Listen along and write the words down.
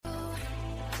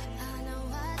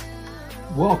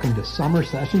Welcome to Summer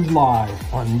Sessions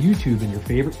Live on YouTube and your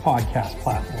favorite podcast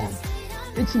platform.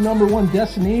 It's the #1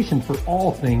 destination for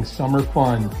all things summer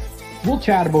fun. We'll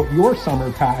chat about your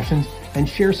summer passions and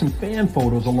share some fan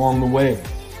photos along the way.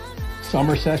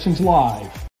 Summer Sessions Live.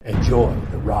 Enjoy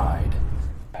the ride.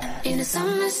 In a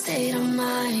summer state of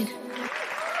mind.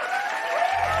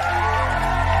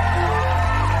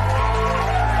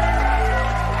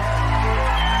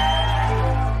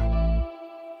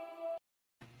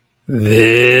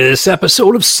 This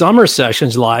episode of Summer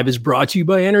Sessions Live is brought to you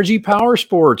by Energy Power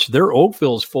Sports. They're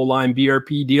Oakville's full-line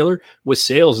BRP dealer with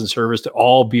sales and service to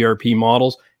all BRP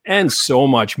models and so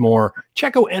much more.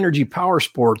 Check out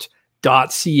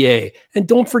energypowersports.ca. And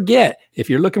don't forget, if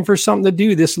you're looking for something to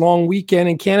do this long weekend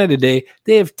in Canada Day,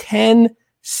 they have 10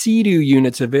 Sea-Doo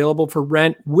units available for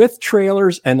rent with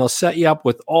trailers, and they'll set you up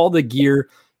with all the gear.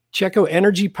 Check out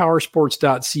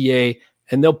energypowersports.ca,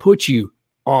 and they'll put you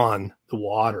on the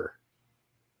water.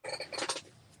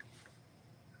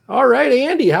 All right,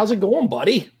 Andy, how's it going,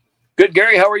 buddy? Good,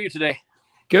 Gary. How are you today?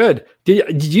 Good.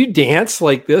 Did you dance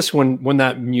like this when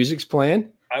that music's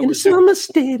playing? I In was some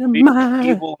state of mind.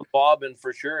 Evil bobbing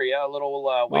for sure. Yeah, a little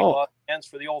weight loss dance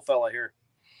for the old fella here.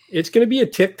 It's going to be a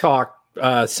TikTok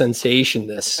sensation.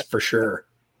 This for sure.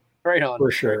 Right on.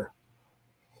 For sure.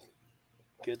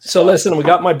 Good So listen, we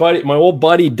got my old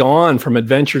buddy Don from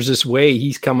Adventures This Way.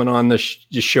 He's coming on the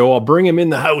show. I'll bring him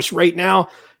in the house right now.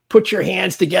 Put your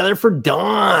hands together for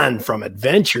Don from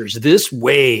Adventures This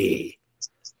Way.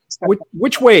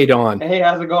 Which way, Don? Hey,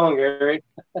 how's it going, Gary?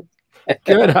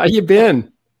 Good. How you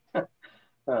been? You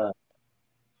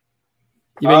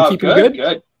been keeping good?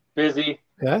 Good. Busy.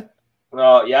 Yeah.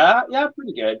 Well, yeah,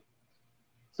 pretty good.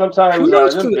 Sometimes I'm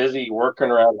just busy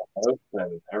working around the house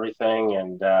and everything,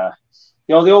 and the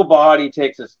old body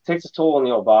takes a toll on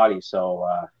the old body. So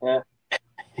yeah.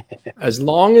 As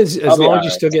long as you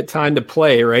still get time to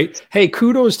play, right? Hey,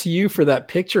 kudos to you for that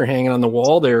picture hanging on the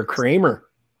wall there, Kramer.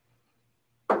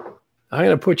 I'm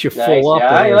gonna put you full up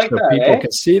there like so that, people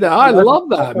can see that. I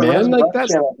love that, man. Like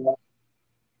that's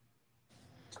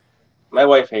my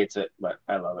wife hates it, but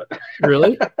I love it.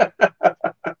 Really?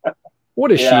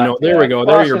 What does she know? There we go.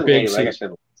 There your big.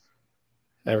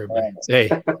 Everybody, hey,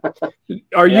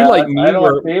 are you like me? I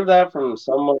don't save that from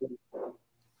someone.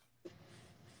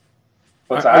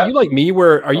 Are you like me?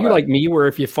 Where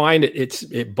if you find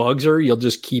it bugs her, you'll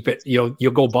just keep it. You'll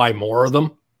go buy more of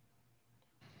them.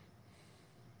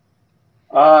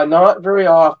 Not very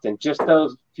often. Just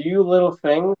those few little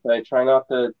things. I try not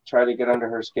to get under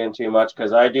her skin too much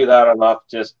because I do that enough,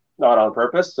 just not on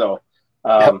purpose. So,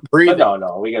 but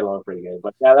no, we get along pretty good.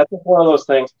 But yeah, that's just one of those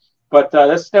things. But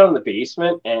this is down in the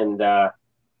basement, and I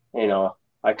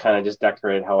kind of just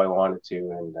decorated how I wanted to,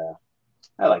 and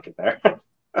I like it there.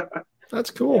 That's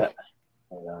cool.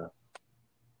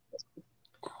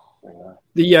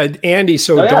 Yeah. Andy.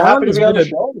 So Don has been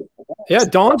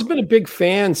Don's been a big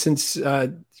fan since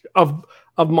of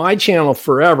my channel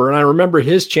forever, and I remember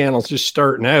his channels just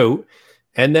starting out,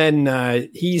 and then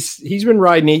he's been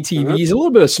riding ATVs, a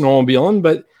little bit of snowmobiling,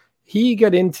 but he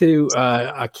got into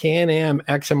a Can-Am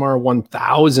XMR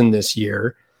 1000 this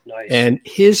year. Nice. And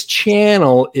his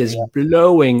channel is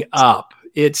blowing up.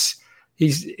 It's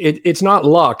not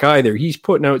luck either. He's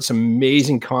putting out some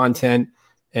amazing content,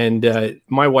 and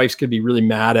my wife's gonna be really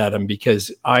mad at him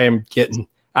because I am getting,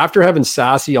 after having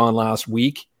Sassy on last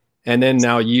week, and then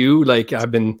now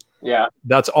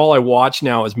that's all I watch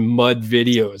now is mud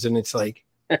videos, and it's like,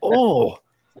 oh,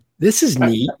 this is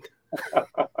neat.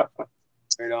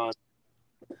 Right on.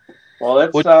 Well,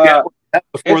 it's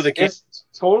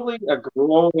totally a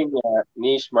growing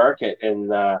niche market,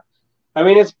 and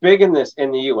it's big in the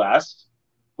U.S.,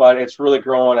 but it's really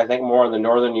growing, I think, more in the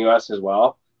northern U.S. as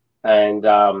well. And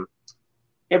talk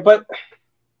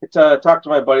to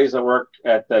my buddies that work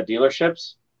at the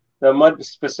dealerships. The mud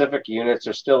specific units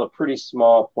are still a pretty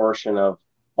small portion of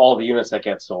all the units that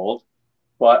get sold,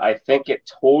 but I think it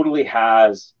totally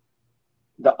has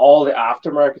all the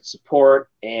aftermarket support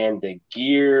and the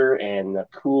gear and the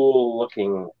cool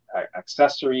looking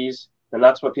accessories. And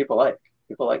that's what people like.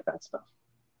 People like that stuff.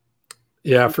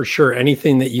 Yeah, for sure.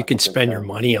 Anything that you can spend your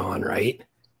money on, right?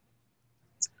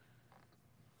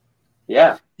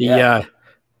 Yeah. Yeah.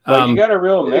 But you got a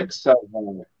real mix of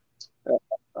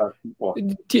people.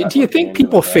 Do you think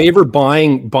people favor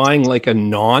buying like a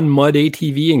non-mud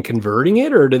ATV and converting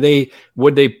it, or do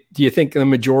you think the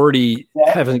majority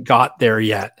haven't got there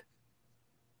yet?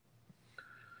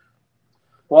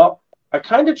 Well, I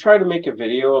kind of tried to make a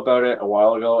video about it a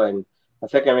while ago, and I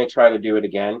think I may try to do it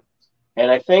again.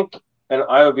 And I think, and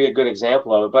I would be a good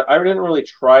example of it, but I didn't really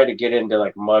try to get into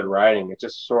like mud riding. It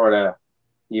just sort of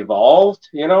evolved,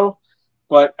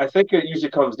 But I think it usually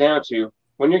comes down to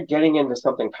when you're getting into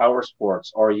something power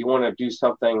sports, or you want to do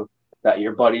something that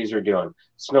your buddies are doing,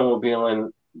 snowmobiling,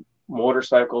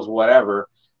 motorcycles, whatever,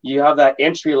 you have that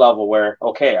entry level where,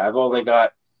 okay, I've only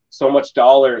got so much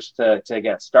dollars to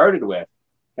get started with.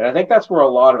 And I think that's where a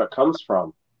lot of it comes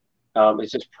from.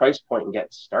 It's just price point and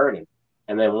get started.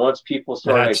 And then once people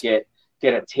sort of get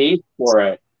a taste for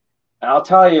it, I'll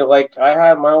tell you, like, I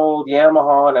had my old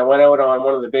Yamaha and I went out on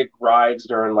one of the big rides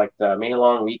during like the May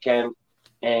long weekend,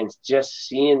 and just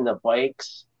seeing the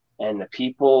bikes and the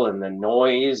people and the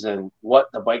noise and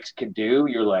what the bikes could do,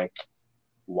 you're like,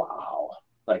 wow.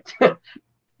 Like,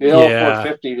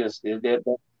 450 just it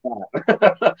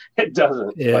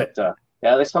doesn't. Yeah. But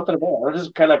there's something about it. It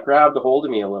just kind of grabbed a hold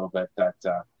of me a little bit, that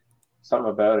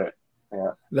something about it.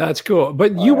 Yeah, that's cool.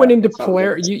 But you went into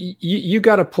Polaris. You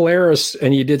got a Polaris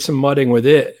and you did some mudding with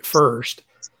it first,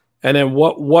 and then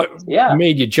what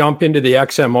made you jump into the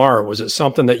XMR? Was it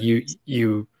something that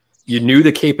you knew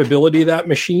the capability of that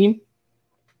machine?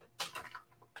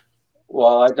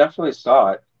 Well, I definitely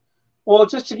saw it. Well,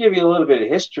 just to give you a little bit of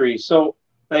history, so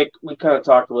like we kind of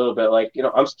talked a little bit, like,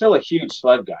 I'm still a huge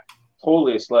sled guy,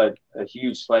 totally a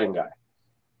huge sledding guy,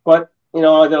 but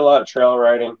I did a lot of trail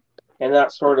riding. And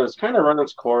that sort of is kind of run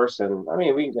its course. And I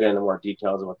mean, we can get into more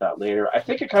details about that later. I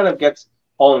think it kind of gets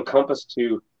all encompassed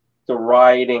to the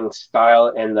riding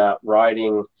style and that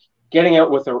riding, getting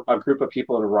out with a group of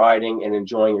people and riding and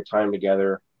enjoying your time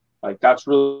together. Like, that's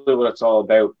really what it's all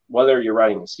about, whether you're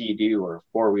riding a Sea-Doo or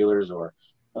four-wheelers or,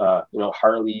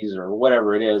 Harleys or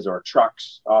whatever it is, or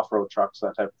trucks, off-road trucks,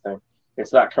 that type of thing. It's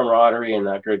that camaraderie and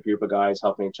that great group of guys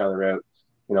helping each other out,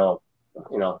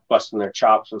 busting their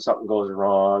chops when something goes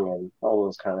wrong and all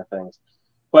those kind of things.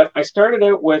 But I started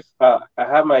out with, I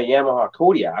had my Yamaha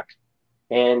Kodiak,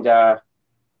 and I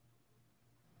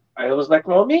was like,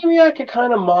 well, maybe I could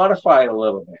kind of modify it a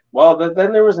little bit. Well,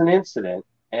 then there was an incident,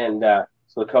 and so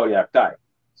the Kodiak died.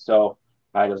 So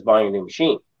I was buying a new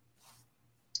machine.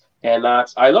 And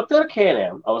I looked at a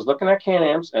Can-Am. I was looking at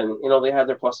Can-Ams, and, they had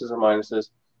their pluses and minuses,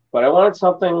 but I wanted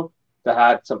something that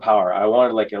had some power. I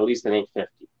wanted like at least an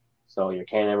 850. So your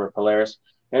Can-Am or Polaris.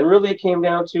 And really it came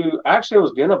down to, actually I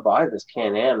was going to buy this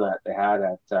Can-Am that they had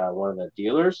at one of the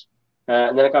dealers,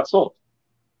 and then it got sold.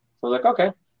 So I was like,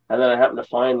 okay. And then I happened to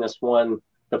find this one,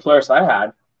 the Polaris I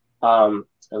had.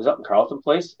 It was up in Carleton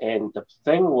Place, and the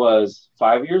thing was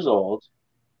 5 years old.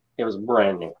 It was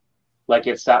brand new. Like,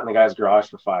 it sat in the guy's garage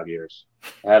for 5 years.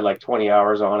 It had like 20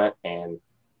 hours on it and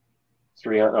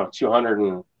 200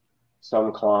 and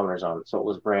some kilometers on it. So it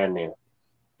was brand new.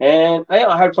 And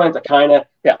I had plans to kind of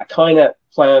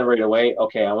plan right away.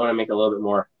 Okay, I want to make a little bit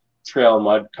more trail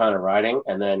mud kind of riding.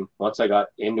 And then once I got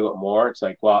into it more, it's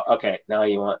like, well, okay, now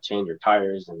you want to change your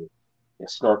tires and your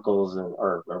snorkels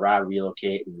or rad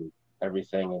relocate and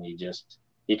everything. And you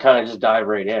kind of just dive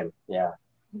right in. Yeah.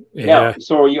 Now,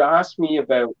 so you asked me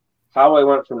about how I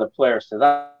went from the Polaris to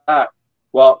that.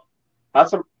 Well,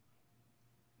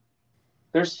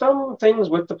 there's some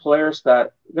things with the Polaris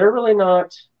that they're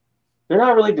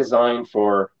not really designed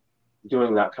for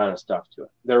doing that kind of stuff to it.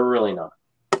 They're really not.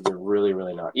 They're really,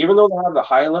 really not. Even though they have the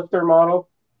high lifter model,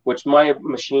 which my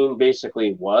machine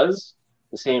basically was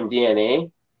the same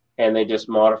DNA, and they just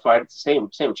modified it, same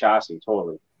chassis,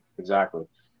 totally, exactly.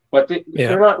 But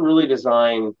they're not really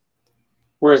designed.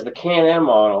 Whereas the Can-Am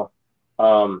model,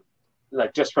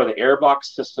 like just for the airbox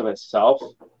system itself,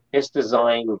 it's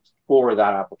designed for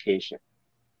that application,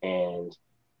 and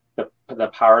the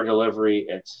power delivery,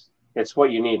 it's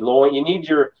what you need.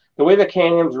 The way the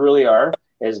Can-Ams really are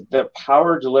is the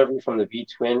power delivery from the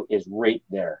V-twin is right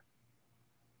there.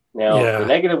 Now, the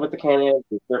negative with the Can-Ams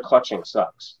is their clutching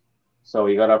sucks. So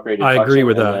you got to upgrade your clutching. I agree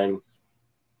with that.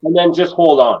 And then just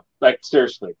hold on. Like,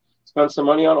 seriously. Spend some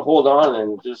money on it, hold on,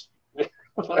 and just...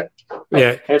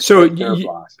 So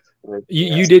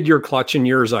you did your clutch in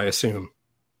yours, I assume.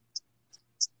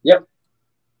 Yep.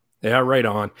 Yeah, right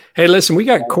on. Hey, listen, we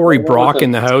got Corey Brock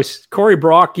in the house. Corey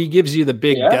Brock, he gives you the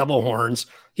big devil horns.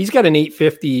 He's got an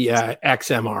 850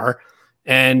 XMR.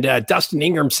 And Dustin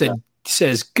Ingram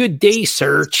says, good day,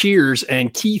 sir. Cheers.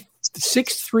 And Keith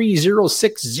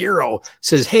 63060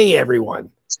 says, hey,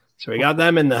 everyone. So we got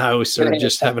them in the house. They're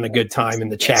just having a good time in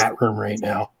the chat room right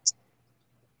now.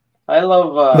 I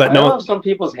love some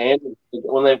people's hands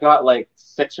when they've got like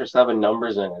 6 or 7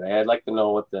 numbers in it. I'd like to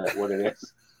know what it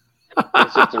is.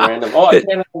 It's just a random. Oh, I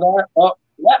can't have that. Oh,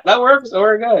 yeah, that works. So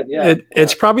we're good. Yeah,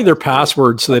 it's probably their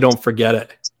password, so they don't forget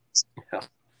it.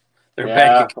 Their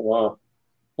bank. Well,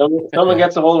 someone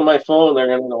gets a hold of my phone, they're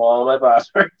going to know all my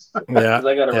passwords. Yeah,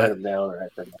 I got to write them down.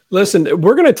 Listen,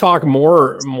 we're going to talk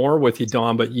more with you,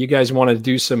 Don. But you guys want to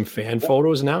do some fan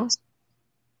photos now?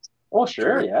 Oh,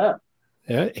 sure, yeah.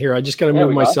 Yeah, here I just got to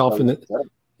move myself into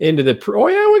the. Oh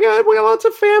yeah, we got lots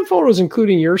of fan photos,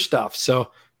 including your stuff.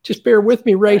 So just bear with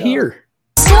me right here.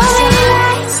 So many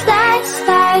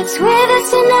lights with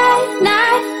us tonight,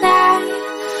 night.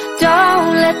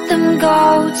 Don't let them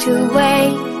go to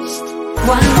waste.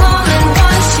 One moment,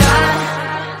 one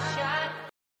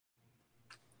shot.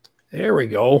 There we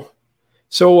go.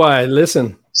 So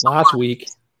listen, last week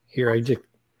here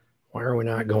why are we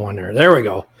not going there? There we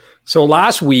go. So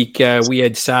last week we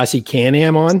had Sassy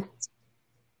Can-Am on.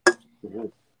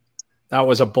 That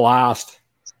was a blast.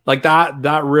 Like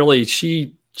that really,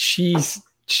 she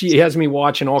has me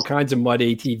watching all kinds of mud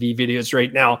ATV videos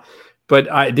right now.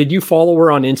 But did you follow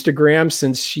her on Instagram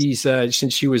since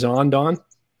she was on, Don?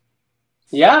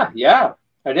 Yeah,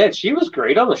 I did. She was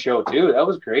great on the show too. That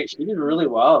was great. She did really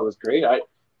well. It was great. I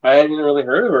hadn't really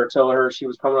heard of her until she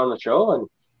was coming on the show, and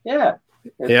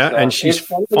and she's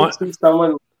fun to see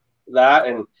someone that,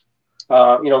 and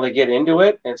they get into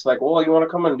it. And it's like, well, you want to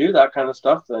come and do that kind of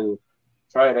stuff, then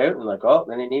try it out. And like, oh,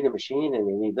 then you need a machine, and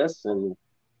you need this, and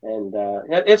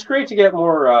it's great to get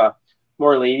more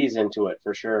ladies into it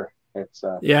for sure. It's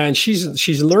and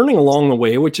she's learning along the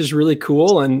way, which is really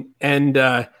cool,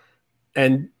 and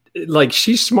like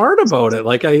she's smart about it.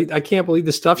 Like I can't believe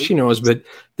the stuff she knows. But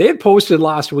they had posted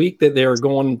last week that they were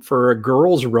going for a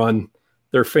girls run,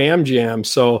 their fam jam.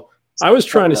 So I was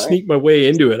trying to sneak my way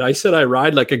into it. I said I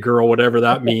ride like a girl, whatever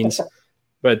that means.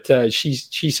 But she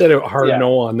said a hard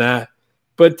no on that.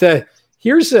 But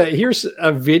here's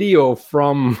a video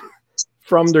from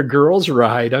the girls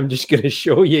ride. I'm just going to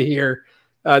show you here.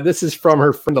 This is from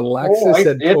her friend Alexis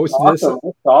that posted awesome.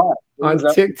 this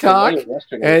on TikTok.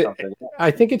 And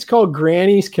I think it's called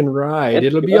Grannies Can Ride.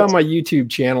 It'll be on my YouTube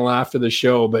channel after the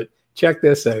show, but check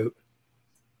this out.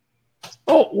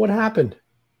 Oh, what happened?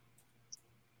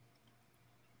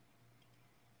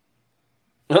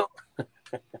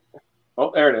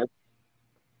 Oh, there it is.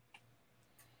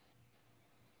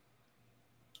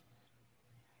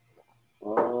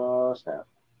 Oh, snap.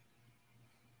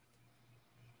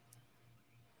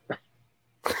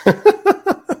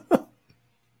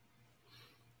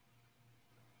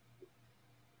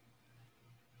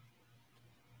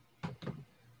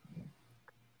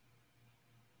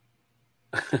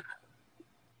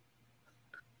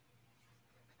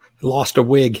 Lost a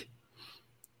wig.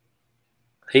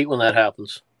 Hate when that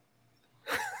happens.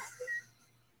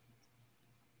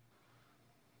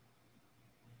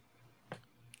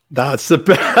 That's the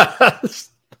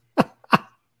best.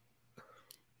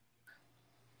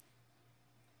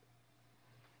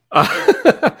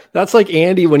 That's like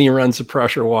Andy when he runs a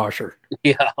pressure washer.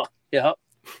 Yeah.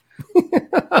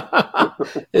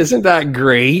 Isn't that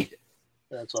great?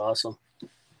 That's awesome.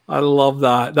 I love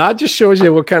that. That just shows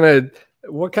you what kind of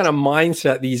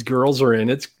mindset these girls are in.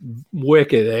 It's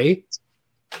wicked, eh?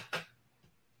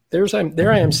 There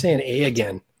I am saying A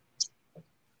again.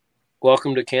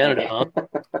 Welcome to Canada, huh?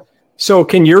 So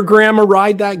can your grandma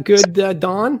ride that good,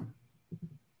 Don?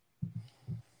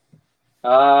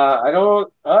 I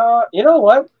don't. You know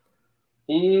what?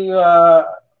 I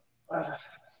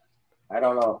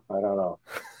don't know.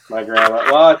 My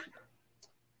grandma. Well,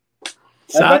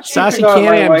 Sassy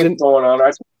Can-Am's going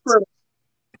on.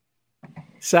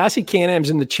 Sassy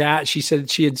Can-Am's in the chat. She said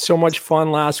she had so much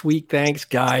fun last week. Thanks,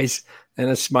 guys,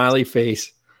 and a smiley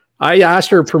face. I asked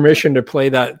her permission to play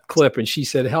that clip, and she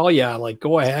said, "Hell yeah! Like,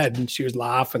 go ahead." And she was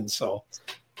laughing. So,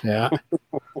 yeah.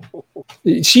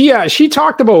 She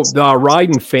talked about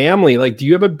riding family. Like, do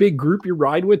you have a big group you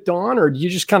ride with, Don, or do you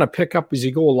just kind of pick up as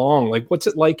you go along? Like, what's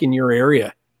it like in your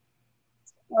area?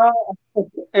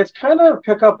 It's kind of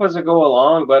pick up as I go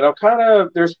along, but I'm kind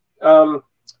of there's.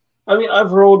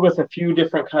 I've rode with a few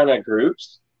different kind of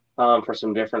groups for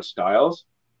some different styles.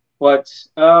 But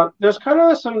there's kind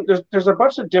of there's a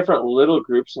bunch of different little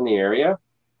groups in the area,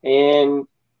 and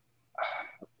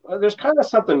there's kind of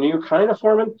something new kind of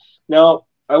forming. Now,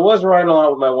 I was riding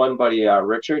along with my one buddy,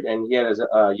 Richard, and he had his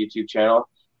YouTube channel,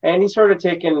 and he started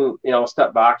taking, a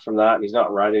step back from that, and he's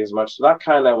not riding as much. So that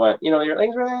kind of went, your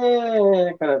things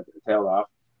really kind of tailed off.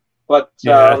 But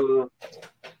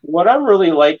what I'm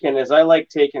really liking is I like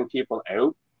taking people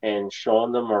out and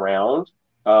showing them around.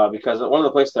 Because one of the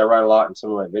places I ride a lot in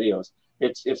some of my videos,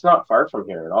 it's not far from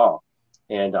here at all,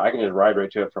 and I can just ride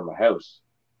right to it from my house.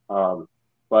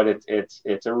 But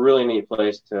it's a really neat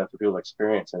place for people to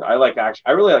experience, and I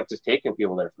really like just taking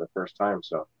people there for the first time.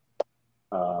 So,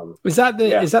 is that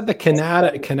the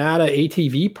Canada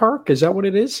ATV park? Is that what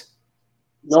it is?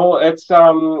 No, it's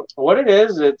what it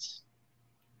is. It's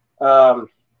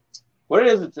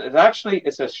actually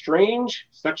a strange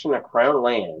section of Crown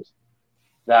land.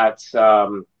 That's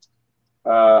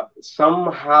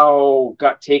somehow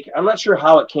got taken. I'm not sure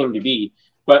how it came to be,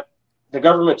 but the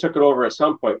government took it over at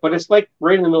some point. But it's like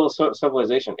right in the middle of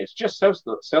civilization. It's just south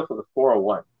of the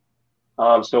 401.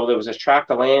 So there was this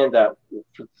tract of land that,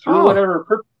 through whatever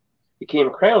purpose, became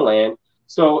Crown land.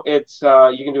 So it's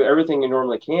you can do everything you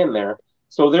normally can there.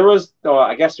 So there was,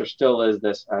 I guess there still is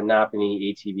this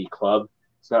Napanee ATV club.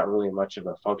 It's not really much of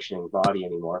a functioning body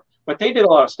anymore, but they did a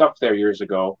lot of stuff there years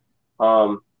ago.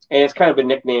 And it's kind of been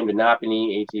nicknamed the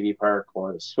Napanee ATV Park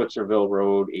or the Switzerville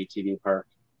Road ATV Park.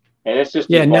 And it's just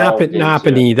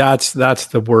Napanee. That's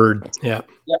the word. Yeah.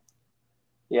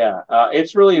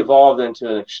 It's really evolved into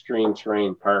an extreme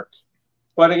terrain park.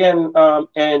 But again,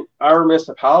 and our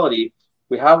municipality,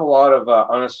 we have a lot of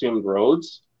unassumed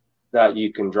roads that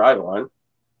you can drive on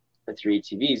with your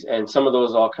ATVs, and some of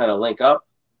those all kind of link up,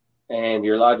 and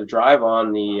you're allowed to drive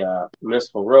on the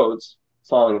municipal roads,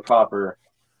 following the proper,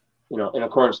 in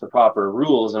accordance with the proper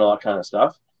rules and all that kind of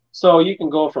stuff. So you can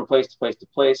go from place to place to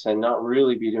place and not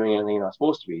really be doing anything you're not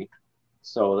supposed to be.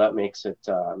 So that makes it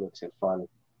fun,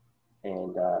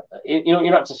 and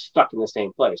you're not just stuck in the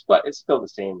same place, but it's still the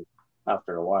same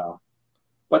after a while.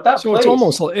 But that's so it's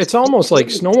almost like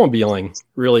snowmobiling,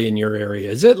 really, in your area.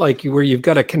 Is it like where you've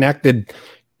got a connected?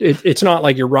 It's not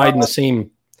like you're riding the same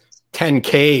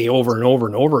 10K over and over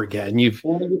and over again. You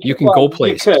can go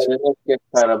places. It gets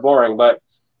kind of boring, but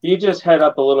you just head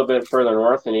up a little bit further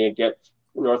north, and you get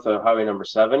north of Highway number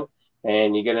 7,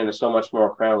 and you get into so much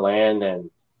more Crown land,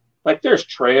 and like there's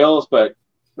trails, but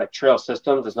like trail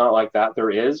systems, it's not like that.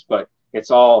 There is, but it's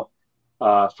all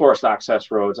forest access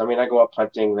roads. I mean, I go up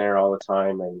hunting there all the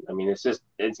time, and I mean,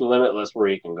 it's limitless where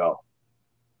you can go.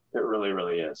 It really,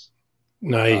 really is.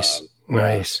 Nice.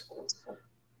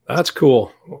 That's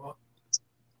cool.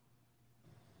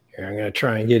 Here, I'm going to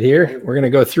try and get here. We're going to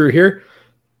go through here.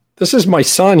 This is my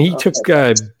son. He took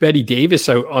Betty Davis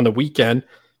out on the weekend,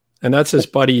 and that's his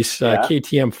buddy's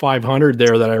KTM 500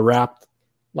 there that I wrapped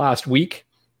last week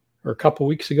or a couple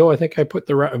weeks ago. I think I put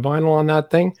the vinyl on that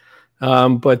thing.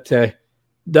 But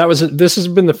this has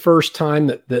been the first time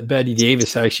that Betty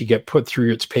Davis actually get put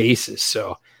through its paces.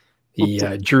 So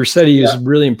Drew said he was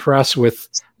really impressed with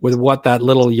what that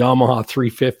little Yamaha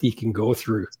 350 can go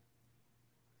through.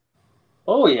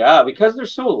 Oh yeah, because they're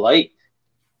so light.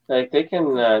 Like they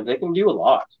can do a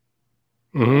lot.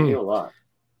 Mm-hmm. They can do a lot.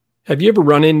 Have you ever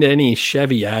run into any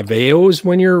Chevy Aveos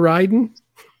when you're riding?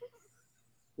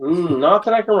 Not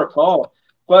that I can recall.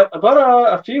 But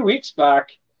about a few weeks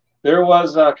back, there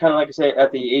was kind of like I say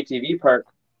at the ATV park.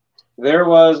 It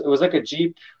was like a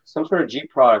Jeep, some sort of Jeep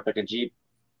product, like a Jeep.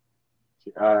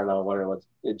 I don't know what it was,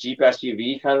 a Jeep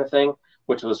SUV kind of thing,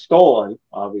 which was stolen,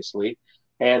 obviously.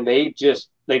 And they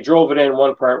drove it in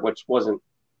one part, which wasn't.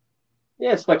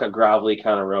 Yeah, it's like a gravelly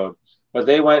kind of road, but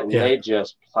they went and they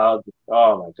just plowed.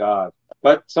 Oh my God!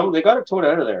 But they got it towed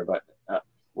out of there. But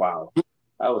wow,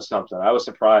 that was something. I was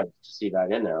surprised to see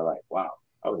that in there. Like, wow,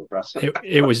 that was impressive.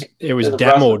 It was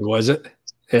demoed, was it?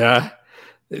 Yeah.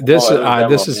 This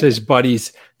is his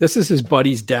buddy's. This is his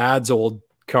buddy's dad's old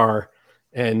car,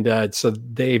 and so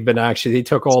they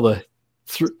took all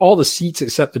the seats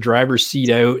except the driver's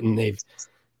seat out, and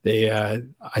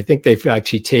I think they've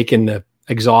actually taken the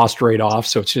exhaust right off,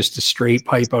 so it's just a straight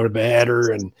pipe out of the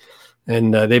header,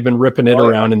 and they've been ripping it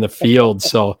around in the field.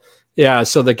 So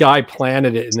so the guy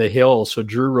planted it in the hill, so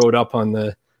Drew rode up on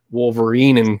the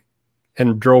Wolverine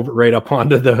and drove it right up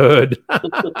onto the hood.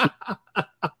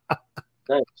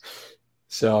 Nice.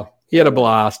 So he had a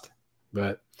blast,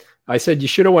 but I said you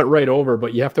should have went right over,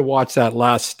 but you have to watch that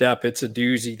last step. It's a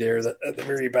doozy there at the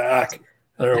very back.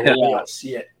 I don't know if you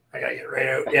see it. I gotta get right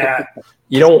out. Yeah.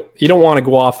 You don't want to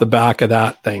go off the back of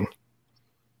that thing.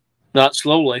 Not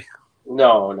slowly.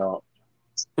 No.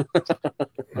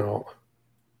 No.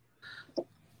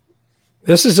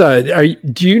 This is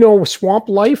do you know Swamp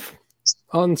Life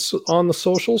on the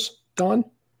socials, Don?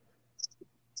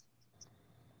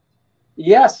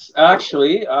 Yes,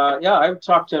 actually. I've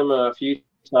talked to him a few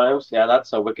times. Yeah,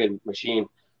 that's a wicked machine.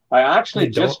 I actually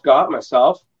just got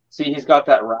myself. See, he's got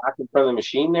that rack in front of the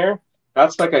machine there.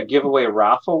 That's like a giveaway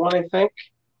raffle one, I think.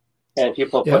 And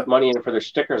people put money in for their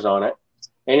stickers on it.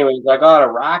 Anyways, I got a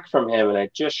rack from him, and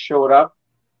it just showed up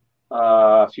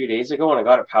a few days ago, and I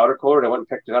got it powder coated. I went and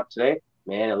picked it up today.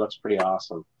 Man, it looks pretty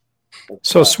awesome.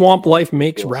 So Swamp Life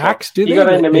makes racks, do they?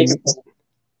 Got into making.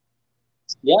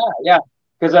 Yeah.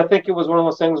 Because I think it was one of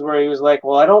those things where he was like,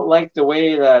 well, I don't like the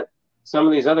way that some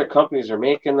of these other companies are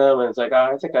making them. And it's like,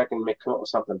 I think I can come up with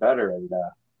something better. And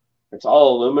it's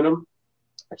all aluminum.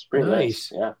 It's pretty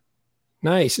nice. Yeah.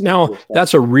 Nice. Now,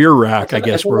 that's a rear rack, I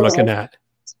guess we're looking at.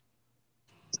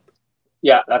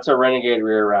 Yeah, that's a Renegade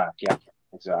rear rack. Yeah.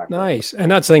 Exactly. Nice.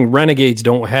 And that's the thing. Renegades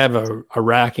don't have a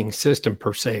racking system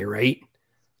per se, right?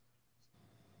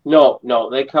 No,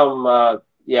 they come.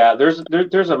 Yeah, there's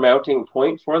a mounting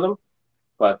point for them,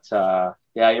 but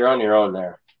yeah, you're on your own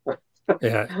there.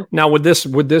 Yeah. Now, would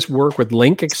this work with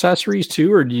link accessories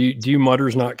too, or do you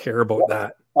mutters not care about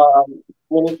that? Well,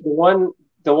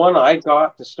 the one I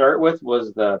got to start with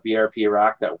was the BRP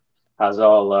rack that has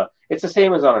all. It's the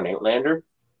same as on an Outlander.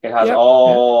 It has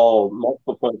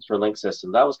multiple points for link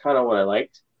system. That was kind of what I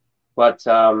liked, but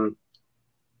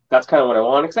that's kind of what I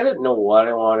wanted because I didn't know what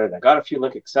I wanted. I got a few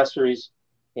link accessories,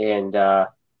 and I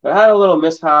had a little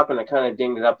mishap, and I kind of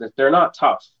dinged it up. They're not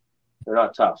tough. They're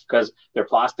not tough because they're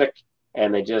plastic,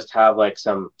 and they just have like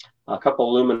a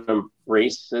couple aluminum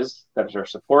braces that are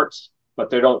supports, but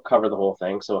they don't cover the whole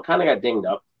thing. So it kind of got dinged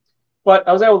up. But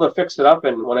I was able to fix it up,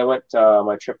 and when I went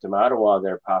my trip to Mattawa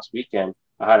there past weekend,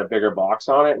 I had a bigger box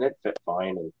on it, and it fit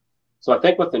fine. And so I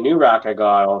think with the new rack I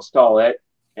got, I'll install it,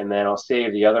 and then I'll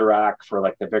save the other rack for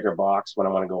like the bigger box when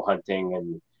I want to go hunting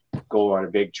and go on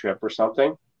a big trip or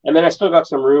something. And then I still got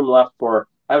some room left for.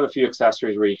 I have a few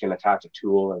accessories where you can attach a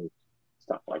tool and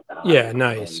stuff like that. Yeah,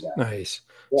 nice. Yeah.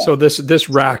 So this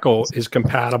rack is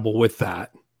compatible with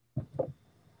that.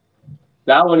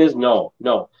 That one is no.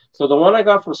 So the one I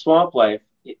got from Swamp Life,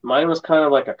 mine was kind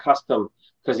of like a custom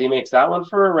because he makes that one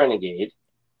for a Renegade,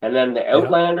 and then the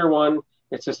Outlander one,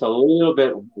 it's just a little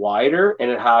bit wider,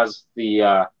 and it has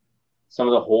the some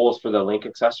of the holes for the link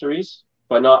accessories,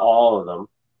 but not all of them.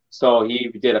 So he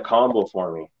did a combo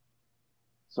for me.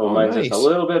 So mine's just a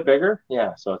little bit bigger.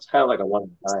 Yeah, so it's kind of like a one of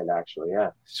a kind, actually.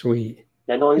 Yeah. Sweet.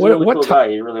 Yeah, no, he's a really cool guy.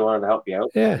 He really wanted to help you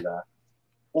out. Yeah.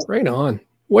 And, right on.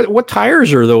 What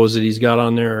tires are those that he's got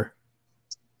on there?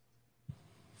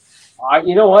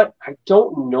 You know what? I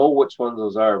don't know which ones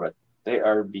those are, but they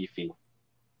are beefy.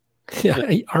 Yeah,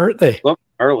 aren't they? Look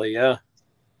early, yeah.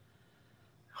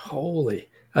 Holy.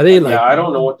 Are they like? Yeah, I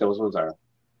don't know what those ones are.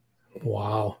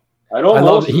 Wow. I know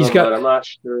most of them, but I'm not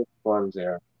sure which ones they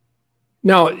are.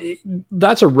 Now,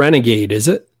 that's a Renegade, is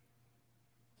it?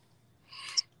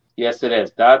 Yes, it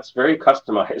is. That's very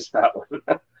customized, that one.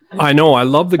 I know. I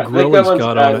love the grill he's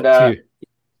got on it, too.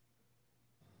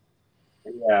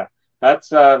 Yeah. That's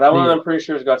that one I'm pretty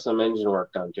sure has got some engine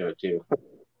work done to it, too.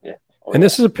 Yeah. And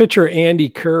this is a picture of Andy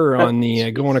Kerr on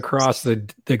the going across the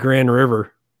Grand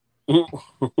River.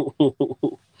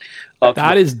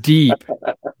 That is deep.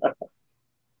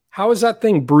 How is that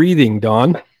thing breathing,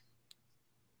 Don?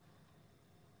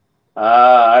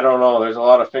 I don't know. There's a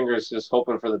lot of fingers just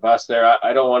hoping for the best there.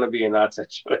 I don't want to be in that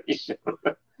situation.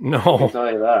 No, I can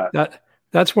tell you that.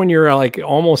 That's when you're like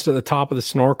almost at the top of the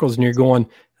snorkels and you're going,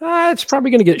 it's probably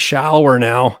going to get shallower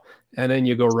now, and then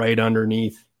you go right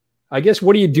underneath. I guess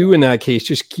what do you do in that case?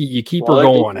 Just keep her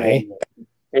going, eh?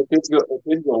 It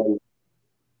did go.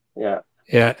 Yeah.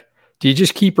 Yeah. Do you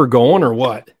just keep her going or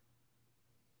what?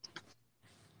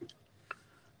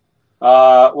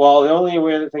 Well, the only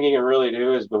weird thing you can really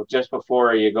do is just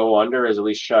before you go under is at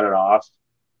least shut it off,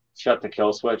 shut the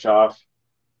kill switch off,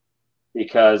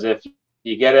 because if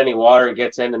you get any water, it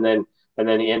gets in, and then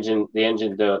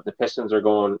the pistons are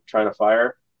trying to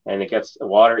fire, and it gets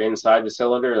water inside the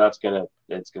cylinder. It's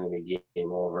gonna be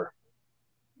game over.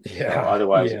 Yeah.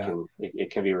 Otherwise, it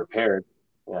can be repaired.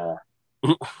 Yeah.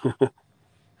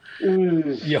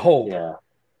 You hope. Yeah.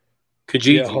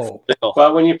 Kijiji.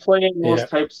 But when you play in those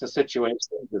types of situations,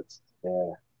 it's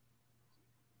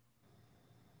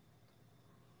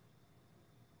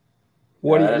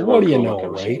What do you know,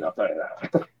 right?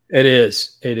 It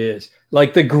is.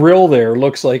 Like the grill there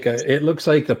looks like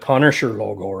the Punisher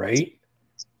logo, right?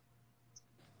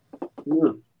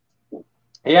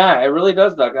 Yeah, it really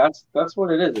does, Doug. That's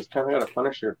what it is. It's kind of got a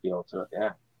Punisher feel to it.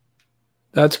 Yeah.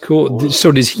 That's cool.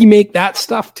 So does he make that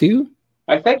stuff too?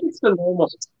 I think it's the normal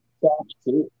stuff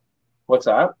too. What's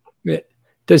that?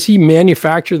 Does he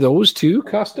manufacture those too,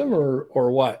 custom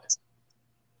or what?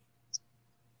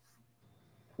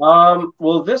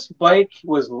 Well, this bike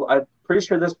I'm pretty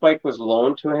sure this bike was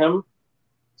loaned to him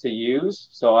to use,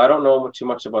 so I don't know too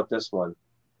much about this one.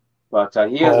 But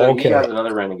he has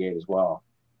another Renegade as well.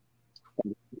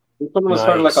 This one was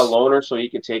sort of like a loaner, so he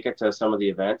could take it to some of the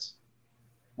events.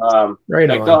 Right.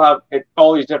 Like they'll have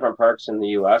all these different parks in the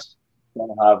U.S.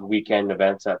 They'll have weekend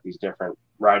events at these different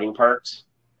riding parks,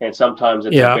 and sometimes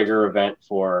it's a bigger event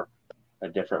for a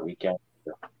different weekend.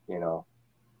 You know.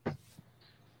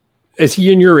 Is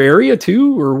he in your area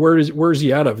too, or where's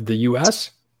he out of? The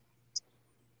U.S.?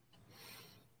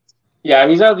 Yeah,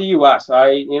 he's out of the U.S.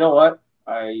 You know what?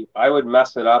 I would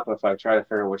mess it up if I try to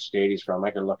figure out which state he's from.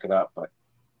 I can look it up, but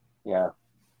yeah.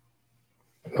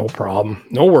 No problem.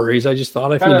 No worries. I just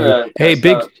thought if you knew. Hey,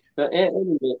 big.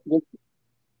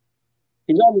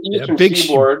 He's on the eastern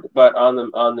seaboard, but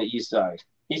on the east side.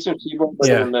 Eastern seaboard, but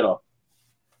in the middle.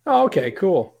 Oh, okay,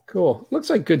 cool. Looks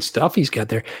like good stuff he's got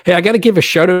there. Hey, I got to give a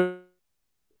shout out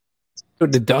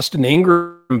to Dustin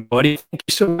Ingram, buddy. Thank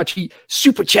you so much. He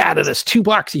super chatted us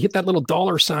 $2. He hit that little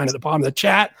dollar sign at the bottom of the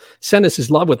chat. Send us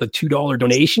his love with a $2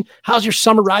 donation. How's your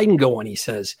summer riding going? He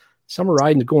says. Summer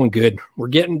riding is going good.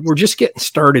 We're just getting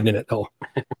started in it though.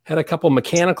 Had a couple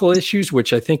mechanical issues,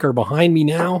 which I think are behind me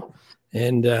now.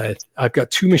 And I've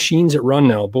got 2 machines that run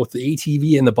now. Both the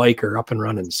ATV and the bike are up and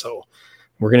running. So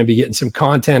we're going to be getting some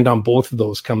content on both of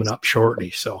those coming up shortly.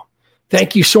 So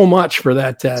thank you so much for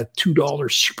that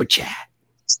 $2 super chat.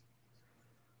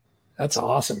 That's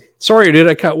awesome. Sorry, did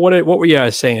I cut? What were you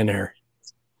saying there?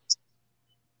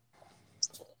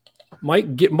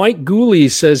 Mike Gooley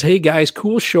says, hey guys,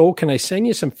 cool show. Can I send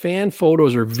you some fan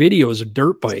photos or videos of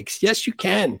dirt bikes? Yes, you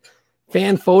can.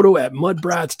 Fan photo at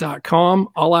mudbrats.com.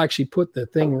 I'll actually put the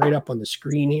thing right up on the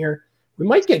screen here. We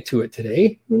might get to it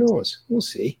today. Who knows? We'll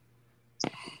see.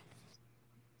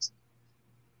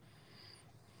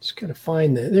 Just got to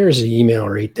find there's the email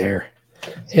right there.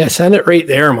 Yeah, send it right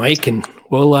there, Mike, and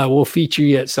we'll feature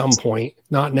you at some point.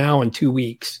 Not now, in 2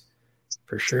 weeks,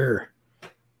 for sure.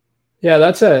 Yeah,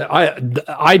 that's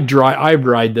I'd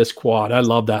ride this quad. I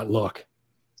love that look.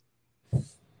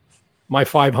 My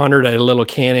 500 had a little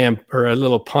Can-Am or a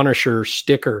little Punisher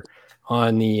sticker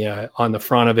on the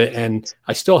front of it, and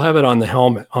I still have it on the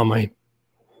helmet, on my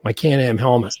Can-Am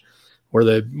helmet, when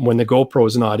the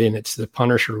GoPro's not in, it's the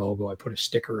Punisher logo. I put a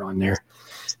sticker on there.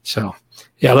 So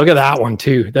yeah, look at that one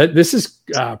too. This is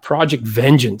Project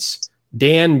Vengeance.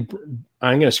 Dan,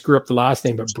 I'm going to screw up the last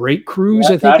name, but Break Cruz,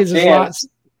 I think is his last.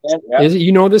 Yeah. Is it?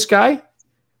 You know this guy?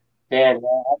 Dan.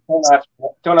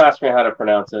 Don't ask me how to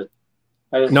pronounce it.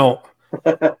 No.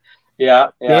 yeah.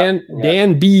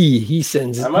 Dan B. He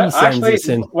sends this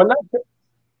in.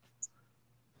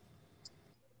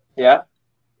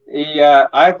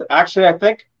 I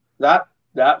think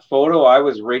that photo, I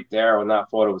was right there when that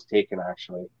photo was taken.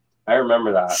 Actually, I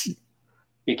remember that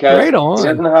because right on.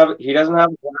 He doesn't have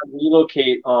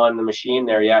relocate on the machine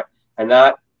there yet, and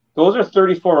those are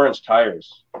 34-inch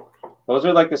tires. Those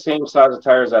are like the same size of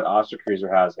tires that Ostercruiser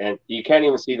has, and you can't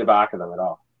even see the back of them at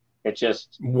all. It's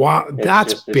just wow,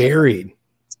 that's buried.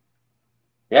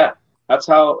 Yeah, that's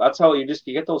how you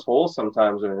get those holes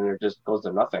sometimes, and it just goes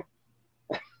to nothing.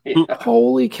 Yeah.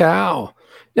 Holy cow!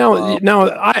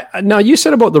 Now you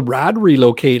said about the rad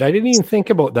relocate. I didn't even think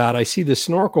about that. I see the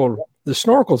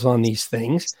snorkels on these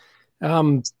things.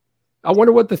 I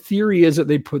wonder what the theory is that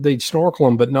they'd snorkel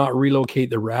them, but not relocate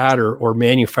the rad or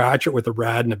manufacture it with the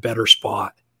rad in a better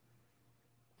spot.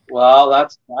 Well,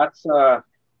 that's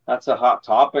a hot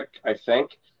topic, I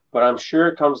think, but I'm sure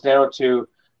it comes down to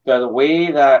the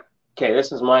way that. Okay,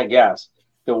 this is my guess.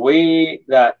 The way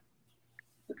that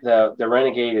the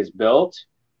Renegade is built,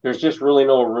 there's just really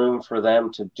no room for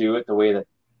them to do it the way that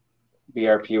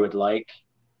BRP would like,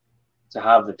 to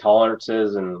have the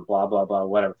tolerances and blah blah blah,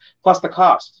 whatever. Plus the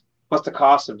cost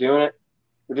of doing it.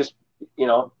 We're just,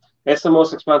 it's the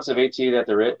most expensive ATV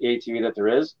that there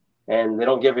is, and they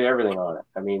don't give you everything on it.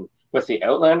 I mean, with the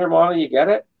Outlander model, you get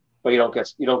it, but you don't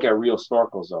get real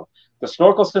snorkels though. The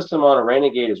snorkel system on a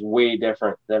Renegade is way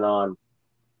different than on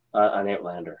an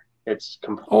Outlander. It's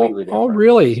completely different. Oh,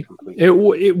 really?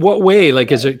 What way?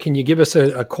 Like, is it? Can you give us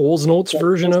a Coles Notes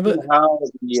version of it?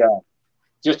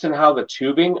 Just in how the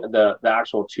tubing, the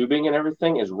actual tubing and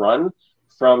everything is run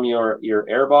from your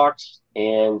airbox,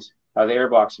 and the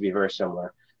airbox would be very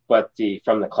similar, but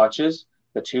from the clutches,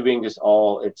 the tubing just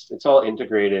it's all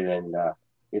integrated, and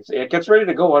it gets ready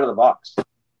to go out of the box.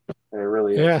 And it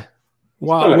really is. Yeah.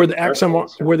 Wow. Where the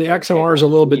XMR is a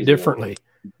little bit differently.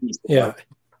 Yeah.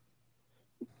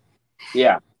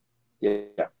 Yeah,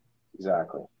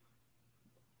 exactly.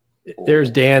 There's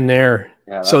Dan there.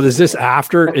 Yeah, so is this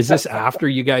after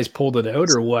you guys pulled it out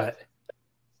or what?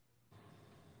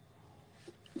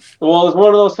 Well, it's one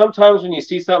of those, sometimes when you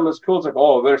see something that's cool, it's like,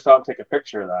 oh, I better stop and take a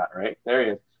picture of that, right? There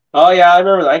you go. Oh yeah, I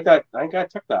remember that. I think I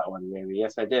took that one, maybe.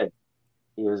 Yes, I did.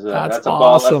 He was that's a ball,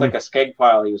 awesome. That's like a skeg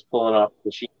pile he was pulling off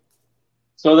the sheet.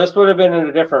 So this would have been in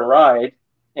a different ride,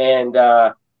 and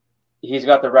he's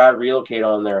got the rad relocate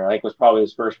on there. I think it was probably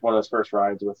one of his first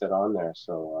rides with it on there.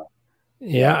 So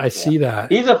yeah, I see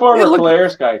that. He's a former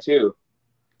Polaris guy too.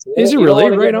 Is he really?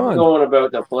 Right on. Going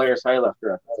about the Polaris high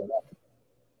lifter.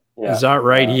 Yeah. Is that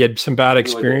right? He had some bad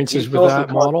experiences with that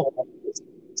model.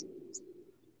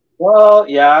 Well,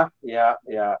 yeah.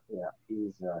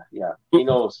 He's he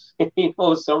knows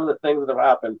some of the things that have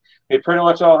happened. They pretty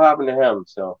much all happened to him.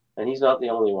 So, and he's not the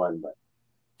only one. But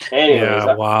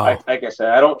anyways, wow. Like I said,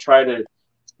 I don't try to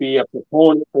be a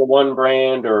proponent for one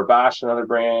brand or bash another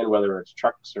brand, whether it's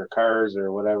trucks or cars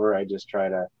or whatever. I just try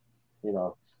to,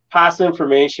 pass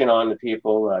information on to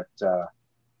people that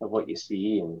of what you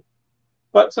see.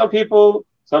 But some people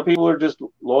are just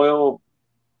loyal,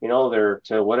 they're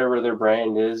to whatever their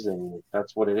brand is, and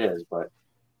that's what it is. But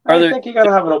I think you got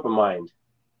to have an open mind.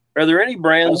 Are there any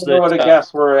brands I would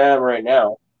guess where I am right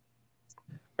now?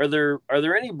 Are there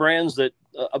any brands that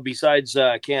besides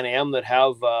Can-Am that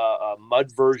have a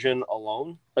mud version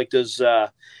alone? Like does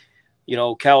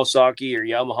Kawasaki or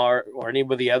Yamaha or any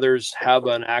of the others have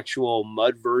an actual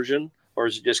mud version, or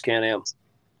is it just Can-Am?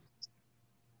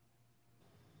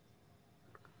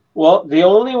 Well, the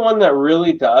only one that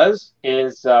really does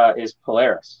is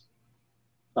Polaris.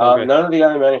 Okay. None of the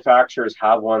other manufacturers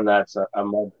have one that's a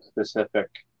mud specific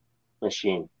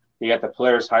machine. You got the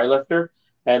Polaris Highlifter,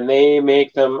 and they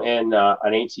make them in an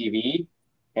ATV,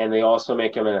 and they also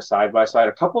make them in a side-by-side,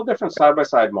 a couple of different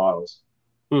side-by-side models.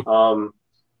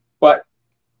 But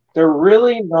they're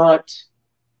really not,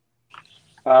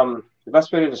 the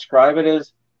best way to describe it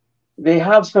is they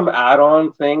have some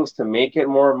add-on things to make it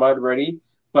more mud-ready,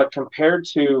 but compared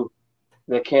to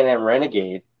the Can-Am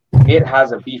Renegade, it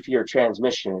has a beefier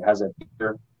transmission, it has a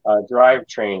beefier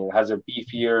drivetrain, it has a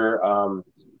beefier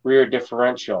rear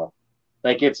differential.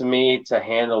 Like it's made to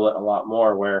handle it a lot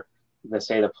more, where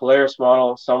the Polaris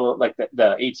model, some like the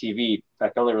ATV, I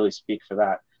can only really speak for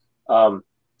that.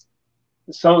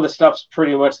 Some of the stuff's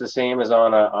pretty much the same as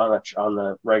on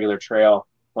the regular trail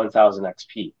 1000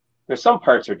 XP. There's some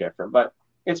parts are different, but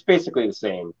it's basically the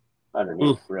same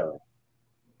underneath, really.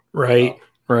 Right.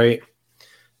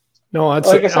 No, that's.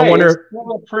 Like I wonder.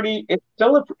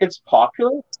 It's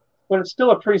popular, but it's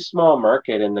still a pretty small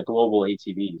market in the global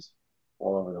ATVs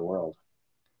all over the world.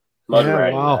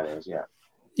 Wow. That is, yeah.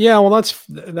 Yeah, well,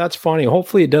 that's funny.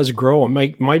 Hopefully, it does grow.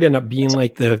 It might end up being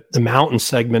like the mountain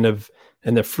segment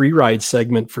and the free ride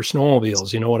segment for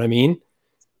snowmobiles. You know what I mean?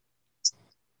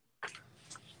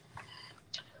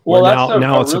 Well,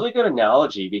 that's a really good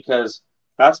analogy, because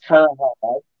that's kind of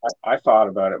how I thought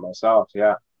about it myself.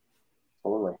 Yeah,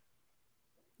 totally.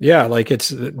 Yeah, like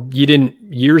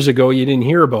years ago you didn't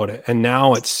hear about it, and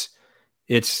now it's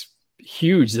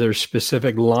huge. There's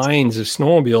specific lines of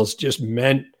snowmobiles just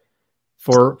meant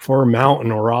for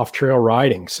mountain or off trail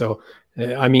riding. So,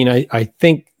 I mean, I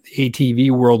think the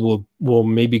ATV world will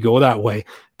maybe go that way,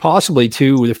 possibly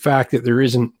too, with the fact that there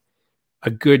isn't a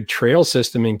good trail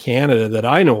system in Canada that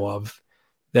I know of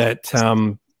that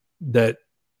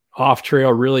off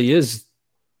trail really is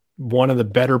one of the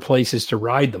better places to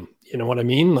ride them. You know what I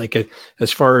mean? Like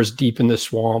as far as deep in the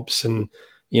swamps, and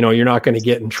you're not going to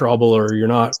get in trouble, or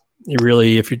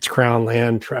if it's crown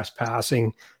land,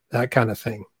 trespassing, that kind of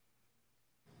thing.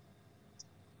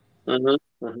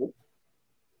 Mm-hmm. Mm-hmm.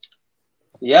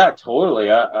 Yeah, totally.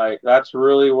 That's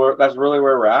really where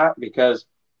we're at, because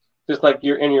just like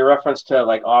your reference to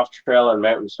like off trail and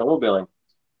mountain snowmobiling,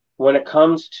 when it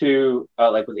comes to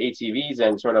like with ATVs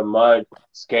and sort of mud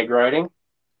skeg riding,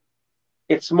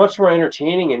 it's much more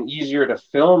entertaining and easier to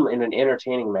film in an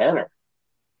entertaining manner.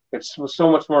 It's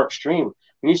so much more extreme.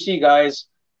 When you see guys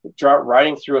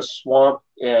riding through a swamp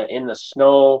in the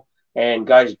snow, and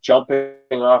guys jumping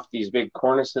off these big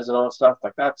cornices and all that stuff,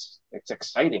 like it's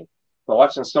exciting. But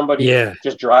watching somebody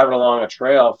just driving along a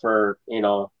trail for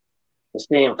the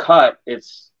same cut,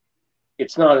 it's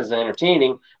not as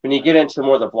entertaining. When you get into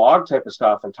more of the vlog type of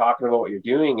stuff and talking about what you're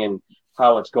doing and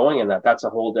how it's going, and that's a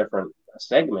whole different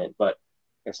segment. But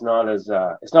it's not as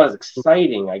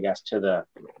exciting, I guess, to the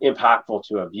impactful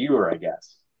to a viewer, I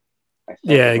guess.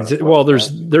 Well, there's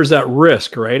that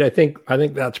risk, right? I think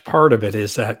that's part of it,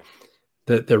 is that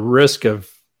the risk of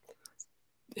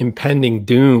impending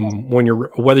doom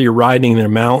whether you're riding in the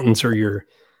mountains or you're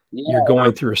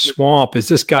going through a swamp. Is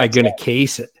this guy going to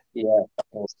case it? Yeah.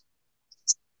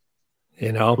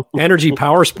 Energy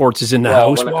Power Sports is in the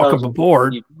house. Welcome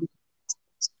aboard.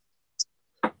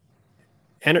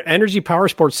 Energy Power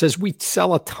Sports says we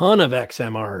sell a ton of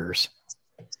XMRs.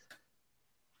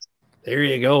 There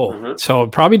you go. Mm-hmm. So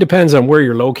it probably depends on where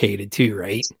you're located too,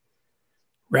 right?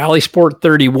 Rally Sport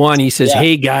 31, he says,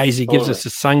 hey guys, he gives us the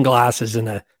sunglasses and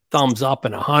a thumbs up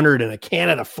and 100 and a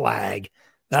Canada flag.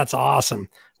 That's awesome.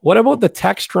 What about the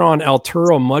Textron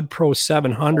Alturo Mud Pro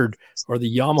 700 or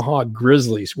the Yamaha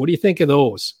Grizzlies? What do you think of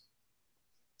those?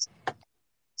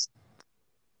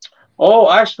 Oh,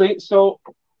 actually, so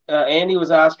Andy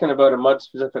was asking about a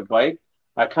mud-specific bike.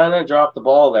 I kind of dropped the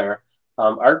ball there.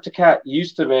 Arctic Cat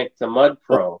used to make the Mud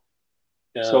Pro.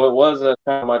 Yeah. So it was a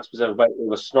kind of mud-specific bike. It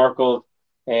was snorkeled,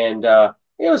 and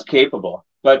it was capable.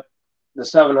 But the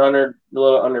 700 a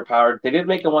little underpowered. They did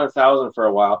make a 1000 for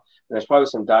a while, and there's probably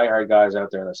some diehard guys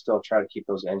out there that still try to keep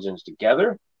those engines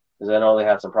together, because I know they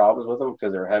had some problems with them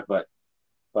because they're heavy.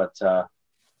 But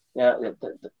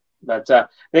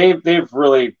they've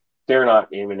really, they're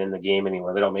not even in the game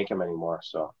anymore. They don't make them anymore.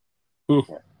 So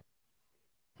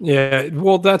yeah.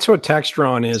 Well, that's what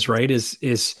Textron is, right? Is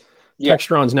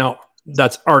Textron's now,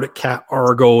 that's Arctic Cat,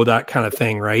 Argo, that kind of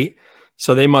thing, right?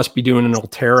 So they must be doing an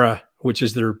Ulterra, which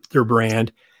is their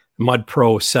brand, Mud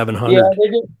Pro 700. Yeah, they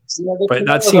did. Yeah, but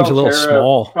that seems a little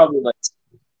small. Probably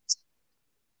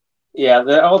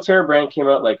the Ulterra brand came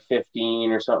out like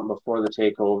 15 or something before the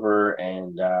takeover,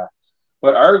 and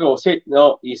but Argo.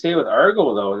 You say with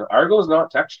Argo though, Argo's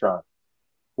not Textron.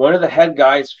 One of the head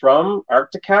guys from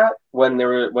Arctic Cat, when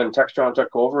Textron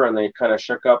took over and they kind of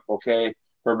shook up, okay,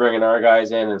 we're bringing our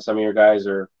guys in, and some of your guys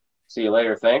are, see you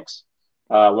later, thanks.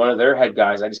 One of their head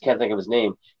guys, I just can't think of his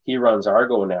name, he runs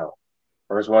Argo now,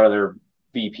 or is one of their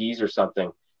VPs or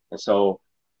something. And so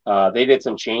they did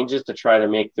some changes to try to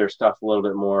make their stuff a little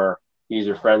bit more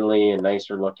user-friendly and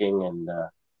nicer looking, and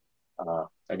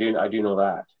I do know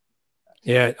that.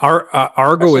 Yeah,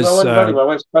 Argo is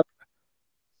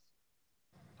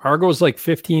Argo's like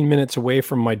 15 minutes away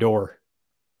from my door.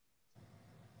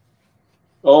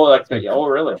 Oh, oh,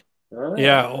 really? Oh.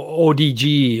 Yeah,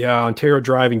 ODG, Ontario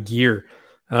Driving Gear.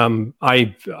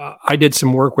 I did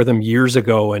some work with them years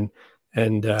ago, and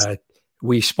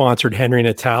we sponsored Henry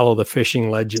Natalo, the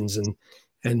Fishing Legends,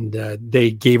 and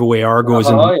they gave away Argos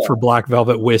for Black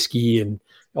Velvet whiskey, and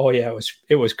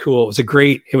it was cool. It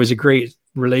was a great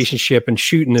relationship, and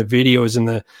shooting the videos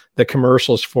and the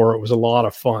commercials for it was a lot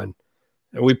of fun.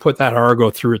 And we put that Argo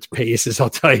through its paces, I'll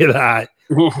tell you that.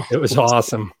 It was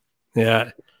awesome.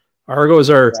 Yeah. Argos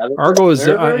are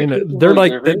they're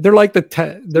like a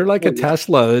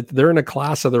Tesla. They're in a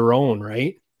class of their own,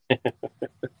 right?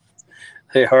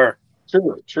 They are.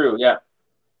 True. Yeah.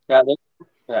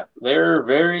 They're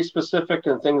very specific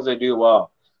in things they do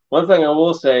well. One thing I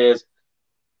will say is,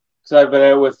 because I've been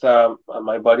out with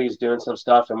my buddies doing some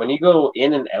stuff, and when you go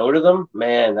in and out of them,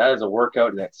 man, that is a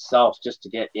workout in itself just to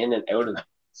get in and out of them.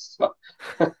 So,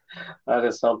 that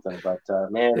is something. But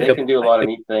man, they can do a lot of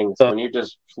neat things when you're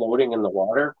just floating in the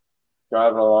water,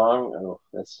 driving along. Oh,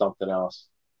 that's something else.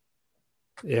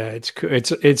 Yeah,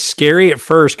 it's scary at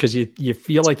first because you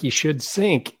feel like you should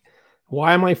sink.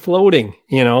 Why am I floating?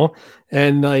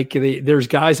 And like there's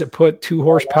guys that put 2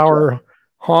 horsepower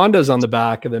Hondas on the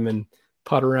back of them and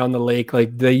putt around the lake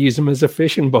like they use them as a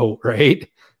fishing boat, right?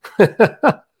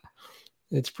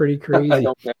 It's pretty crazy. I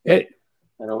don't get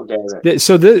it.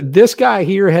 So this guy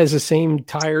here has the same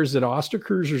tires that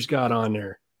Ostercruiser's got on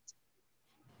there.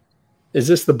 Is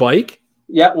this the bike?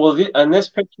 Yeah. Well, on this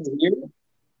picture here,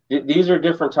 these are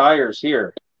different tires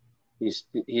here. He's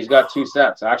got 2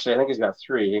 sets. Actually, I think he's got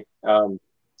 3.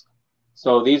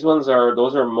 So those are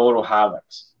Moto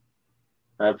Havocs.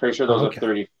 I'm pretty sure those are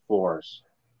 34s.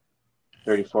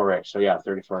 34 inch. So yeah,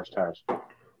 34 inch tires.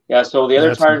 Yeah. So the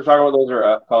other tires we're talking about, those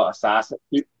are called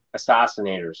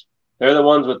Assassinators. They're the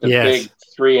ones with the big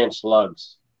 3-inch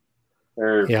lugs.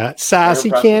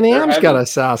 Sassy Can-Am's got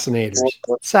Assassinators.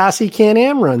 Sassy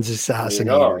Can-Am runs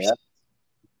Assassinators.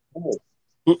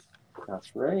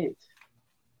 That's right.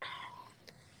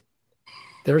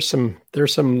 There's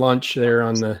some lunch there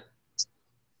on the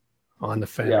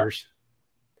fenders.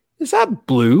 Yeah. Is that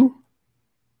blue?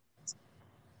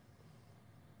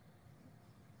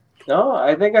 No,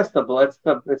 I think it's the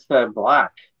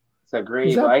black. It's a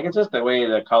green. I think it's just the way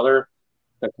the color's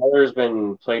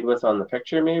been played with on the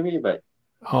picture, maybe. But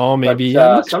maybe.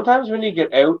 Sometimes when you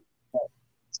get out,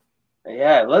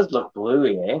 it does look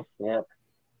bluey, eh? Yeah.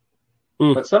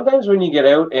 But sometimes when you get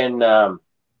out in the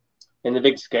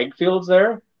big skeg fields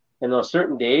there, in those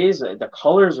certain days, the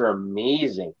colors are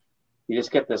amazing. You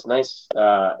just get this nice,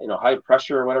 high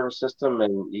pressure or whatever system,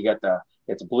 and you get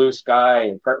it's blue sky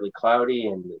and partly cloudy,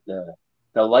 and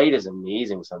the light is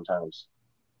amazing sometimes.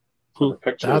 The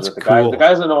pictures, that's cool. The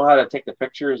guys that know how to take the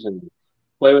pictures and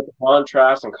play with the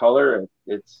contrast and color,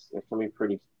 it can be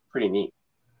pretty neat.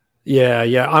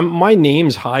 Yeah. My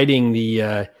name's hiding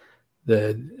the.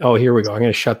 Oh, here we go. I'm going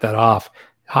to shut that off.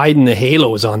 Hiding the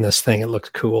halos on this thing. It looks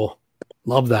cool.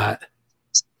 Love that.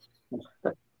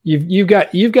 You've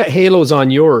got halos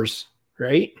on yours,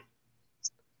 right?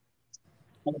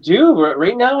 I do.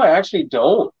 Right now, I actually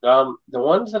don't. The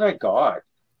ones that I got,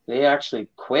 they actually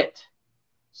quit.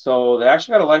 So they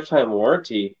actually got a lifetime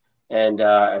warranty, and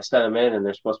I sent them in, and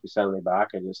they're supposed to be sending me back.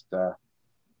 I just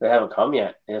they haven't come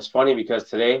yet. And it's funny because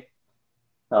today,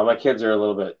 my kids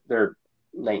are they're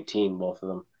 19, both of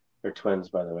them. They're twins,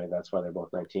 by the way. That's why they're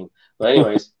both 19. But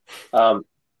anyways,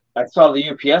 I saw the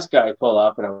UPS guy pull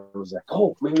up, and I was like,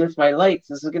 "Oh, maybe that's my lights.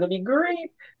 This is gonna be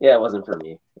great." Yeah, it wasn't for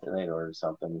me. They'd ordered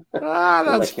something.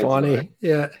 That's funny.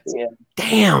 Yeah.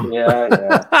 Damn. Yeah.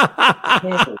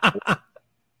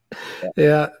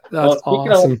 Yeah, that's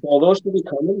awesome. Those should be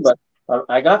coming, but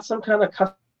I got some kind of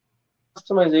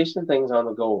customization things on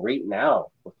the go right now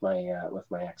with my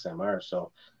XMR.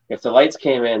 So if the lights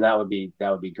came in, that would be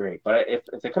great. But if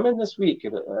they come in this week, I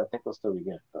think they'll still be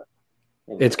good. But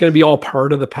anyway. It's going to be all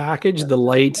part of the package, the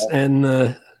lights and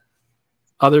the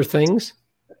other things.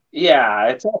 Yeah,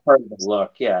 it's all part of the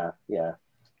look. Yeah.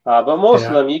 But most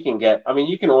of them you can get. I mean,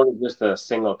 you can order just a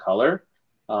single color.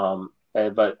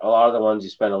 But a lot of the ones you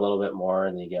spend a little bit more,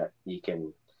 and you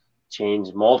can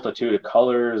change multitude of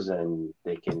colors, and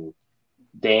they can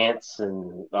dance,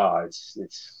 and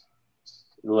it's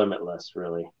limitless,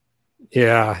 really.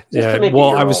 Yeah.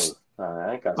 Well,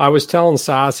 I was telling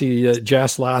Sassy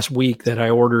Jess last week that I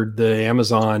ordered the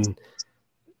Amazon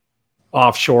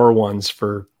offshore ones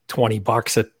for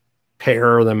 $20 a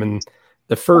pair of them, and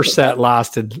the first set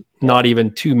lasted not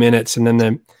even 2 minutes, and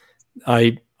then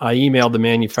I emailed the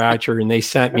manufacturer, and they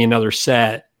sent me another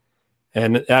set,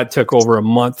 and that took over a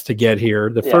month to get here.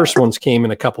 The first ones came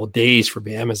in a couple of days from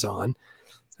Amazon,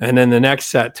 and then the next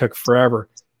set took forever.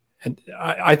 And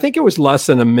I think it was less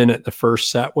than a minute the first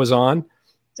set was on,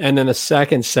 and then the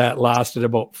second set lasted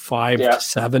about 5 to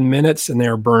 7 minutes, and they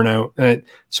were burnt out. And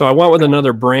so I went with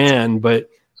another brand, but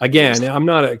again, I'm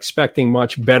not expecting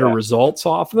much better results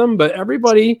off of them, but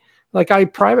everybody... Like I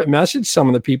private message some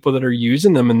of the people that are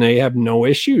using them, and they have no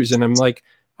issues. And I'm like,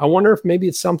 I wonder if maybe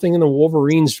it's something in the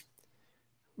Wolverines.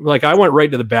 Like I went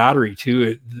right to the battery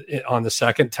too on the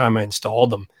second time I installed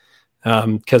them,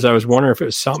 because I was wondering if it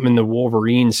was something in the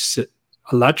Wolverines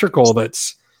electrical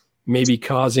that's maybe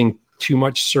causing too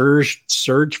much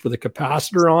surge for the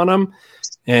capacitor on them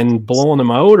and blowing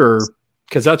them out, or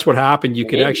because that's what happened. You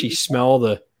could actually smell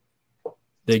the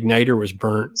igniter was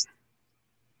burnt.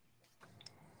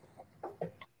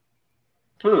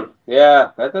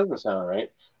 Yeah, that doesn't sound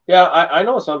right. Yeah, I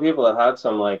know some people that had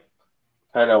some like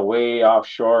kind of way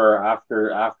offshore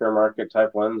aftermarket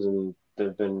type ones, and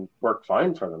they've been worked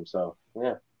fine for them. So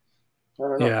yeah, I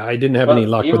don't know. Yeah, I didn't have any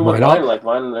luck with mine. Like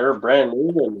mine, they were brand new,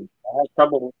 and I had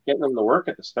trouble getting them to work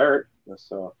at the start.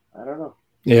 So I don't know.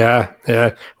 Yeah.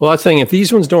 Well, that's the thing. If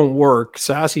these ones don't work,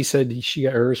 Sassy said she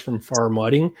got hers from Far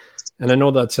Mudding, and I know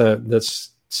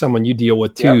that's someone you deal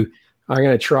with too. Yeah. I'm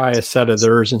going to try a set of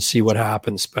theirs and see what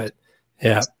happens. But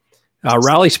yeah,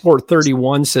 Rally Sport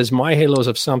 31 says my Halos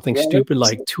have something stupid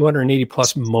like 280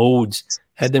 plus modes,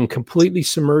 had them completely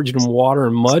submerged in water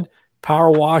and mud, power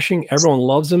washing. Everyone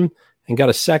loves them, and got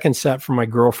a second set for my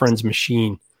girlfriend's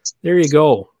machine. There you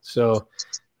go. So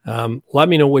let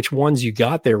me know which ones you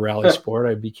got there, Rally Sport.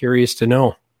 I'd be curious to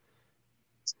know.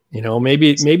 You know,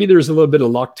 maybe there's a little bit of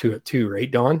luck to it too, right,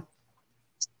 Don?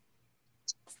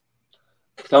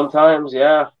 Sometimes,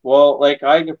 yeah. Well, like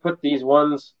I could put these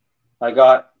ones I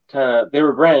got they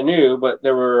were brand new, but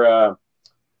they were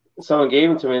someone gave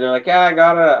them to me. They're like, yeah,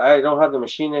 I don't have the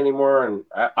machine anymore, and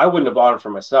I wouldn't have bought them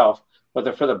for myself, but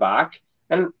they're for the back.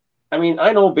 And I mean,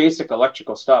 I know basic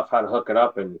electrical stuff, how to hook it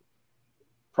up and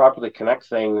properly connect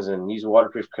things and use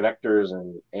waterproof connectors.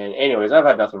 And anyways, I've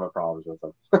had nothing but problems with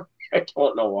them. I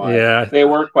don't know why. Yeah, they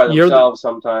work by themselves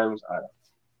sometimes. I don't know.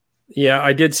 Yeah,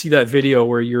 I did see that video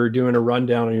where you were doing a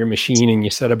rundown on your machine, and you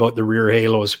said about the rear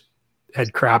halos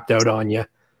had crapped out on you.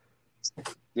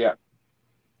 Yeah.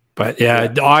 But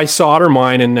yeah, I solder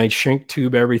mine and I shrink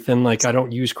tube everything. Like I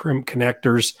don't use crimp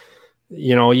connectors.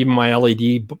 You know, even my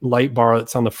LED light bar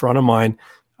that's on the front of mine,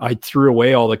 I threw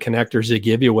away all the connectors they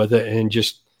give you with it and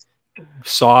just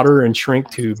solder and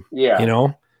shrink tube. Yeah. You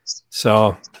know,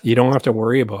 so you don't have to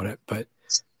worry about it. But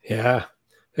yeah.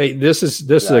 Hey, this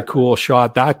is a cool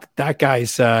shot. That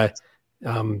guy's side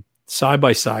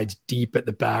by side's deep at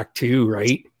the back too,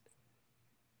 right?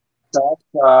 I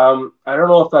don't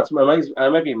know if that's I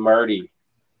might be Marty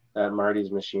at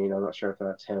Marty's machine. I'm not sure if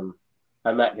that's him.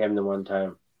 I met him the one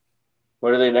time.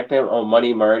 What are they nicknamed? Oh,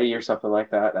 Money Marty or something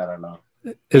like that. I don't know.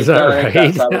 Is that right?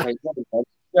 He's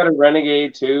got a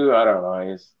Renegade too. I don't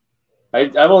know.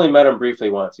 I've only met him briefly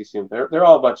once. He seemed they're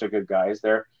all a bunch of good guys.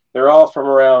 They're all from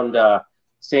around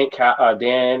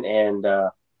Dan and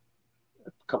a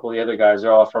couple of the other guys.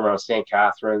 They're all from around St.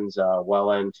 Catharines,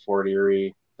 Welland, Fort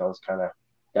Erie. Those kind of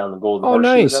down the Golden Horseshoe.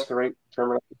 Nice. Is that the right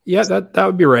terminology? Yeah, that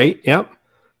would be right. Yep.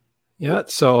 Yeah.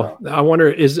 So I wonder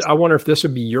if this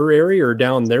would be your area or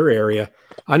down their area.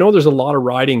 I know there's a lot of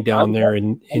riding down there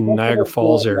in Niagara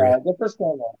Falls area. I think it's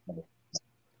down that way.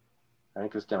 I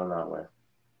think it's down that way.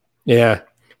 Yeah.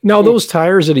 Now those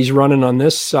tires that he's running on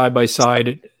this side by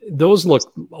side, those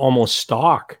look almost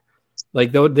stock.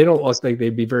 Like though they don't look like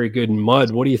they'd be very good in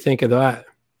mud. What do you think of that?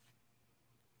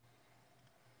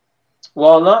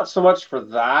 Well, not so much for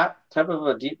that type of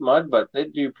a deep mud, but they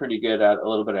do pretty good at a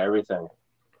little bit of everything.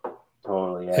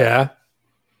 Totally. Yeah.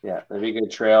 Yeah. They'd be good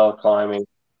trail climbing.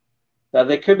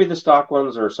 They could be the stock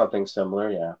ones or something similar.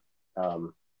 Yeah. A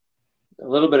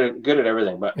little bit of good at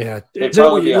everything, but yeah, they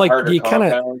probably be a harder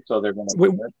compound, so they're going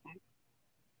to.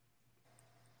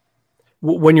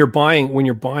 When you're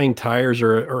buying tires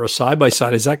or a side by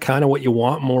side, is that kind of what you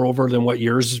want more over than what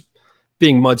yours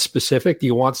being mud specific? Do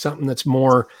you want something that's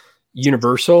more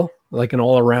universal, like an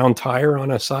all around tire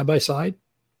on a side by side?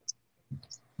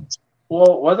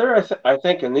 Well, whether I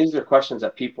think, and these are questions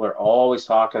that people are always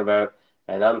talking about,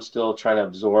 and I'm still trying to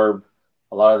absorb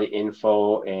a lot of the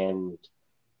info. And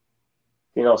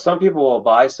some people will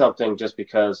buy something just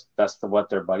because that's what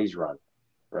their buddies run,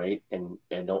 right? And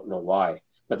don't know why.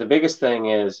 But the biggest thing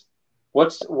is,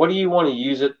 what do you want to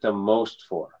use it the most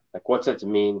for? Like, what's its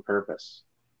main purpose,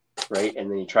 right?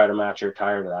 And then you try to match your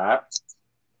tire to that.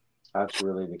 That's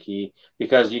really the key,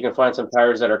 because you can find some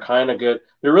tires that are kind of good.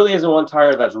 There really isn't one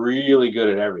tire that's really good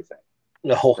at everything.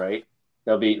 No, right?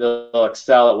 They'll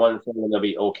excel at one thing and they'll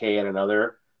be okay at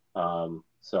another.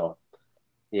 So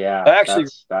yeah, actually,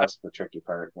 that's the tricky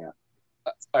part. Yeah,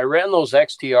 I ran those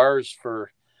XTRs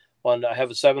for. I have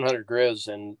a 700 Grizz,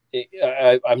 and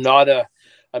I'm not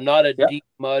a deep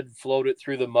mud, float it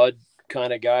through the mud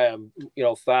kind of guy. I'm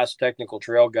fast technical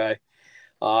trail guy,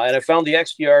 and I found the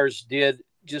XTRs did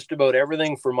just about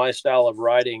everything for my style of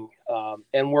riding,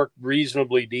 and worked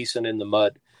reasonably decent in the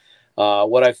mud.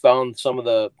 What I found, some of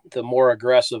the more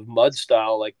aggressive mud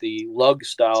style, like the lug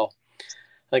style, I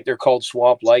think they're called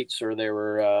Swamp Lights, or they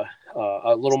were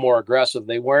a little more aggressive.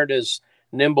 They weren't as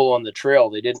nimble on the trail.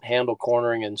 They didn't handle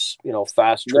cornering and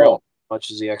fast trail as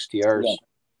much as the XTRs. No.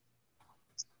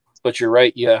 But you're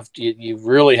right. You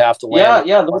really have to land.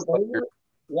 Yeah.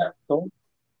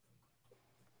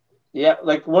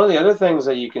 Like one of the other things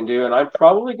that you can do, and I'm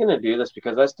probably going to do this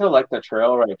because I still like the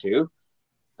trail ride too,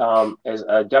 is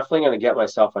definitely going to get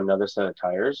myself another set of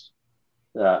tires,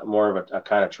 more of a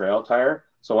kind of trail tire.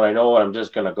 So when I know I'm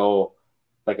just going to go,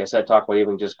 like I said, talk about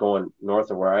even just going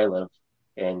north of where I live,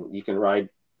 and you can ride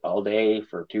all day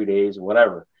for 2 days,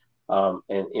 whatever. And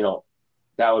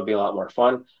that would be a lot more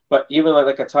fun. But even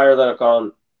like a tire that I've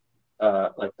gone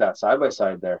like that side by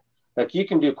side there, like you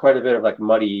can do quite a bit of like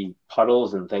muddy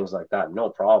puddles and things like that, no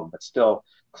problem. But still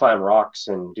climb rocks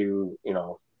and do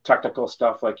technical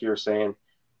stuff like you were saying.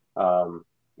 And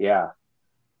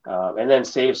then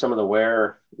save some of the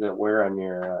wear on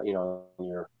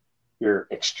your your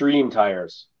extreme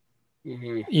tires.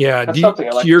 Mm-hmm. Yeah,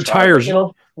 like your tires.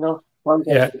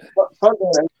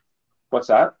 What's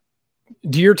that?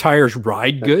 Do your tires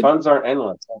ride good? Funds aren't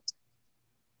endless.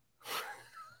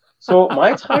 So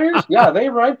my tires, they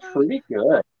ride pretty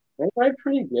good. They ride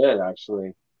pretty good,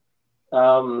 actually.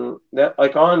 That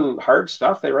like on hard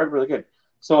stuff, they ride really good.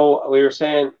 So we were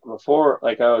saying before,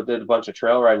 like I did a bunch of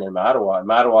trail riding in Mattawa.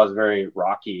 Mattawa is very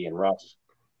rocky and rough.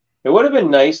 It would have been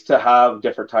nice to have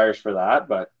different tires for that,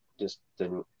 but just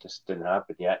didn't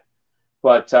happen yet.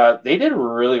 But they did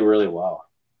really, really well.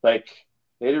 Like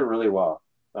they did really well.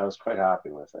 I was quite happy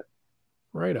with it.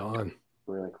 Right on.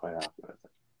 Really quite happy with it.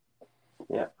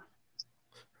 Yeah.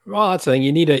 Well, that's the thing.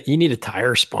 You need a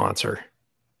tire sponsor,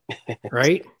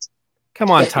 right? Come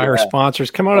on, tire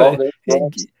sponsors. Come on.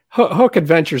 Hook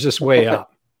Adventures this way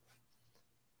up.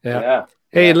 Yeah.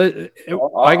 Hey,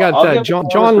 I got John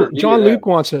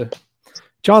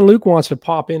Luke wants to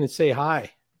pop in and say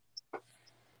hi.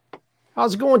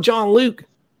 How's it going, John Luke?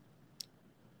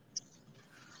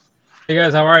 Hey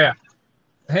guys, how are you?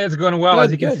 Hey, it's going well.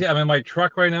 As you can see, I'm in my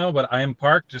truck right now, but I am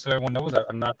parked. Just so everyone knows,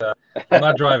 I'm not driving. I'm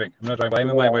not driving. I'm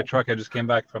in my truck. I just came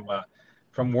back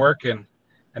from work, and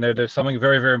there's something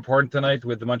very, very important tonight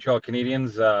with the Montreal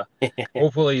Canadiens.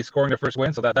 Hopefully, scoring their first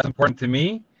win. So that's important to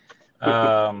me.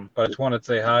 But I just wanted to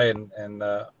say hi and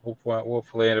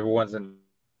hopefully everyone's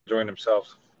enjoying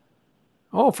themselves.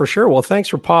 Oh, for sure. Well, thanks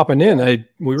for popping in.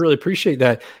 We really appreciate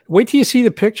that. Wait till you see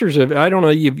the pictures of, I don't know,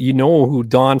 you know who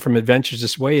Don from Adventures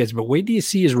This Way is, but wait till you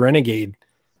see his Renegade,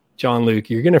 John Luke.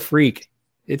 You're going to freak.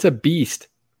 It's a beast.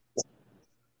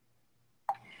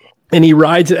 And he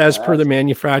rides as per the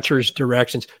manufacturer's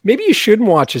directions. Maybe you shouldn't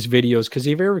watch his videos because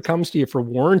if he ever comes to you for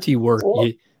warranty work,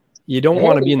 you don't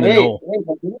want to be in the know.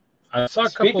 I saw a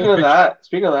couple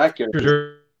Speaking of that,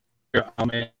 Gary.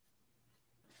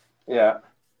 Yeah.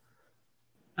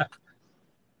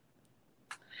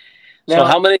 So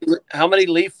how many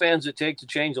Leaf fans it take to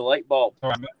change a light bulb?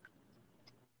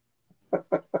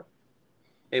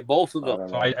 Hey, both of them.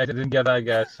 So I didn't get that,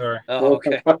 guys. Sorry. Oh,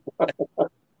 okay.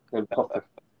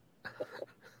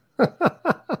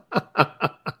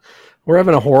 We're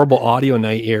having a horrible audio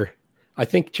night here. I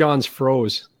think John's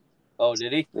froze. Oh,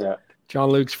 did he? Yeah. John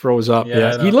Luke's froze up.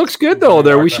 Yeah, He looks good though.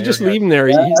 There, we should just leave him there.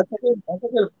 Yeah,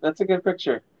 that's a good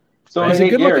picture. So he's a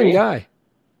good-looking guy.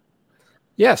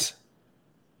 Yes.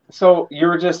 So you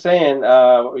were just saying,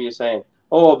 what were you saying?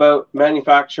 Oh, about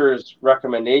manufacturers'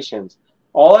 recommendations.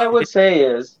 All I would say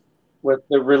is, with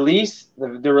the release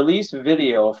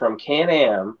video from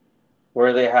Can-Am,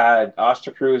 where they had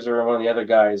Ostercruiser and one of the other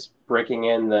guys breaking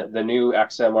in the new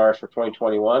XMRs for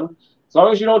 2021. As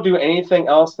long as you don't do anything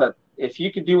else, that if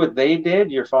you could do what they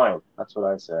did, you're fine. That's what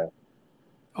I say.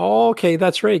 Oh, okay,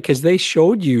 that's right, because they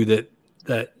showed you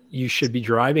that you should be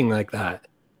driving like that.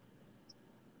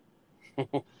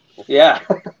 Yeah.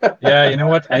 Yeah, you know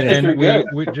what? And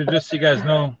we just so you guys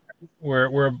know,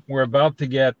 we're about to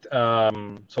get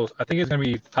so I think it's gonna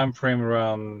be time frame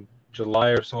around July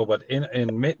or so, but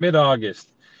in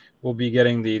mid-August we'll be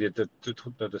getting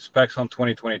the specs on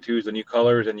 2022s, the new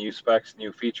colors and new specs,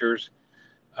 new features.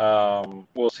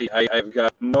 We'll see. I've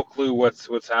got no clue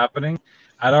what's happening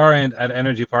at our end at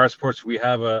Energy Power Sports. We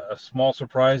have a small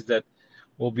surprise that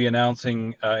we'll be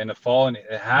announcing in the fall, and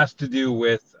it has to do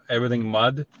with everything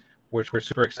mud, which we're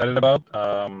super excited about.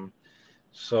 But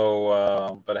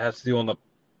it has to do on the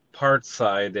parts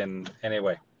side. And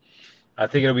anyway, I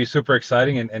think it'll be super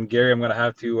exciting. And Gary, I'm going to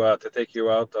have to take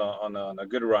you out on a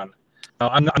good run. Now,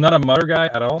 I'm not a mudder guy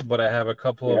at all, but I have a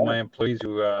couple of my employees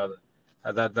who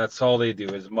that's all they do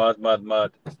is mud,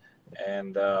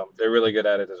 and they're really good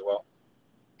at it as well.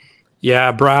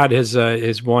 Yeah, Brad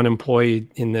is one employee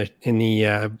in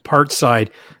the parts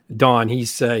side. Don,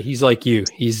 he's like you.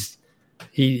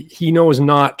 He knows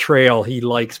not trail. He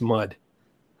likes mud.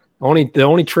 The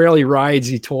only trail he rides,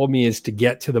 he told me, is to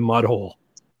get to the mud hole.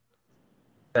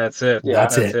 That's it. Yeah.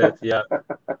 That's it. Yeah.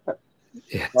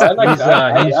 Well, I like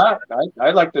that.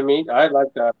 I'd like to meet. I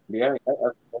like that. Yeah.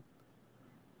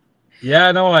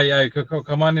 Yeah, no, I could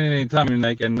come on in anytime,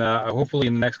 and hopefully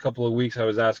in the next couple of weeks, I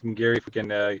was asking Gary if we can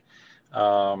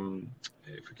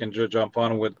jump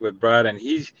on with Brad, and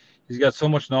he's got so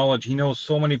much knowledge. He knows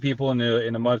so many people in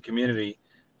the mud community.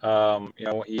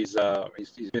 He's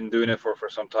been doing it for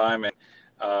some time,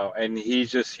 and he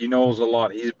knows a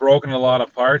lot. He's broken a lot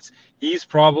of parts. He's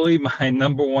probably my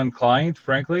number one client,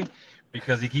 frankly,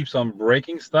 because he keeps on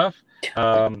breaking stuff.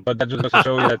 But that just to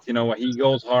show you that he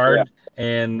goes hard. Yeah.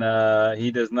 And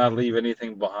he does not leave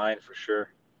anything behind for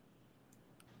sure.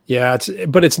 Yeah,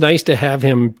 but it's nice to have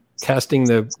him testing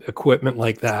the equipment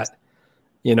like that.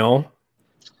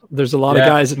 There's a lot of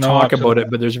guys that talk about it,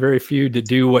 but there's very few to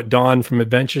do what Don from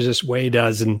Adventures This Way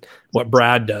does and what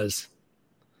Brad does.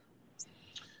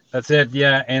 That's it.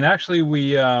 Yeah, and actually,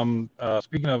 we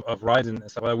speaking of rides and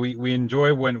stuff, we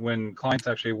enjoy when clients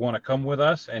actually want to come with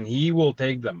us, and he will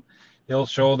take them. He'll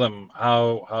show them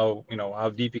how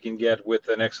deep you can get with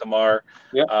an XMR,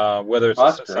 whether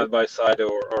it's side by side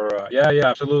or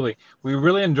absolutely. We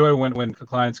really enjoy when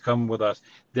clients come with us.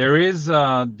 There is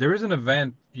an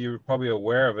event, you're probably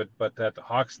aware of it, but at the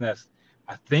Hawk's Nest,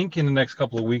 I think in the next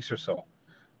couple of weeks or so.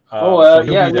 So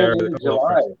he'll be there in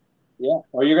July. Yeah.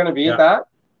 Are you going to be at that?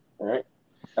 All right.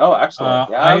 Oh,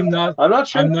 excellent. I'm not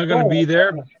sure. I'm not going to be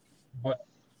there.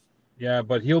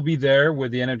 But he'll be there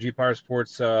with the Energy Power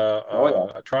Sports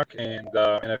truck and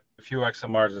a few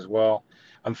XMRs as well.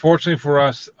 Unfortunately for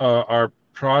us, our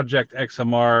Project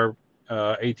XMR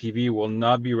ATV will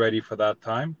not be ready for that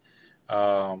time.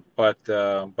 But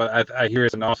I hear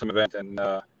it's an awesome event, and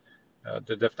they're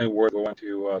definitely worth going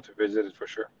to visit it for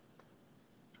sure.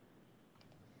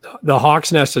 The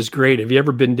Hawk's Nest is great. Have you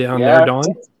ever been down there, Don?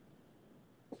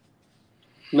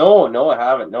 No, I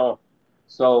haven't. No.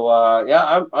 So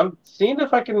I'm seeing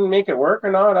if I can make it work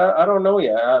or not. I don't know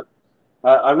yet.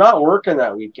 I'm not working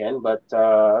that weekend, but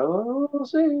we'll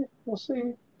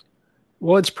see.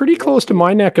 Well, it's pretty close to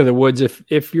my neck of the woods.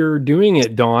 If you're doing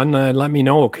it, Don, let me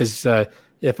know, because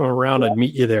if I'm around, I'd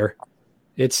meet you there.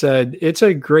 It's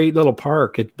a great little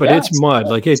park, but it's mud.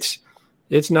 Like it's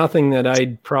nothing that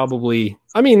I'd probably.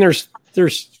 I mean, there's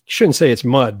shouldn't say it's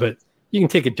mud, but you can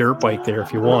take a dirt bike there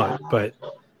if you want, but.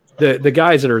 The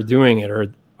guys that are doing it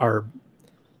are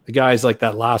the guys like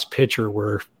that last picture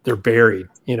where they're buried,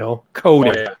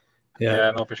 coated. Oh,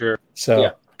 yeah, no, for sure.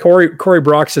 So Corey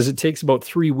Brock says it takes about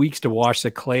 3 weeks to wash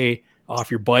the clay off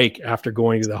your bike after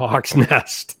going to the Hawk's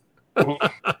Nest.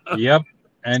 Yep,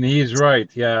 and he's right.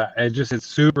 Yeah, it's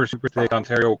super thick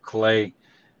Ontario clay.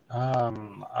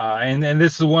 And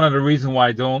this is one of the reasons why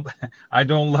I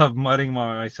don't love mudding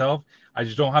myself. I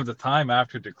just don't have the time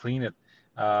after to clean it.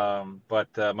 But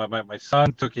my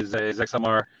son took his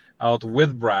XMR out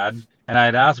with Brad, and I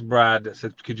had asked Brad, I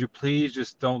said, could you please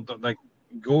just don't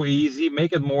go easy,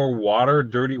 make it more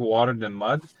dirty water than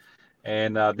mud.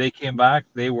 And they came back.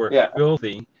 They were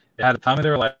filthy. They had a time of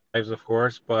their lives, of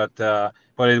course, but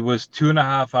it was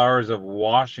 2.5 hours of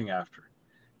washing after.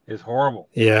 It's horrible.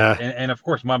 Yeah. And of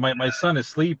course, my son is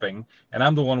sleeping, and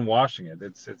I'm the one washing it.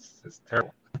 It's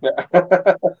terrible.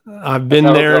 I've been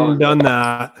there and done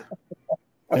that.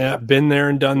 Yeah, been there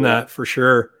and done that for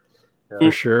sure. Yeah.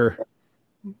 For sure.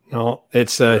 No,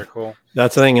 it's cool.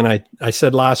 That's the thing. And I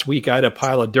said last week I had a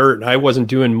pile of dirt, and I wasn't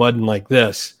doing mudding like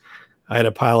this. I had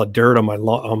a pile of dirt on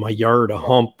my yard, a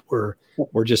hump where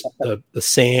just the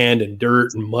sand and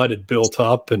dirt and mud had built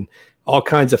up, and all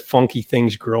kinds of funky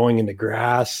things growing in the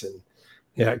grass. And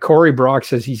yeah, Corey Brock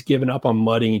says he's given up on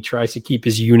mudding. He tries to keep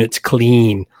his units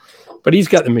clean, but he's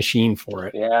got the machine for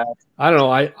it. Yeah. I don't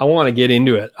know. I want to get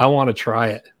into it. I want to try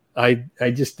it. I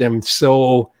just am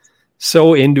so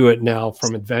into it now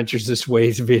from Adventures This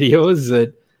Way's videos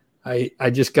that I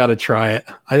just got to try it.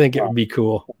 I think it would be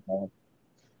cool.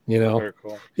 You know, very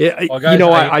cool. Yeah. Well, guys, you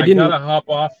know, I didn't gotta hop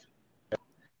off.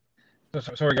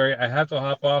 Sorry, Gary. I have to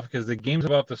hop off because the game's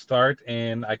about to start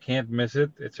and I can't miss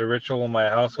it. It's a ritual in my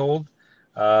household.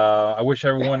 I wish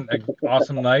everyone an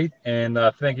awesome night, and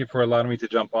thank you for allowing me to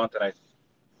jump on tonight.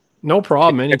 No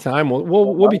problem. Anytime.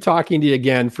 We'll be talking to you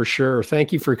again for sure.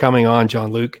 Thank you for coming on,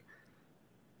 Jean-Luc.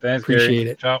 Thanks, appreciate Gary.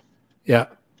 it. Ciao. Yeah.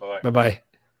 Bye-bye.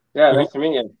 Yeah, nice to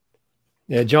meet you.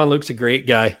 Yeah, Jean-Luc's a great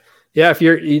guy. Yeah, if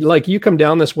you're like, you come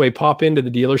down this way, pop into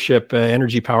the dealership,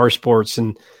 Energy Power Sports,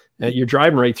 and you're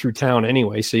driving right through town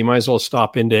anyway, so you might as well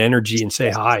stop into Energy and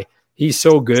say hi. He's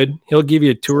so good. He'll give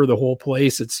you a tour of the whole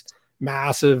place. It's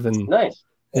massive and nice.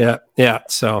 Yeah.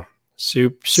 So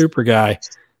super guy.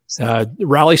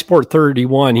 Rally Sport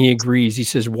 31, he agrees. He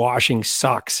says washing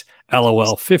sucks. LOL.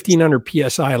 1500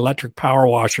 PSI electric power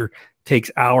washer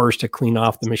takes hours to clean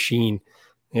off the machine.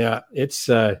 Yeah, it's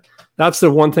that's the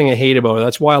one thing I hate about it.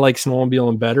 That's why I like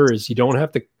snowmobiling better, is you don't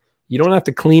have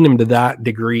to clean them to that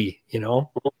degree, you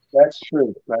know? That's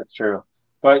true.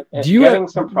 But getting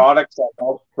some products that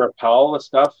help repel the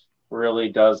stuff really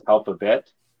does help a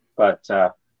bit. But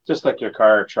just like your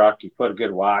car or truck, you put a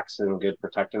good wax and good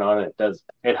protectant on it.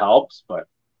 It helps, but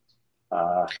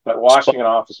washing it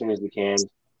off as soon as you can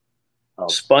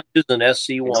helps. Sponges and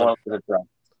SC1.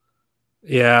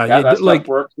 Yeah, that like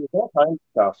works with all kinds of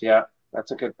stuff. Yeah,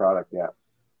 that's a good product.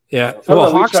 Yeah.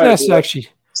 Well,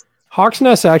 Hawks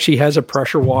Nest actually has a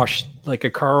pressure wash, like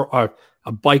a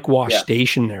bike wash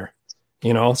station there.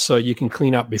 You know, so you can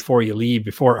clean up before you leave,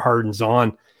 before it hardens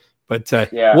on. But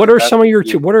what are some of your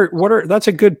that's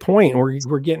a good point.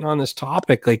 We're getting on this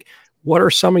topic. Like, what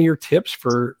are some of your tips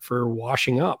for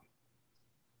washing up?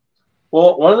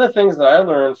 Well, one of the things that I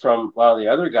learned from a lot of the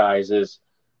other guys is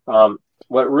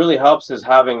what really helps is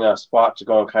having a spot to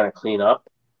go and kind of clean up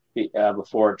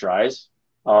before it dries,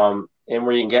 and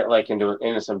where you can get like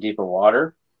into some deeper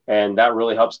water, and that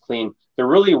really helps clean. The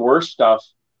really worst stuff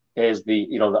is the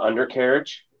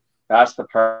undercarriage. That's the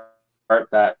part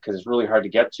that, because it's really hard to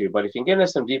get to. But if you can get into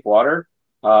some deep water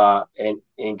and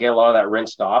get a lot of that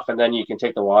rinsed off, and then you can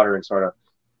take the water and sort of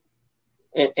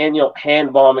and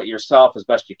hand bomb it yourself as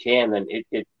best you can, then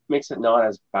it makes it not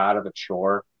as bad of a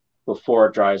chore before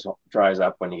it dries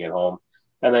up when you get home.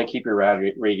 And then keep your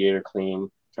radiator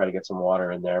clean. Try to get some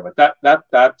water in there. But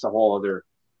that's a whole other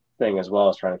thing as well,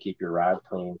 as trying to keep your rad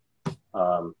clean.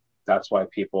 That's why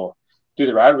people do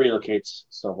the rad relocates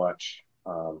so much.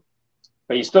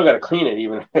 But you still got to clean it,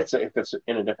 even if it's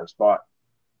in a different spot.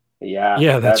 But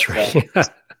yeah, that's right.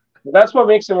 That's what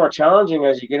makes it more challenging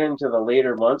as you get into the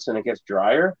later months and it gets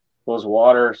drier. Those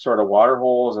water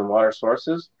holes and water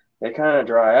sources, they kind of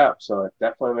dry up. So it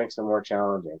definitely makes it more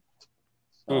challenging.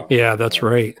 So, yeah, that's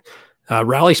right.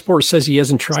 Rally Sport says he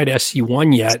hasn't tried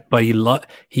SC1 yet, but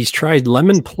he's tried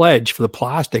Lemon Pledge for the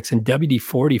plastics and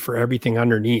WD-40 for everything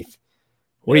underneath.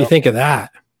 What do you think of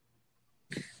that?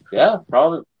 Yeah,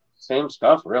 probably same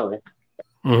stuff, really.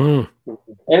 Mm-hmm.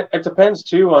 And it depends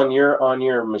too on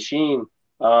your machine.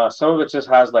 Some of it just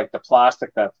has like the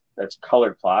plastic that's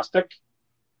colored plastic,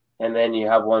 and then you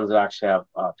have ones that actually have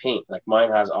paint. Like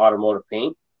mine has automotive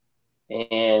paint,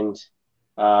 and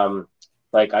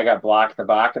like I got black at the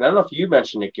back. And I don't know if you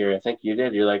mentioned it, Gary. I think you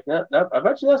did. You're like, no, I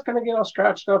bet you that's going to get all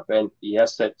scratched up. And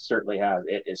yes, it certainly has.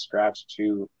 It is scratched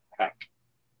to heck.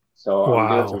 So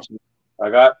wow.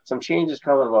 I got some changes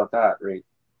coming about that right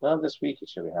now. This week it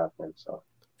should be happening.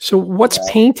 So what's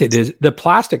painted? Is the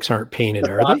plastics aren't painted,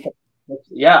 are they?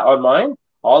 Yeah, on mine,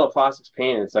 all the plastic's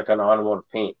painted. It's like an automotive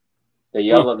paint. The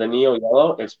yellow, the neo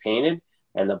yellow, it's painted,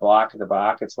 and the black at the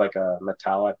back, it's like a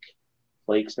metallic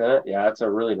flakes in it. Yeah, it's a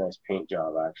really nice paint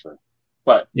job, actually.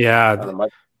 But yeah,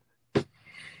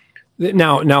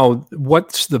 Now,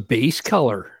 what's the base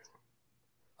color?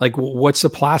 Like, what's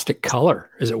the plastic color?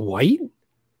 Is it white?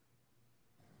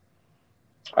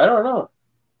 I don't know.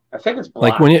 I think it's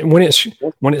black. Like when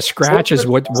it scratches,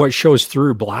 what shows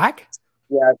through? Black?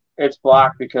 Yeah, it's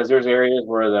black because there's areas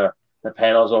where the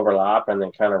panels overlap and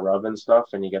they kind of rub and stuff,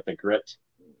 and you get the grit,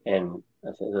 and I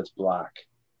think it's black.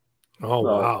 Oh,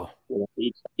 so, wow. You know,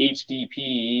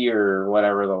 HDPE or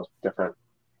whatever, those different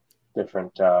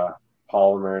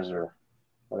polymers or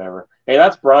whatever. Hey,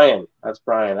 that's Brian. That's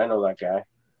Brian. I know that guy.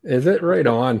 Is it? Right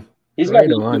on. He's right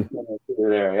got on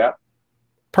there. Yeah.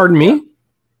 Pardon me?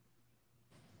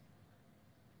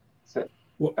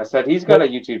 I said he's got a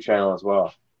YouTube channel as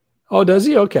well. Oh, does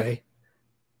he? Okay.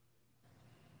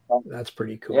 That's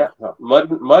pretty cool. Yeah.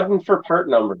 Muddin for part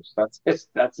numbers. That's his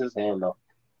handle.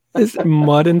 It's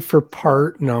muddin for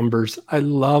part numbers. I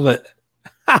love it.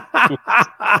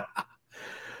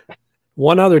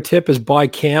 One other tip is buy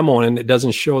camo and it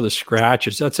doesn't show the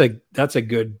scratches. That's a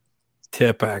good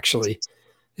tip, actually.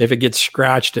 If it gets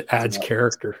scratched, it adds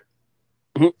character.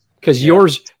 Because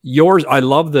yours, I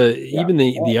love even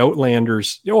the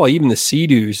Outlanders, even the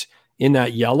Sea-Doos in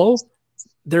that yellow.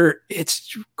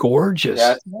 It's gorgeous.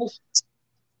 Yeah, it's nice.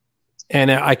 And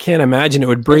I can't imagine it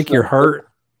would break your heart.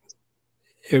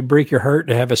 It would break your heart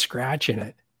to have a scratch in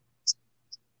it.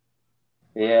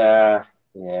 Yeah.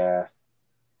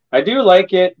 I do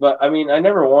like it, but I mean, I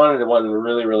never wanted one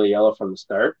really, really yellow from the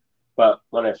start. But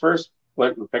when I first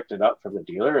went and picked it up from the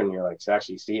dealer, and you're like to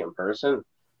actually see it in person,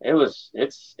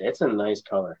 it's a nice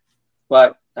color.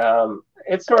 But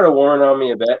it's sort of worn on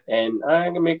me a bit, and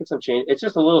I'm making some change. It's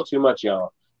just a little too much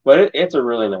yellow, but it's a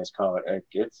really nice color.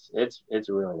 It's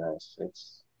really nice.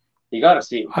 You got to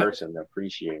see it in person to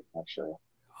appreciate it, actually.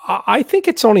 I think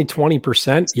it's only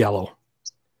 20% yellow,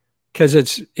 because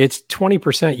it's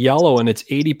 20% yellow and it's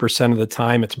 80% of the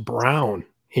time it's brown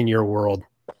in your world.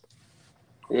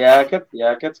 Yeah,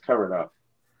 it gets covered up.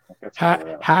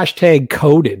 Hashtag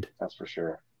coded. That's for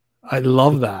sure. I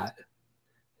love that.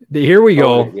 Here we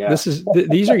go. Yeah.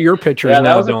 These are your pictures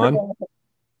now, Don.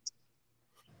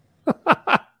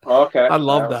 Okay. I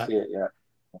love that. See it yet.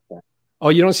 Okay. Oh,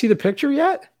 you don't see the picture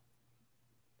yet?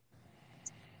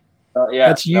 Yeah,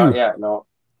 that's you. No,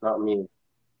 not me.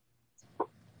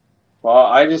 Well,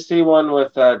 I just see one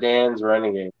with Dan's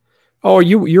Renegade. Oh,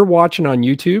 you're watching on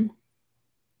YouTube?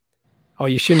 Oh,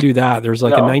 you shouldn't do that. There's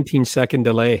like a 19-second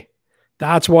delay.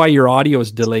 That's why your audio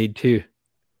is delayed too.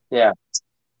 Yeah.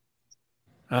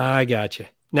 I got you.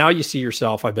 Now you see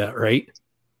yourself, I bet, right?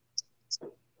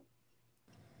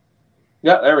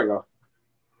 Yeah, there we go.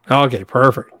 Okay,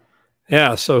 perfect.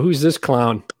 Yeah, so who's this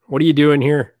clown? What are you doing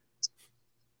here?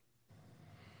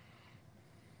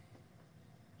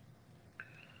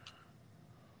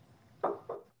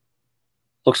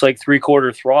 Looks like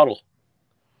 3/4 throttle.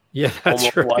 Yeah, that's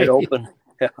almost right. Wide open.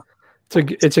 Yeah.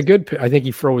 It's a good. I think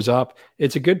he froze up.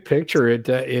 It's a good picture.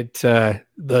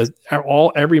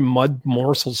 Every mud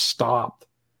morsel stopped.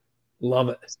 Love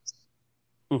it.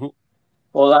 Mm-hmm.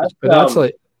 Well, that's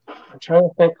like. I'm trying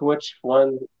to think which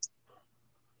one.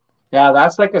 Yeah,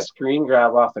 that's like a screen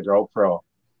grab off the GoPro.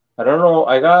 I don't know.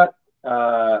 I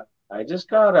just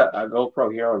got a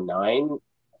GoPro Hero 9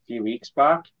 a few weeks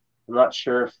back. I'm not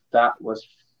sure if that was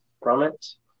from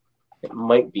it. It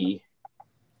might be.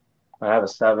 I have a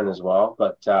 7 as well,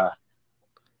 but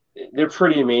they're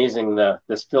pretty amazing. The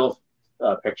still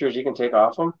pictures you can take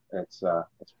off them. It's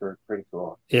pretty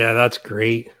cool. Yeah, that's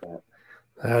great. Yeah.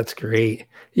 That's great.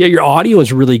 Yeah, your audio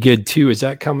is really good too. Is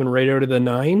that coming right out of the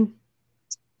 9?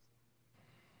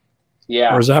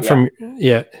 Yeah. Or is that from?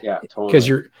 Yeah. Yeah, totally. Because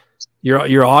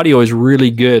your audio is really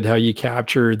good. How you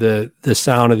capture the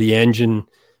sound of the engine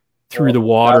through the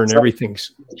water and everything.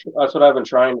 That's what I've been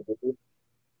trying to do.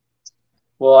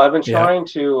 Well, I've been trying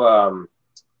to.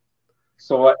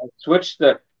 So I switched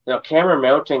the camera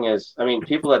mounting is. I mean,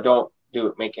 people that don't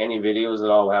make any videos at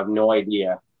all have no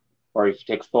idea, or if you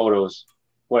take photos,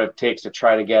 what it takes to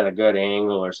try to get a good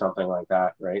angle or something like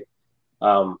that, right?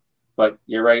 But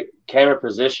you're right. Camera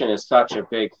position is such a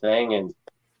big thing, and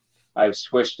I've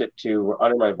switched it to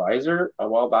under my visor a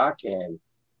while back, and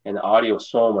the audio is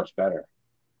so much better.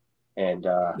 And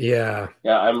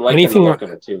I'm liking the look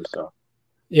of it too. So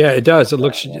yeah, it does. It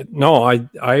looks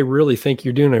I really think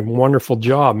you're doing a wonderful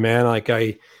job, man.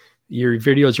 Your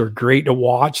videos are great to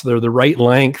watch. They're the right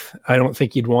length. I don't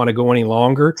think you'd want to go any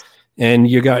longer, and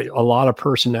you got a lot of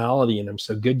personality in them.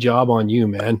 So good job on you,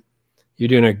 man. You're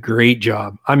doing a great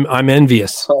job. I'm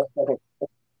envious.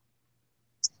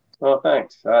 Well,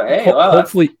 thanks.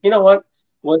 Hopefully, you know what?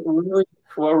 What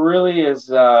I really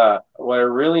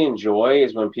enjoy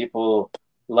is when people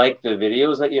like the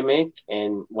videos that you make,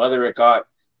 and whether it got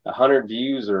 100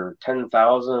 views or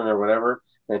 10,000 or whatever,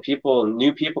 and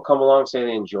new people come along, say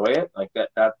they enjoy it, like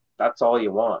that's all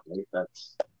you want. Right?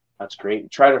 That's great.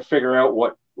 Try to figure out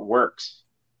what works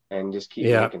and just keep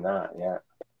making that.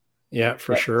 Yeah,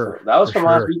 for sure. So that was from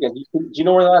last weekend. Do you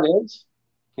know where that is?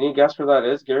 Can you guess where that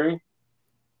is, Gary?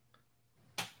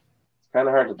 It's kind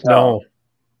of hard to tell.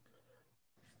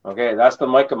 No. Okay, that's the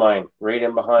mic of mine, right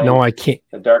in behind. No, I can't.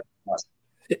 The dark spot.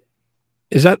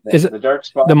 Is it the dark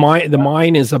spot? The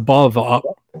mine is above up.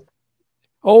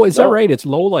 Oh, is that right? It's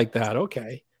low like that.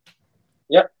 Okay.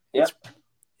 Yep.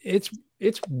 It's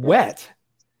wet.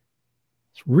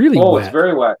 It's really wet. It's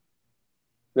very wet.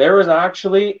 There was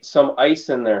actually some ice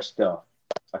in there still.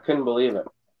 I couldn't believe it.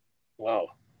 Wow.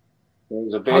 There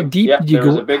was a big. How deep did you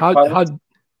go? How...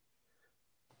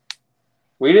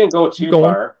 We didn't go too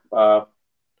far.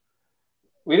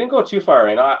 We didn't go too far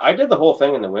in. I did the whole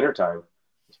thing in the wintertime.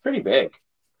 It's pretty big.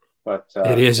 But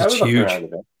it is. It's huge.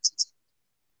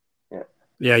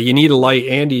 Yeah, you need a light.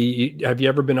 Andy, have you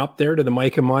ever been up there to the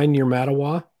Mica Mine near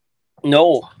Mattawa?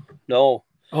 No.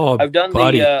 Oh, I've done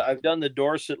the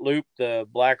Dorset Loop, the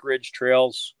Black Ridge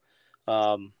Trails.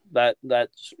 That's that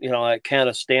kind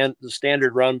of the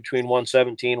standard run between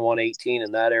 117, 118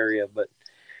 in that area,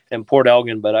 and Port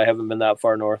Elgin, but I haven't been that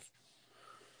far north.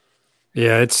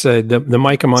 Yeah, it's the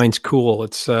Mica Mine's cool.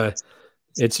 It's a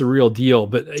real deal,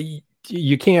 but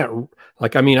you can't. I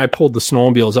pulled the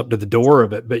snowmobiles up to the door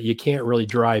of it, but you can't really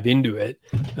drive into it.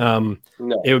 No.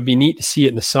 It would be neat to see it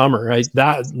in the summer. Right?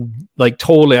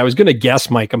 Totally. I was going to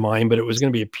guess Mica Mine, but it was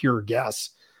going to be a pure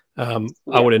guess. I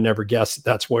would have never guessed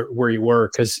that's where you were,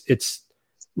 because it's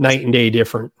night and day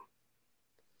different.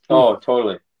 Oh,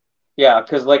 totally. Yeah,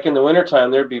 because in the wintertime,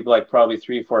 there'd be probably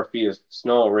 3-4 feet of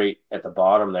snow right at the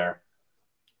bottom there.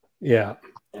 Yeah.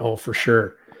 Oh, for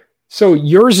sure. So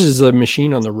yours is the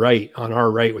machine on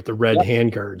our right with the red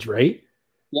handguards, right?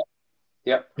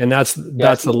 Yep. And that's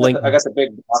the link. I got the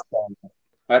big box on there.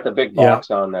 I got the big box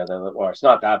on there. Well, it's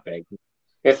not that big.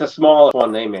 It's the smallest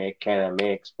one they make, Canon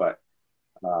makes, but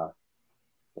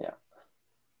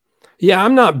yeah,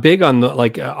 I'm not big on the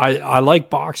I like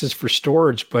boxes for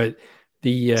storage, but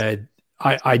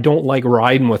I don't like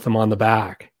riding with them on the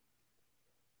back.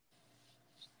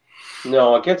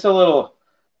 No, it gets a little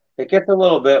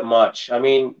bit much. I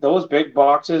mean, those big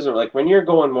boxes are when you're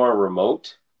going more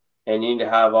remote and you need to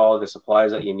have all of the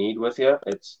supplies that you need with you,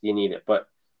 you need it. But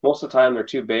most of the time they're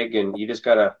too big, and you just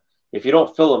gotta, if you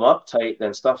don't fill them up tight,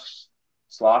 then stuff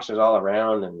sloshes all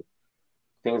around and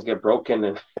things get broken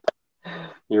and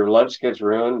your lunch gets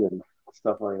ruined and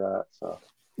stuff like that. So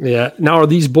yeah. Now, are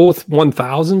these both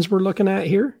 1000s we're looking at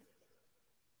here?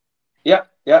 Yeah.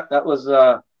 That was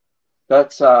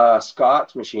that's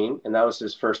Scott's machine, and that was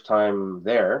his first time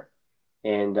there.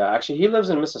 And actually, he lives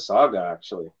in Mississauga.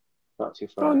 Actually, not too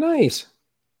far. Oh, nice.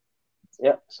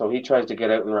 Yeah. So he tries to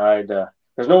get out and ride.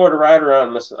 There's nowhere to ride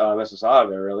around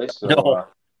Mississauga, really. So no.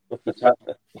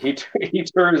 He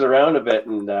tours around a bit,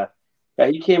 and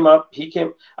he came up.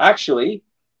 Actually,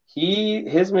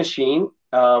 his machine.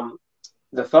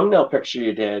 The thumbnail picture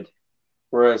you did,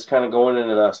 where it's kind of going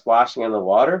into the splashing in the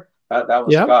water. That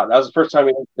was Scott. That was the first time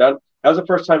he'd done. That was the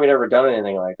first time he'd ever done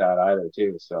anything like that either,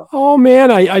 too. So. Oh man,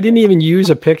 I didn't even use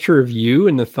a picture of you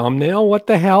in the thumbnail. What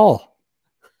the hell?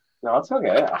 No, it's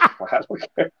okay.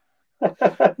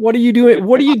 What are you doing?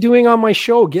 What are you doing on my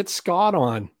show? Get Scott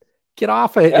on. Get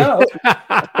off it.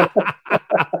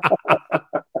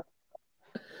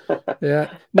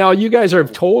 Yeah. Now you guys are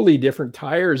totally different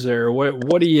tires there.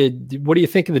 What do you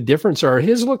think of the difference are?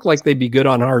 His look like they'd be good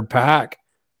on hard pack.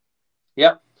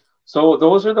 Yep. So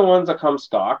those are the ones that come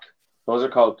stock. Those are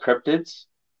called Cryptids,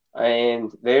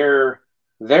 and they're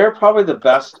probably the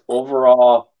best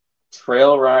overall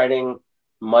trail riding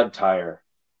mud tire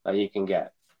that you can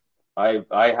get. I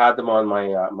had them on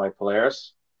my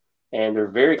Polaris, and they're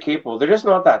very capable. They're just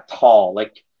not that tall.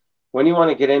 When you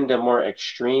want to get into more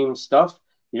extreme stuff,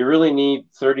 you really need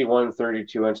 31,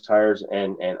 32-inch tires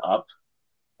and up.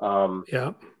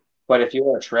 Yeah. But if you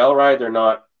want a trail ride, they're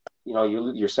not.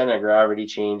 Your center of gravity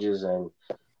changes, and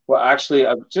actually,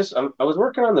 I was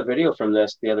working on the video from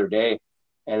this the other day,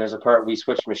 and there's a part we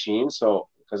switched machines. So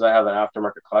because I have an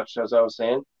aftermarket clutch, as I was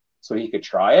saying, so he could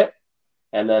try it,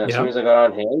 and then as soon as I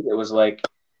got on his, it was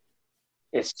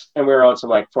and we were on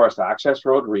some forest access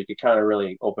road where you could kind of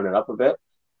really open it up a bit,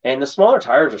 and the smaller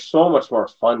tires are so much more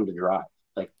fun to drive.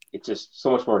 It's just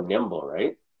so much more nimble,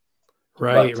 right?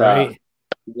 Right.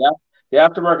 Yeah. The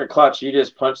aftermarket clutch, you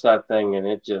just punch that thing and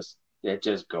it just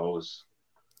goes.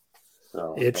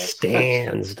 So it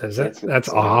stands, does it? That's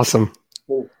awesome.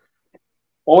 Oh,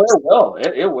 it will.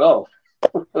 It will.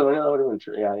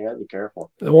 Yeah, you gotta be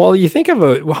careful. Well, you think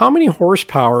of how many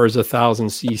horsepower is 1,000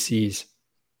 cc's?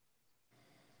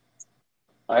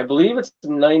 I believe it's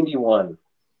 91.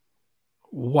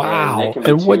 Wow. And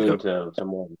they can be tuned to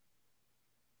more.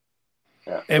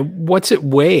 Yeah. And what's it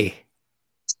weigh?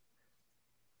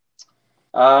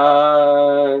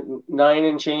 9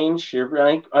 and change.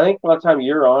 I think by the time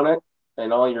you're on it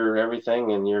and all your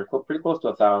everything, and you're pretty close to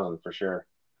 1,000 for sure.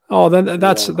 Oh, then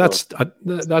that's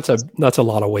a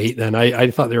lot of weight. Then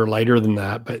I thought they were lighter than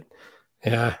that, but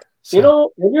yeah.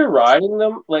 So. When you're riding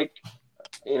them, like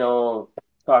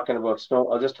talking about snow,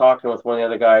 I was just talking with one of the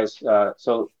other guys.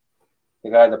 So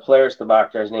the Polaris, the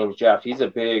back there, his name's Jeff. He's a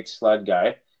big sled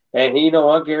guy, and you know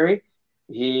what, Gary?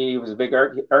 He was a big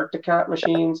Arctic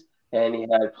machines, and he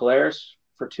had Polaris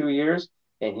for 2 years,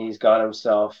 and he's got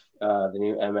himself the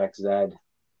new MXZ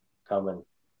coming.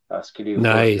 Skidoo.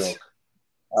 Nice.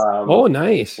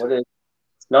 Nice. What is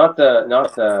not the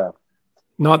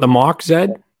Mach Z?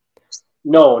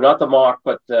 No, not the Mach,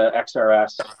 but the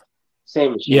XRS.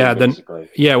 Same machine. Yeah, basically.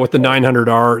 With the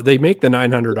 900R, they make the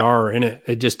 900R in it.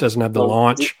 It just doesn't have the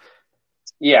launch.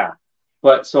 Yeah,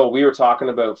 but so we were talking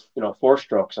about 4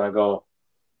 strokes, and I go,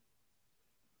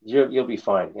 you'll be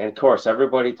fine. And of course,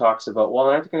 everybody talks about, well,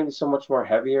 aren't they going to be so much more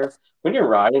heavier? When you're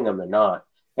riding them, they're not.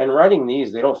 And riding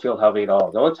these, they don't feel heavy at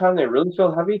all. The only time they really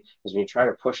feel heavy is when you try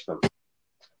to push them.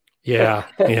 Yeah,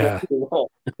 yeah.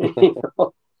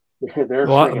 They're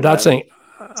well, that's saying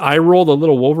I rolled a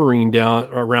little Wolverine down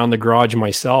around the garage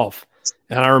myself,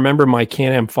 and I remember my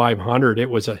Can-Am 500. It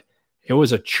was a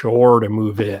chore to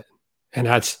move it, and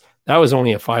that was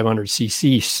only a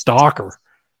 500cc stalker,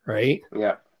 right?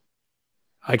 Yeah.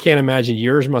 I can't imagine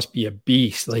yours must be a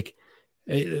beast. Like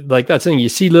that thing, you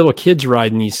see little kids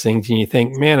riding these things and you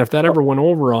think, man, if that ever went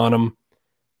over on them,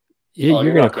 you're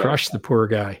going to crush the poor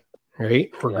guy,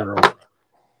 right? Poor girl.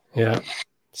 Yeah.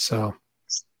 So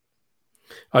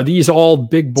are these all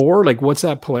big bore? Like what's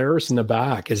that Polaris in the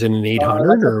back? Is it an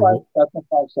 800 that's a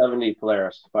 570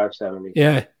 Polaris, 570.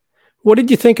 Yeah. What did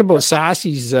you think about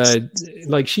Sassy's?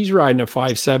 Like she's riding a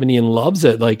 570 and loves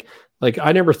it. Like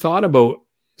I never thought about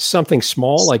something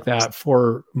small like that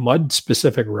for mud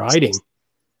specific riding.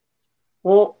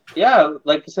 Well, yeah,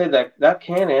 like to say that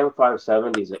Can-Am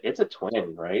 570s, it's a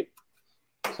twin, right?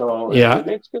 So yeah, it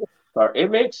makes good power.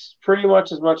 It makes pretty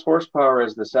much as much horsepower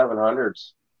as the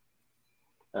 700s.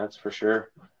 That's for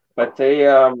sure. But they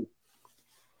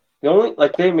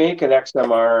they make an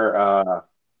XMR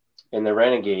in the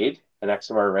Renegade, an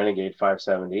XMR Renegade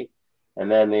 570, and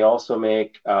then they also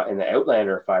make in the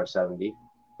Outlander 570.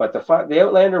 But the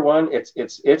Outlander one, it's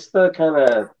the kind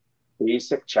of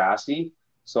basic chassis,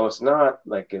 so it's not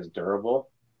like as durable,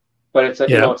 but it's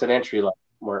it's an entry level,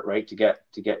 right, to get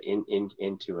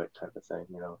into it type of thing,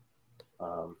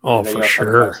 for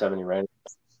sure.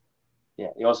 Yeah,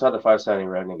 you also have the 570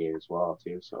 Renegade as well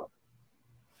too. So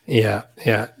yeah,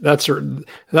 that's the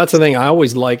thing. I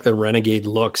always like the Renegade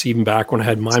looks. Even back when I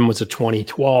had mine was a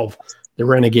 2012, the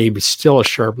Renegade was still a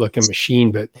sharp looking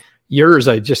machine, but yours,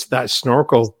 that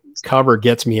snorkel cover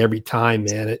gets me every time,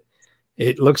 man.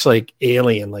 It looks like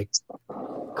Alien, like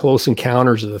Close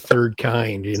Encounters of the Third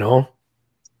Kind,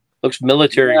 Looks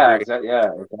military. Yeah, exactly.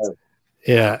 Yeah, it does.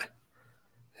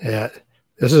 Yeah.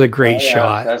 This is a great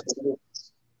shot.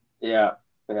 Yeah.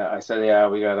 I said, yeah,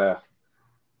 we gotta.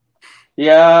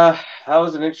 Yeah, that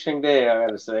was an interesting day, I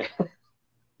gotta say.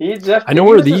 I know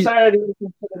where these.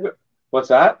 What's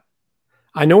that?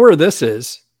 I know where this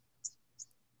is.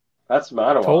 That's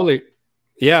Manawa.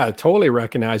 Totally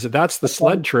recognize it. That's the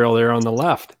sled trail there on the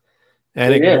left.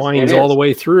 And it winds all the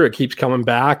way through. It keeps coming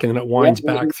back and then it winds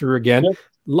back through again. Yeah.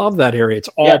 Love that area. It's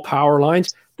all power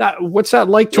lines. What's that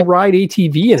like to ride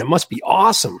ATV? And it must be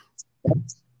awesome.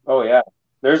 Oh yeah.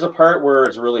 There's a part where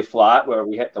it's really flat where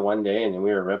we hit the one day and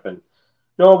we were ripping.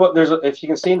 No, but if you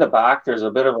can see in the back, there's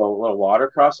a bit of a little water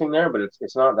crossing there, but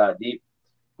it's not that deep.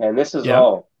 And this is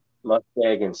all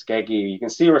muskeg and skeggy. You can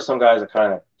see where some guys have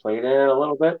kind of played in it a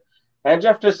little bit. And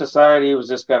Jeff just decided he was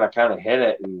just going to kind of hit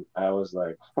it. And I was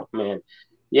like, oh, man.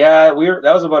 Yeah, that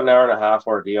was about an hour and a half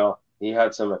ordeal. He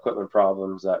had some equipment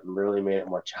problems that really made it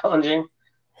more challenging.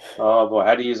 Oh, boy, I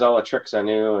had to use all the tricks I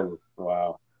knew. And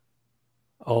wow.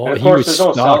 Oh, and of course, there's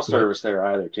no cell service there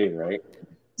either, too, right?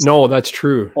 No, that's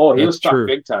true. Oh, he was stuck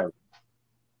big time.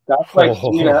 That's like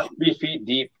 3 feet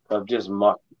deep of just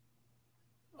muck.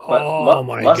 But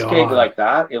my muskeg God. like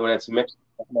that, when it's mixed,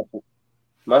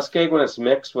 muskeg when it's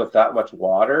mixed with that much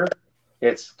water,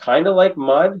 it's kind of like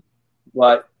mud,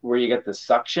 but where you get the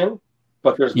suction,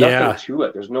 but there's nothing to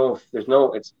it. There's no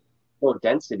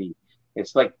density.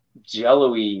 It's like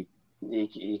jello-y.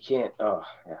 You can't. Oh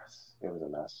yes, it was a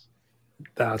mess.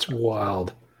 That's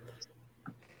wild.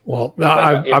 Well,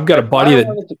 I've got a buddy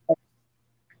that.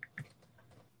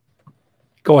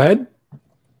 Go ahead.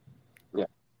 Yeah,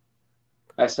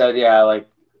 I said, it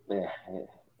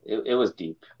was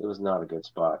deep. It was not a good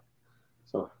spot.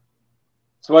 So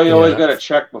that's why you always got to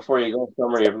check before you go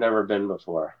somewhere you've never been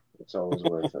before. It's always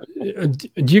worth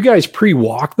it. Do you guys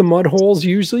pre-walk the mud holes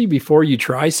usually before you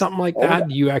try something like that?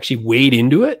 Do you actually wade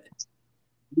into it?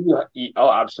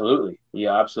 Oh, absolutely. You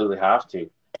absolutely have to. If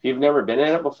you've never been in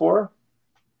it before,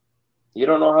 you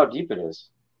don't know how deep it is.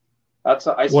 I see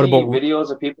videos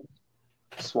of people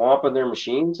swamping their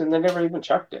machines and they never even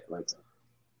checked it.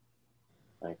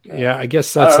 Yeah, I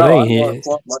guess that's the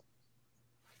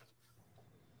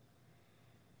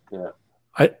thing.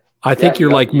 I think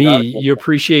you're like me. You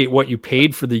appreciate what you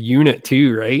paid for the unit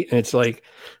too, right? And it's like,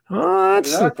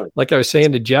 exactly. Like I was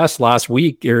saying to Jess last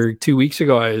week or 2 weeks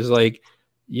ago, I was like,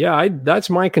 that's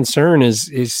my concern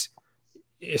is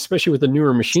especially with a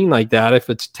newer machine like that, if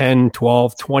it's 10,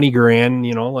 12, 20 grand,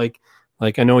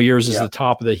 like I know yours is the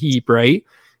top of the heap, right?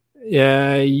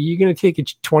 Yeah, you're going to take a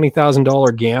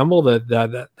 $20,000 gamble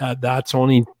that's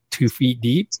only 2 feet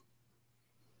deep.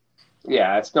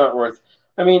 Yeah, it's not worth.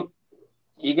 I mean,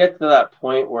 you get to that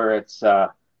point where it's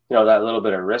that little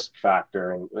bit of risk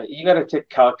factor, and you got to take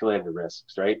calculated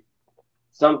risks, right?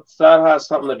 That has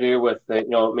something to do with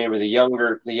maybe the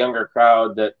younger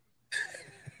crowd that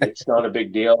it's not a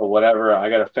big deal or whatever. I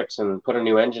got to fix and put a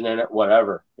new engine in it,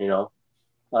 whatever.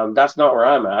 That's not where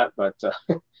I'm at, but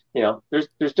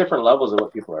there's different levels of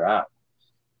what people are at.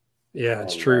 Yeah,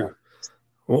 it's true.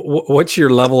 What's your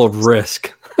level of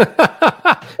risk?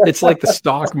 It's like the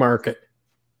stock market.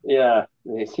 Yeah,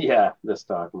 the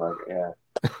stock market. Yeah.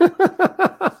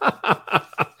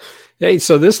 Hey,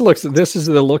 so this is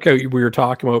the lookout we were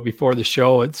talking about before the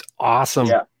show. It's awesome.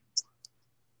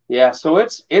 Yeah. So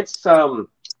it's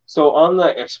so on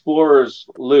the Explorer's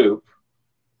loop,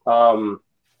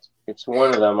 it's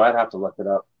one of them. I'd have to look it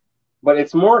up, but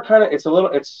it's more kind of it's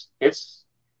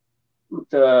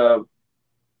the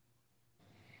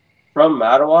from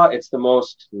Mattawa. It's the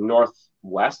most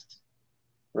northwest,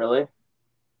 really.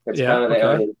 It's kind of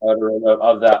the outer end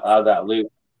of that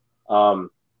loop.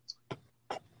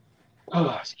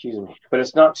 Excuse me, but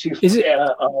it's not too. Is it?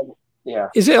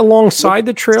 Is it alongside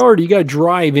the trail, or do you got to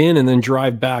drive in and then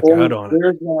drive back out on it?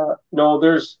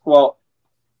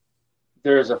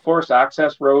 There's a forced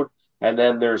access road, and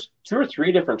then there's 2 or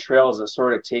 3 different trails that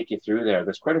sort of take you through there.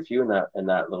 There's quite a few in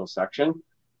that little section,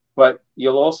 but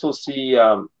you'll also see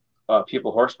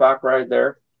people horseback ride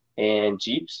there and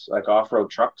Jeeps, like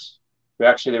off-road trucks.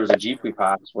 There was a Jeep we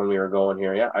passed when we were going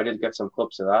here. Yeah, I did get some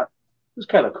clips of that. It was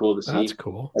kind of cool to see. That's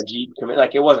cool. A Jeep come in.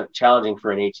 Like, it wasn't challenging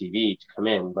for an ATV to come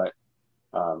in, but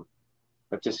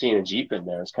just seeing a Jeep in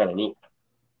there is kind of neat.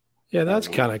 Yeah, that's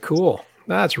kind of cool.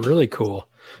 That's really cool.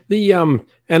 The and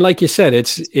like you said,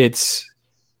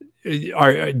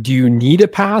 do you need a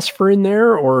pass for in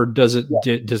there, or does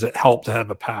it help to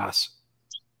have a pass?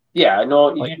 Yeah,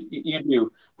 no, you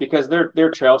do, because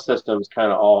their trail system's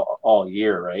kind of all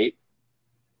year, right?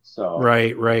 So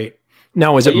right.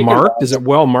 Now, is it marked? Is it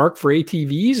well marked for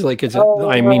ATVs? Like, is it?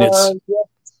 I mean, it's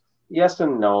yes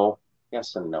and no.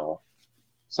 Yes and no.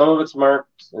 Some of it's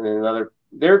marked, and then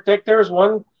there's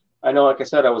one. I know, like I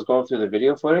said, I was going through the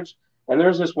video footage, and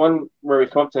there's this one where we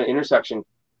come up to an intersection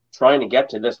trying to get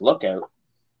to this lookout,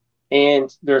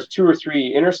 and there's 2 or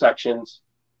 3 intersections,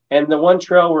 and the one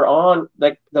trail we're on,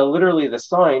 like literally the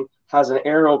sign has an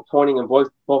arrow pointing in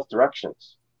both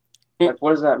directions. Like,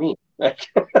 what does that mean? Like,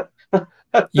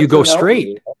 you go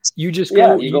straight. You just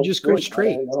go. You just go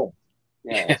straight.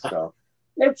 Yeah. So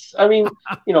it's. I mean,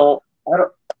 I don't.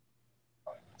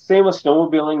 Same with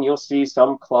snowmobiling. You'll see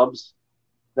some clubs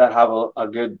that have a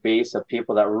good base of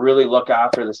people that really look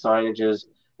after the signages,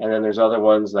 and then there's other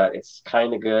ones that it's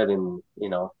kind of good, and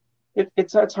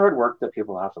it's hard work that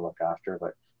people have to look after.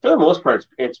 But for the most part,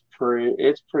 it's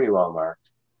pretty well marked.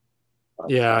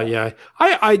 Yeah.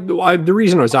 I the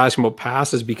reason I was asking about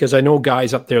pass is because I know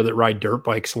guys up there that ride dirt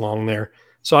bikes along there.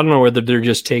 So I don't know whether they're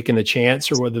just taking a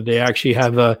chance or whether they actually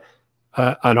have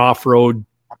an off-road,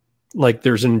 like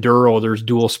there's enduro, there's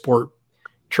dual sport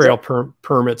trail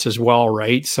permits as well,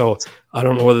 right? So I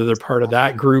don't know whether they're part of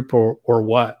that group or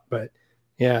what, but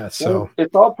yeah. So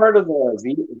it's all part of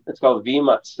it's called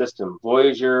VMUT system,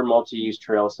 Voyager Multi-Use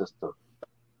Trail System.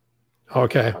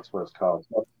 Okay. That's what it's called.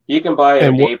 So you can buy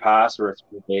a day pass or a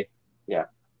day. Yeah.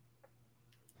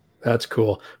 That's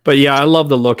cool. But yeah, I love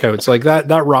the lookouts. Like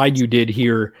that ride you did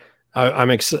here.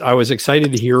 I was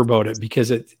excited to hear about it because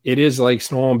it is like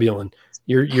snowmobiling.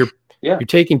 You're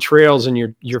taking trails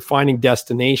and you're finding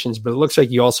destinations, but it looks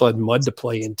like you also had mud to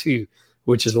play in too,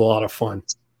 which is a lot of fun.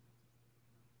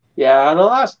 Yeah, and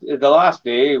the last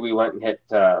day we went and hit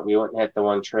the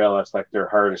one trail that's like their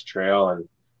hardest trail, and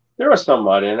there was some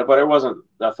mud in it, but it wasn't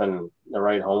nothing to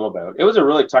write home about. It was a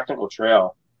really technical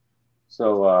trail,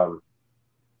 so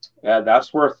yeah,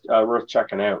 that's worth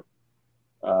checking out.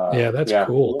 Yeah, that's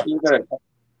cool.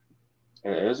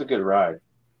 It is a good ride.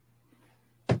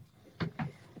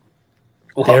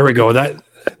 There we go.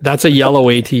 That's a yellow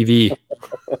ATV.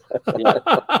 Yeah.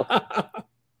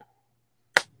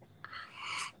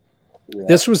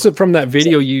 This was from that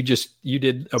video you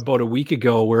did about a week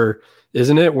ago, where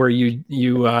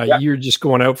you're just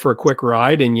going out for a quick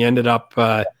ride and you ended up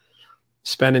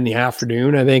spending the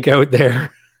afternoon, I think, out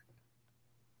there.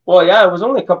 Well, yeah, it was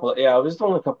only a couple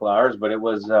hours, but it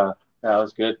was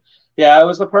good. Yeah, it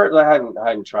was the part that I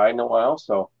hadn't tried in a while.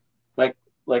 So, like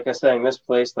I was saying, this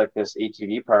place, like this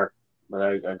ATV park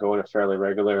that I go to fairly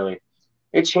regularly,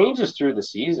 it changes through the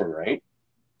season, right?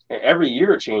 Every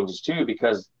year it changes too,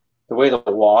 because the way the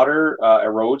water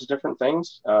erodes different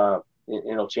things,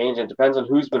 it'll change. It depends on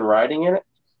who's been riding in it.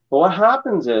 But what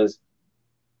happens is,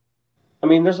 I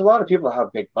mean, there's a lot of people that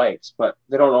have big bikes, but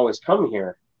they don't always come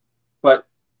here. But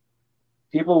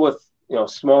people with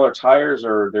smaller tires,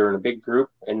 or they're in a big group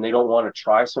and they don't want to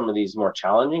try some of these more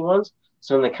challenging ones,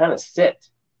 so then they kind of sit,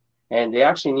 and they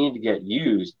actually need to get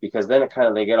used, because then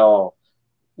they get all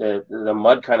the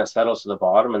mud kind of settles to the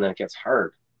bottom, and then it gets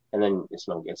hard, and then it's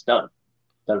done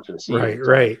for the season.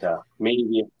 Right.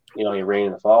 Maybe you rain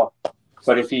in the fall,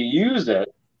 but if you use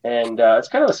it, and it's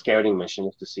kind of a scouting mission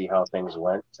just to see how things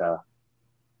went.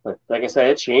 But like I said,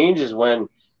 it changes when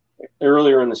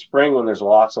earlier in the spring, when there's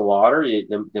lots of water,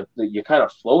 you kind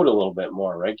of float a little bit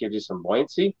more, right? Gives you some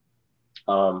buoyancy.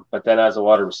 But then as the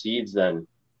water recedes, then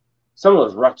some of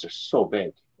those ruts are so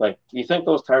big. Like, you think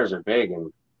those tires are big,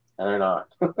 and they're not.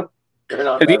 They're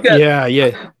not. Have you got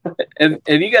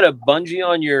a bungee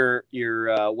on your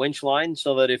winch line,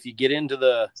 so that if you get into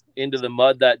the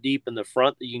mud that deep in the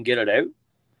front, that you can get it out?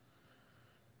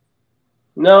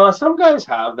 No, some guys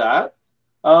have that,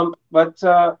 but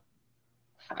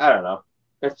I don't know.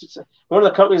 It's just one of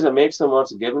the companies that makes them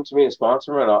wants to give them to me to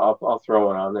sponsor them, and I'll throw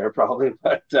one on there probably.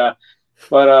 But the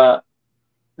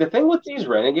thing with these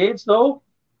Renegades though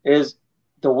is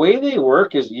the way they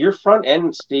work is your front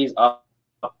end stays up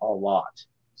a lot,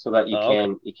 so that you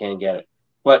can get it.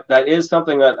 But that is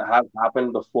something that has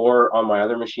happened before on my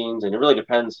other machines, and it really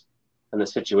depends on the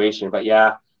situation. But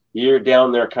yeah, you're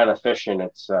down there kind of fishing.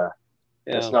 It's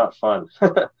not fun.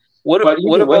 What about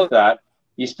with that?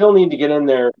 You still need to get in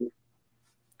there.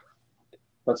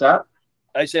 What's that?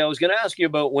 I was going to ask you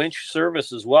about winch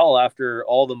service as well. After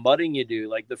all the mudding you do,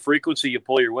 like the frequency you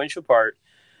pull your winch apart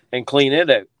and clean it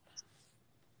out.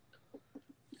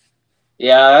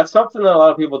 Yeah, that's something that a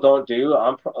lot of people don't do.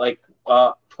 I'm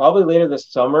probably later this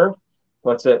summer,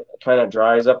 once it kind of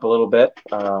dries up a little bit.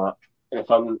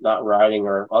 If I'm not riding,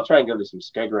 or I'll try and go to some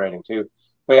skeg riding too.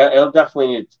 But yeah, it'll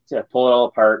definitely need to pull it all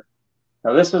apart.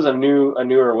 Now, this is a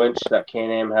newer winch that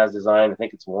Can-Am has designed. I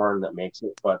think it's Warren that makes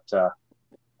it, but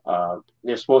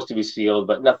they're supposed to be sealed,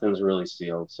 but nothing's really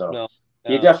sealed. So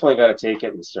you definitely got to take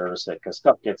it and service it, because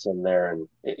stuff gets in there, and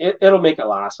it'll make it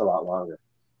last a lot longer.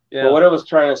 Yeah. But what I was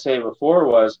trying to say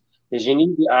before is you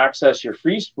need to access your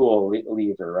free spool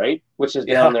lever, right? Which is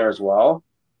down there as well,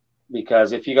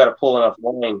 because if you got to pull enough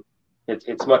line,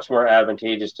 it's much more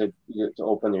advantageous to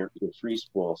open your free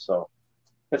spool. So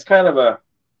it's kind of a,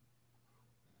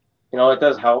 it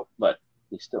does help, but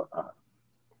you still not.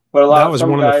 But a lot of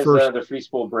some guys, the free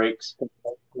spool breaks.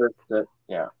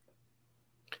 Yeah.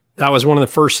 That was one of the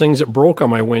first things that broke on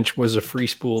my winch, was a free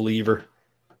spool lever.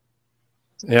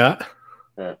 Yeah.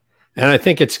 And I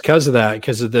think it's because of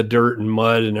the dirt and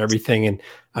mud and everything. And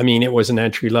I mean, it was an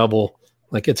entry level,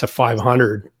 like it's a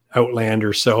 500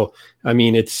 Outlander. So, I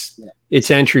mean, it's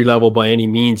entry level by any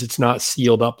means. It's not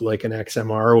sealed up like an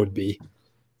XMR would be.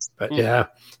 But yeah.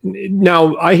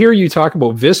 Now, I hear you talk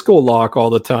about Visco lock all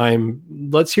the time.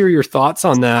 Let's hear your thoughts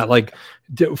on that. Like,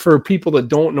 for people that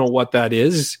don't know what that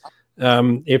is,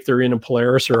 if they're in a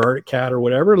Polaris or Arctic Cat or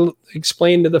whatever,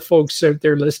 explain to the folks out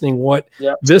there listening what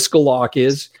Visco lock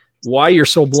is, why you're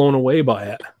so blown away by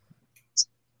it.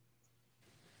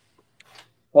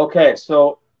 Okay,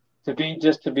 so to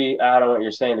be Adam, what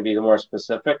you're saying, to be more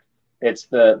specific, it's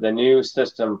the new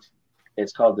system.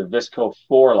 It's called the Visco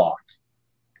 4 lock.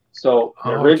 So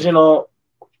the original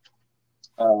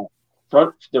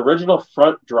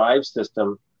front drive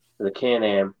system for the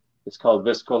Can-Am, it's called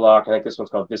Visco lock. I think this one's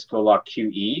called Visco lock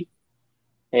QE.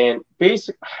 And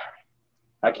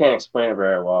I can't explain it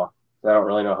very well. I don't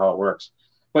really know how it works.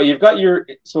 But you've got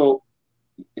so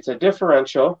it's a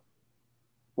differential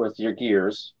with your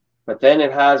gears, but then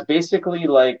it has basically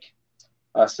like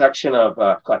a section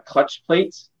of clutch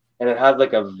plates, and it has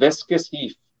like a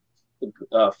viscousy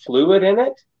fluid in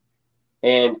it.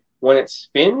 And when it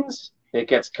spins, it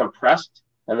gets compressed,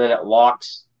 and then it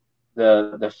locks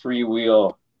the free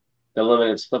wheel, the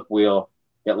limited slip wheel,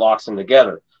 it locks them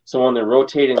together. So when they're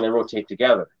rotating, they rotate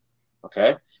together.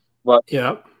 Okay. But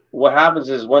what happens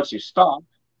is once you stop,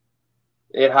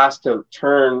 it has to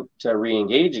turn to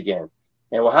re-engage again.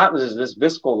 And what happens is this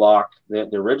Visco lock, the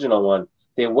original one,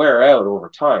 they wear out over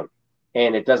time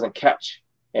and it doesn't catch.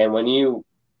 And when you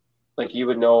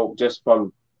would know just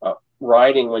from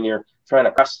riding, when you're trying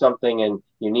to press something and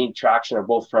you need traction of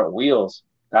both front wheels,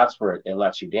 that's where it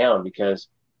lets you down, because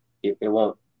it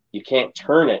won't, you can't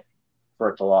turn it for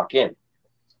it to lock in.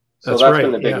 So that's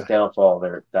been the biggest downfall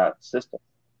of that system.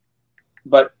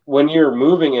 But when you're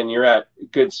moving and you're at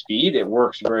good speed, it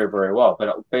works very, very well. But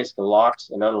it basically locks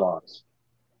and unlocks.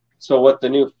 So what the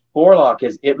new 4-lock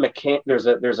is,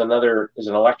 there's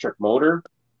an electric motor,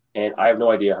 and I have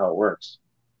no idea how it works,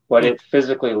 but it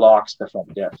physically locks the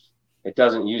front diff. It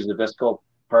doesn't use the Visco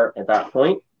part at that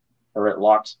point, or it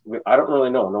locks. I don't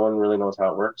really know. No one really knows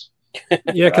how it works.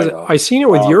 Yeah, because I seen it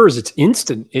with yours. It's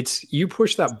instant. It's you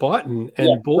push that button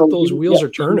and both those wheels are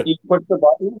turning. You push the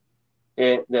button,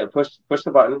 and push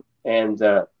the button, and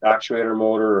the actuator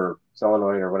motor or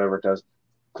solenoid or whatever it does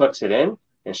clicks it in,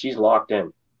 and she's locked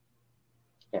in.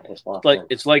 Yeah, it's locked in.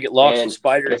 It's like it locks the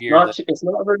spider gear. It's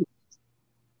not very.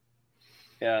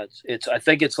 Yeah, it's. I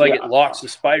think it's like it locks the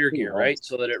spider gear, right,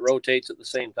 so that it rotates at the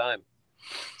same time.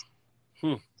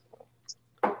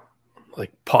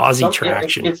 Like posi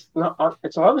traction. It's not.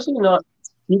 It's obviously not.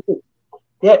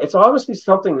 Yeah, it's obviously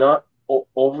something not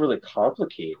overly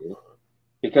complicated,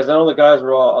 because I know the guys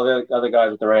were all other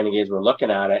guys with the Renegades were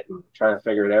looking at it and trying to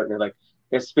figure it out, and they're like,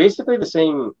 it's basically the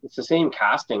same. It's the same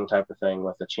casting type of thing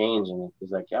with the change, and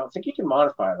he's like, yeah, I think you can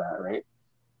modify that, right?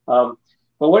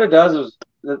 But what it does is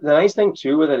the nice thing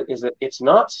too with it is that it's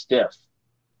not stiff.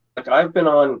 Like I've been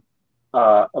on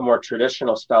a more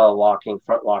traditional style of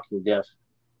front locking diff,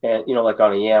 and like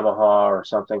on a Yamaha or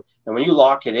something, and when you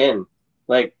lock it in,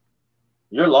 like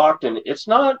you're locked, and it's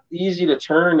not easy to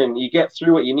turn, and you get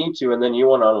through what you need to, and then you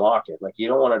want to unlock it. Like you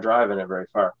don't want to drive in it very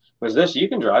far. Whereas this, you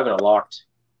can drive in it locked,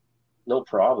 no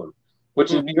problem.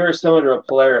 Which would be very similar to a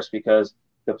Polaris, because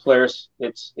the Polaris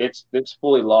it's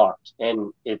fully locked,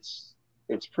 and it's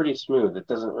pretty smooth. It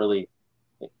doesn't really,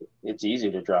 it's easy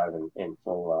to drive in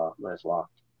full when it's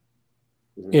locked.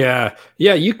 Yeah,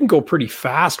 you can go pretty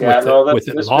fast with it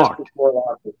locked.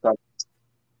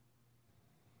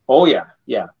 Oh yeah.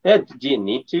 Do you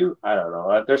need to? I don't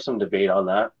know. There's some debate on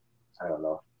that. I don't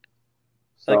know.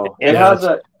 So it has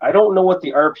I don't know what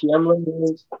the RPM limit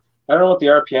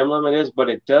is. But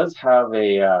it does have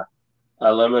a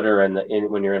limiter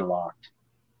when you're in locked.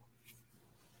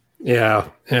 Yeah.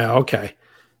 Okay.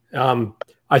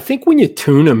 I think when you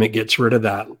tune them, it gets rid of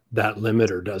that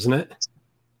limiter, doesn't it?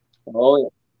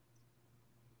 Oh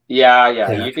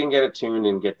yeah. You can get it tuned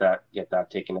and get that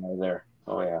taken out of there.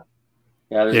 Oh yeah.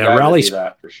 There's Rally do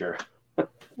that for sure.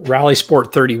 Rally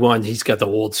Sport 31, he's got the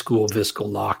old school Visco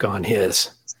lock on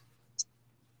his.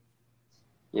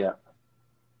 Yeah.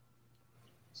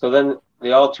 So then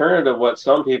the alternative, what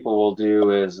some people will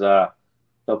do is they'll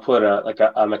put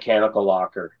a mechanical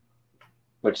locker,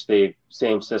 which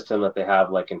same system that they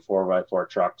have like in 4x4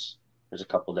 trucks. There's a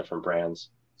couple different brands,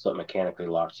 so it mechanically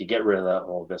locks. You get rid of that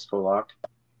whole Visco lock.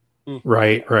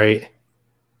 Right.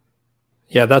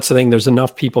 Yeah, that's the thing. There's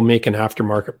enough people making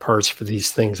aftermarket parts for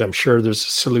these things. I'm sure there's a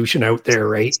solution out there,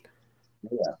 right?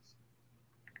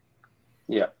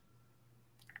 Yeah.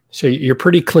 So you're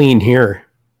pretty clean here.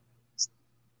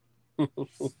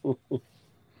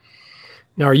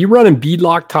 Now, are you running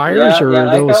beadlock tires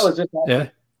those? Yeah.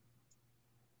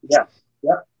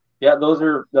 Those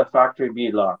are the factory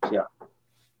beadlocks. Yeah.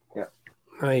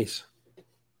 Nice.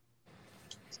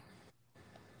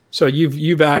 So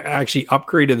you've actually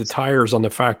upgraded the tires on the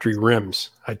factory rims,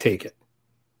 I take it.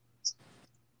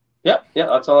 Yeah.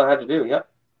 That's all I had to do. Yeah.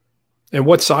 And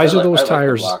what size are those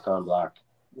tires? Black on black.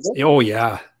 Oh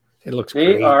yeah, it looks.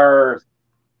 They great. are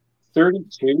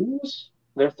 32s.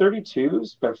 They're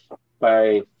 32s, but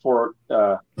by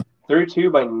 32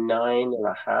 by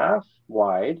 9.5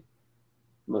 wide,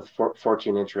 with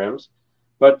 14-inch rims.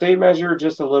 But they measure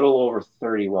just a little over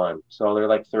 31, so they're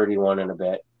like 31 and a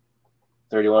bit.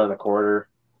 31 and a quarter.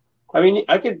 I mean,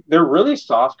 they're really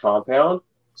soft compound,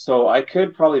 so I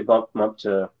could probably bump them up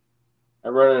to, I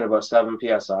run it about 7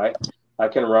 PSI. I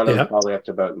can run them probably up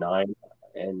to about 9.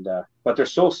 But they're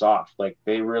so soft, like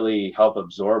they really help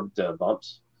absorb the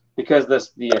bumps, because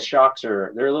the shocks they're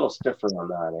a little stiffer on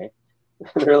that,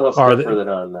 They're a little stiffer than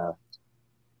on.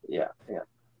 Yeah.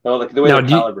 No, the way they're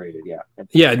calibrated.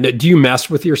 Yeah. Do you mess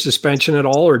with your suspension at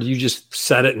all, or do you just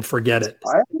set it and forget it?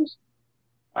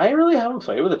 I really haven't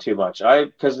played with it too much.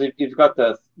 Because you've got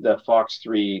the Fox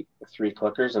 3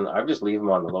 clickers, and I just leave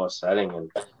them on the lowest setting.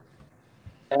 And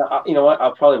you know what?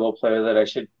 I'll probably will play with it. I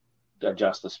should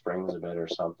adjust the springs a bit or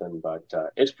something, but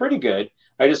it's pretty good.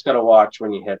 I just got to watch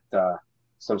when you hit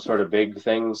some sort of big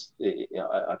things.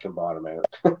 I can bottom out.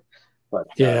 But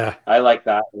I like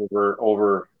that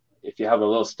over. If you have a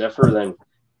little stiffer, then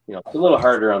it's a little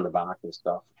harder on the back and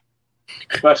stuff,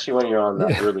 especially when you're on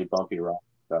that really bumpy rock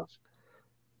stuff.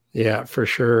 Yeah, for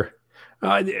sure.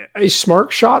 Is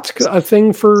Smart Shots a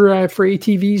thing for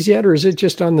ATVs yet, or is it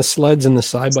just on the sleds and the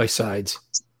side by sides?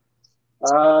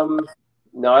 No,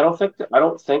 I don't think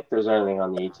there's anything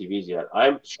on the ATVs yet.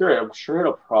 I'm sure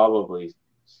it'll probably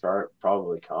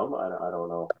come. I don't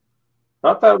know.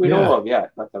 Not that we know of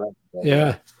yet.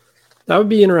 Yeah, that would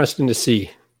be interesting to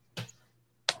see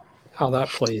how that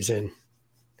plays in.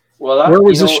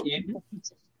 Well,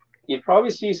 you'd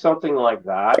probably see something like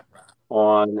that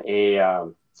on a,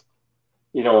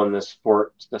 in the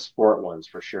sport ones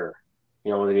for sure.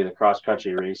 When they do the cross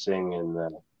country racing and the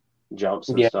jumps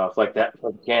and stuff like that,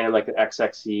 like the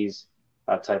XXCs,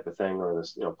 that type of thing, or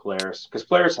this, Polaris, because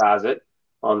Polaris has it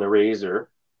on the Razor.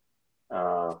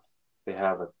 They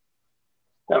have it.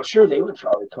 I'm sure they would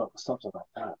probably come up with something like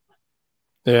that.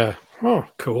 Yeah. Oh,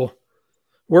 cool.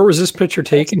 Where was this picture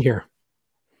taken here?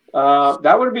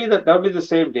 That would be the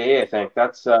same day, I think.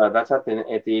 That's at the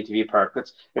ATV park.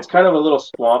 It's kind of a little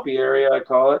swampy area, I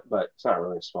call it, but it's not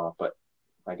really a swamp. But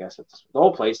I guess the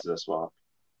whole place is a swamp.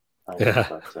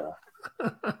 Yeah.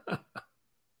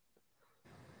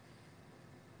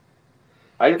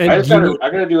 I'm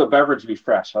gonna do a beverage to be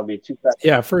fresh. I'll be 2 seconds.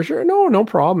 Yeah, for sure. No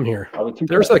problem here.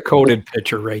 There's a coated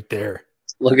picture right there.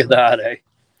 Look at that, eh?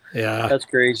 Yeah, that's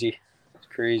crazy. It's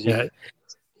crazy. Yeah.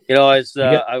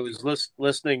 I was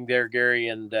listening there, Gary,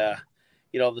 and the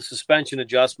suspension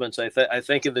adjustments. I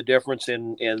think of the difference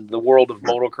in the world of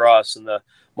motocross and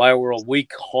my world. We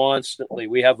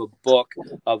have a book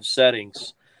of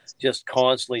settings, just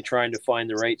constantly trying to find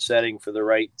the right setting for the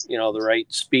right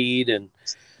speed and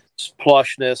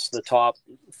plushness. The top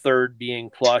third being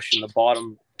plush, and the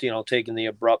bottom, taking the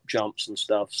abrupt jumps and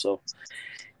stuff. So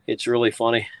it's really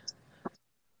funny.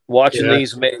 Watching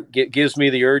these gives me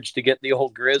the urge to get the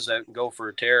old Grizz out and go for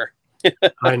a tear.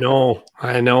 I know.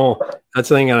 That's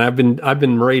the thing, and I've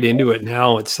been right into it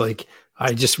now. It's like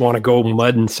I just want to go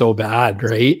mudding so bad,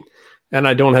 right? And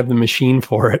I don't have the machine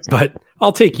for it, but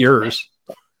I'll take yours.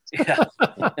 Yeah,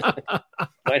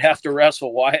 might have to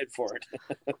wrestle Wyatt for it.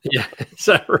 Yeah, is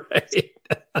that right?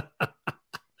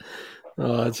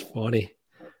 Oh, that's funny.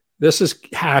 This is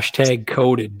hashtag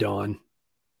coded, Don.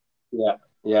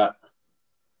 Yeah.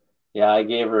 Yeah, I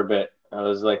gave her a bit. I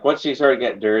was like, once she started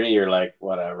getting dirty, you're like,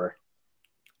 whatever.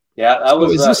 Yeah, that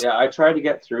was. I tried to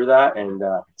get through that, and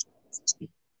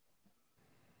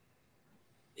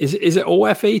is it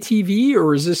OFA TV,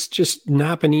 or is this just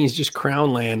Napanese, just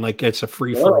Crown Land, like it's a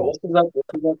free for all?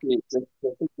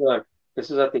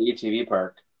 This is at the ATV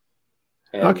park.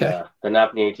 And, okay. The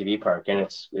Napanee ATV park, and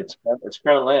it's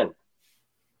Crown Land.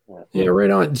 Yeah,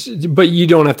 right on. But you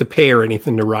don't have to pay or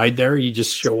anything to ride there. You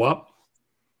just show up.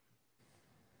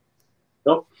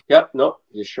 Nope.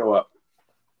 You show up.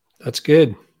 That's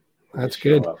good. That's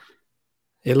good.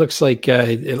 It looks like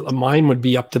mine would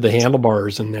be up to the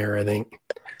handlebars in there, I think.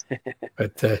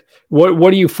 But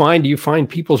what do you find? Do you find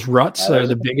people's ruts are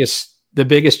the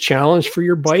biggest challenge for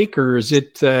your bike, or is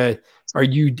it? Are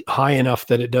you high enough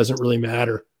that it doesn't really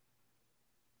matter?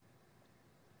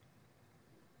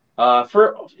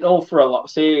 For a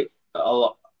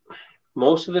lot,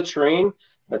 most of the terrain,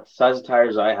 the size of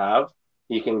tires I have,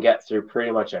 you can get through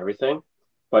pretty much everything.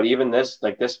 But even this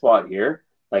spot here,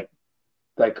 like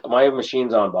my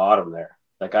machine's on bottom there.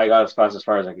 Like I got as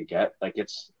far as I could get. Like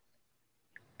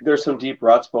there's some deep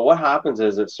ruts, but what happens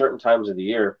is at certain times of the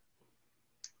year,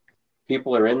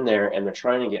 people are in there and they're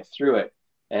trying to get through it.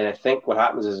 And I think what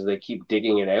happens is they keep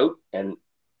digging it out, and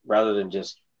rather than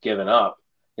just giving up,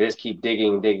 they just keep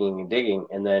digging,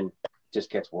 and then it just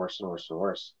gets worse and worse and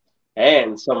worse.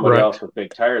 And somebody else with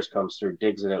big tires comes through,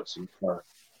 digs it out some more.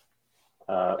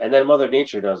 And then Mother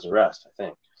Nature does the rest, I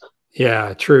think.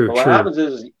 Yeah, true. But what happens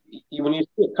is when you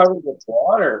see it covered with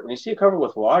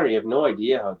water, you have no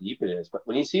idea how deep it is. But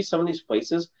when you see some of these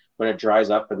places, when it dries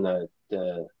up in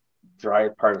the dry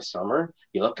part of summer,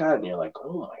 you look at it and you're like,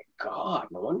 oh my God,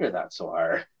 no wonder that's so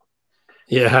hard.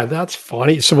 Yeah, that's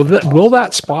funny. So will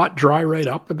that spot dry right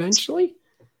up eventually?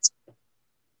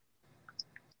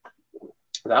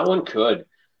 That one could.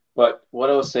 But what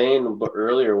I was saying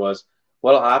earlier was,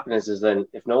 what'll happen is then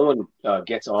if no one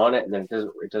gets on it, and then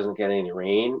it doesn't get any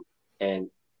rain, and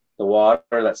the water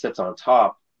that sits on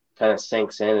top kind of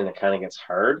sinks in and it kind of gets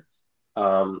hard,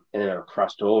 and then it'll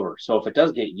crust over. So if it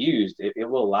does get used, it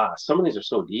will last. Some of these are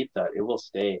so deep that it will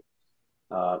stay.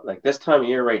 Like this time of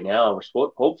year right now,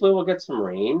 hopefully we'll get some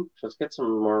rain. Let's get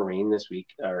some more rain this week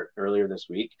or earlier this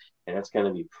week, and it's going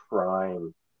to be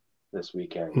prime this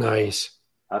weekend. Nice.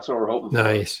 That's what we're hoping for.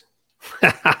 Nice.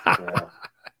 Yeah.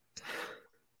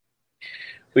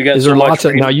 We got Is there lots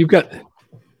of now? You've got.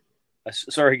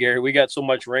 Sorry, Gary. We got so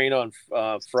much rain on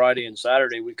Friday and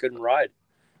Saturday we couldn't ride.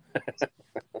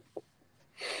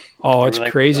 Oh, it's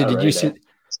crazy!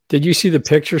 Did you see the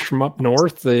pictures from up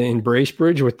north in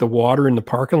Bracebridge with the water in the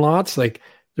parking lots? Like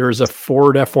there was a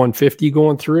Ford F-150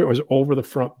 going through it. It was over the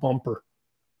front bumper.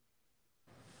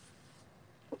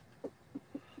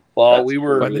 Well,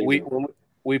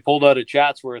 we pulled out of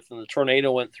Chatsworth and the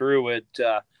tornado went through it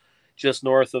just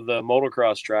north of the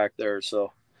motocross track there.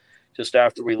 So just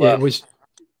after we left,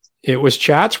 it was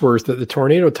Chatsworth that the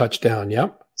tornado touched down.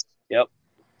 Yep.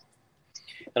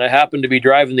 And I happened to be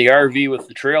driving the RV with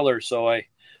the trailer, so I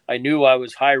knew I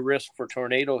was high risk for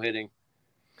tornado hitting.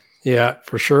 Yeah,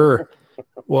 for sure.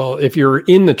 Well, if you're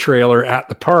in the trailer at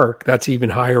the park, that's even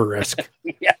higher risk.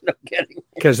 Yeah, no kidding.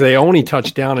 Because they only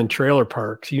touch down in trailer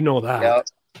parks. You know that. Yeah.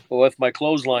 Well, with my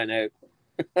clothesline out.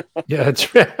 Yeah,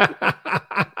 that's right.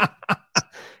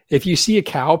 If you see a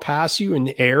cow pass you in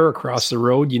the air across the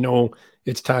road, you know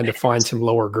it's time to find some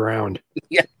lower ground.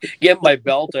 Yeah, get my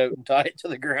belt out and tie it to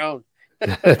the ground.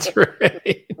 That's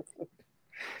right.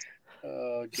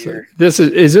 Oh, dear. So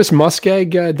is this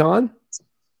muskeg, Don?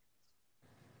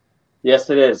 Yes,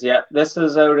 it is. Yeah, this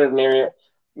is out in an area.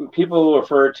 People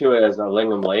refer to it as a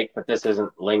Lingham Lake, but this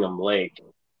isn't Lingham Lake.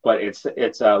 But it's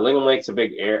Lingham Lake's a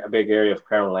big area of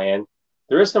Crown land.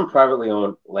 There is some privately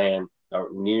owned land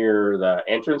near the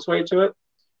entranceway to it.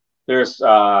 There's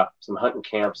some hunting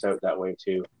camps out that way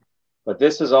too. But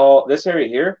this area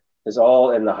here is all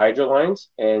in the hydro lines,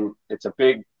 and it's a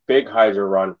big hydro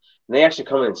run. And they actually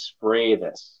come in and spray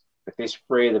this. Like they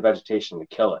spray the vegetation to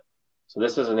kill it. So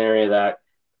this is an area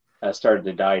that started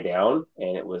to die down,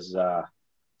 and it was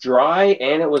dry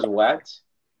and it was wet,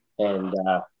 and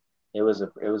it was a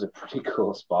pretty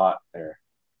cool spot there.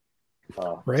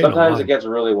 Sometimes it gets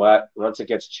really wet. Once it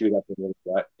gets chewed up and really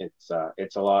wet, it's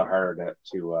a lot harder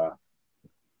to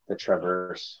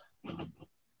traverse.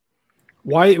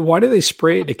 Why do they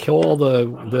spray it to kill all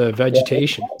the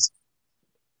vegetation?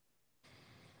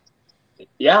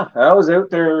 Yeah, I was out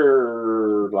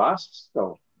there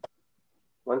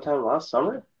one time last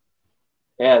summer.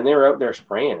 Yeah, and they were out there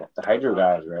spraying it. The hydro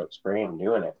guys were out spraying and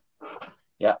doing it.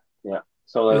 Yeah.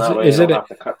 So then that way they don't have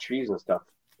to cut trees and stuff.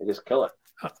 They just kill it.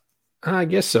 I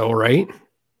guess so, right?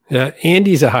 Yeah,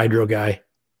 Andy's a hydro guy.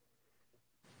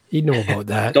 He'd know about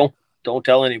that. Don't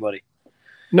tell anybody.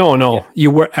 No, yeah.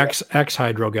 You were ex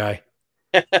hydro guy.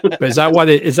 But is that why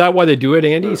they do it,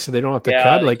 Andy? So they don't have to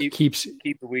cut? Like keep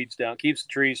the weeds down, keeps the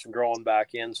trees from growing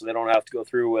back in, so they don't have to go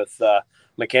through with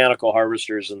mechanical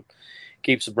harvesters, and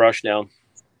keeps the brush down.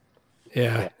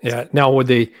 Yeah. Now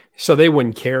so they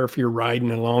wouldn't care if you're riding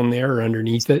along there or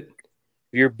underneath it?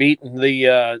 If you're beating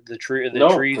the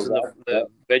trees and the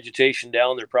vegetation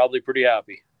down, they're probably pretty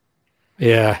happy.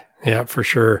 Yeah, for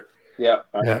sure. Yeah,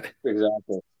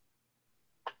 exactly.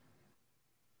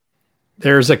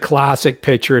 There's a classic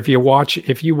picture. If you watch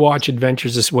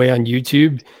Adventures This Way on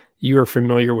YouTube, you are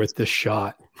familiar with this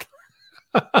shot.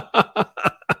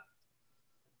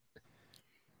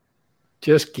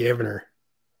 Just giving her.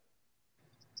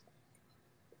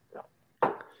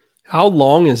 How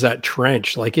long is that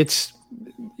trench? Like it's,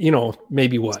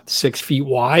 maybe 6 feet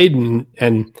wide,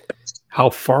 and how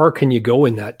far can you go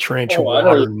in that trench of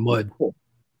water and mud?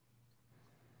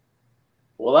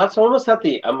 Well, that's almost at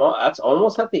the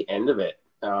end of it.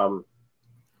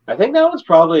 I think that's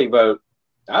probably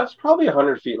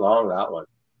 100 feet long, that one.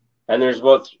 And there's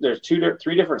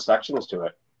 3 different sections to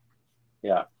it.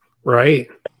 Yeah. Right.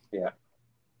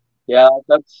 Yeah,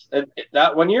 that's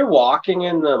that when you're walking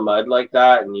in the mud like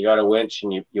that, and you got a winch,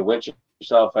 and you winch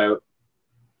yourself out,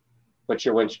 put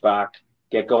your winch back,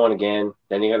 get going again,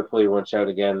 then you got to pull your winch out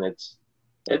again. It's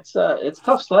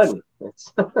tough sledding.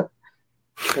 It's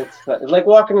like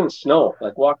walking in snow,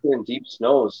 like walking in deep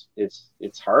snows.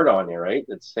 It's hard on you, right?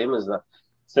 It's same as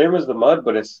the mud,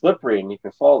 but it's slippery, and you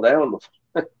can fall down.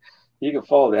 You can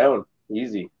fall down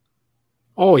easy.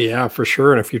 Oh yeah, for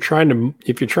sure. And if you're trying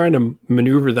to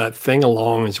maneuver that thing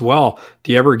along as well,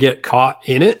 do you ever get caught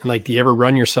in it? Like, do you ever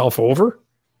run yourself over?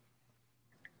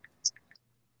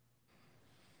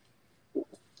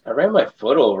 ran my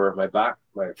foot over my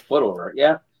foot over.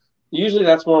 Yeah. Usually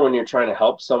that's more when you're trying to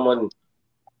help someone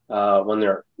when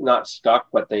they're not stuck,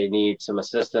 but they need some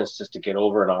assistance just to get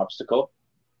over an obstacle.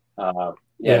 You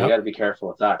got to be careful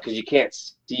with that because you can't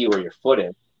see where your foot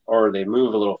is, or they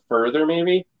move a little further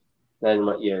maybe than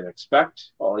what you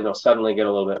expect. Or, suddenly get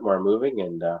a little bit more moving,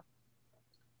 and that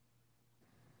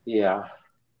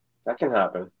can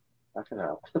happen.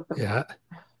 Yeah.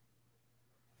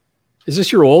 Is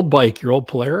this your old bike, your old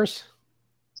Polaris?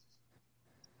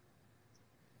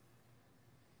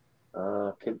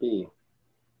 Could be.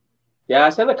 Yeah, I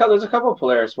sent there's a couple of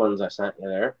Polaris ones I sent you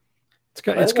there.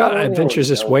 It's got Adventures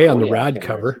This Way on the rad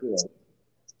cover.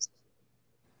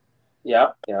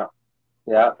 Yeah.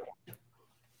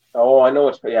 Oh, I know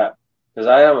because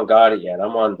I haven't got it yet.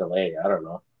 I'm on delay. I don't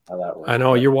know how that works. I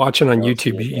know you're watching on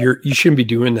YouTube. You shouldn't be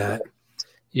doing that.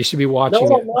 You should be watching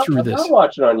through this. I'm not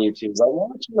watching on YouTube. I'm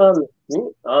watching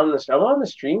I'm on the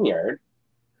StreamYard.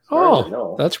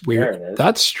 Oh, that's weird.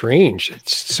 That's strange.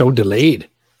 It's so delayed.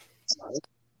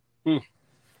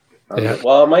 Yeah.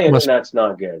 Well, my internet's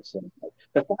not good. So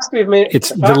the fact we've made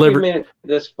it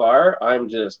this far, I'm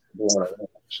just blown away,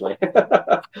 actually.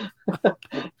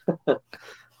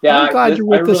 I'm glad you're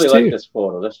with I really us like too. this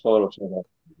photo. This photo turned out.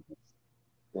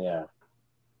 Yeah.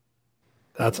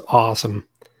 That's awesome.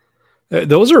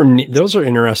 Those are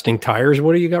interesting tires.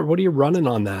 What do you got? What are you running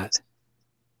on that?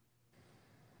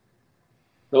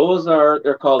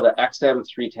 They're called the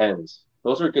XM310s.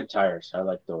 Those are good tires. I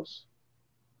like those.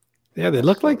 Yeah, they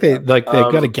look like they've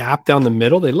got a gap down the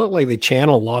middle. They look like they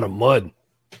channel a lot of mud.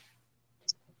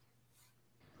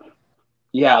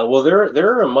 Yeah, well,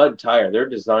 they're a mud tire. They're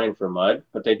designed for mud,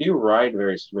 but they do ride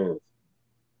very smooth.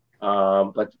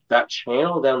 But that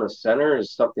channel down the center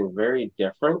is something very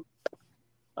different.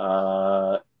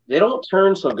 They don't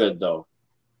turn so good, though.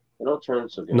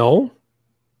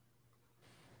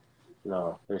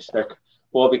 No, they're stuck.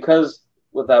 Well, because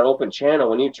with that open channel,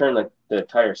 when you turn the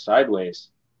tire sideways,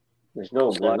 there's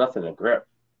nothing to grip.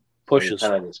 Pushes.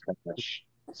 Kind of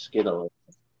skid a little.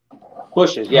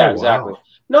 Pushes, yeah, exactly. Wow.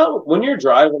 No, when you're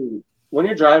driving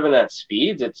at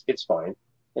speeds, it's fine.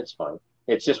 It's fine.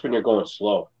 It's just when you're going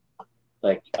slow,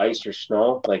 like ice or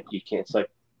snow, like you can't. It's like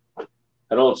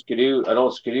I don't skidoo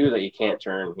that you can't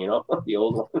turn. The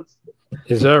old ones.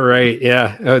 Is that right?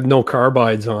 Yeah, no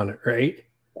carbides on it, right?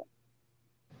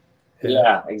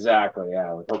 Yeah, exactly.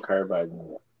 Yeah, with no carbide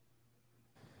on it.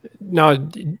 Now,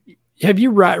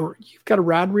 you've got a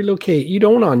rad relocate. You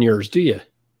don't on yours, do you?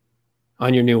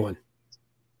 On your new one?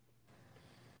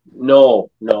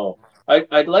 No.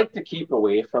 I'd like to keep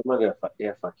away from it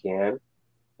if I can,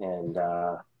 and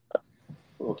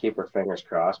we'll keep our fingers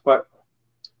crossed. But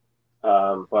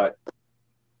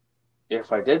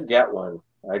if I did get one,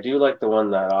 I do like the one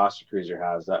that Ostracruiser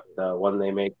has. That the one they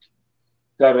make.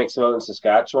 Guy makes them out in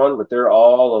Saskatchewan, but they're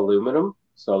all aluminum,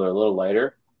 so they're a little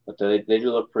lighter. But they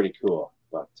do look pretty cool.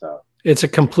 But it's a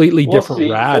completely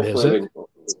different rad, is it?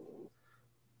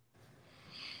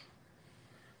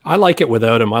 I like it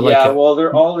without them. Well,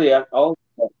 they're all the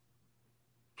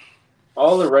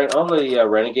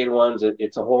Renegade ones.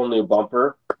 It's a whole new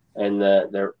bumper, and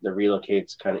the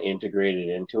relocate's kind of integrated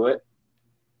into it.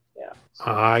 Yeah,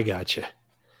 I gotcha.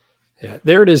 Yeah,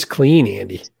 there it is, clean,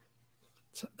 Andy.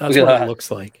 That's what it looks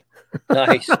like.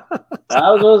 Nice. That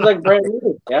was like brand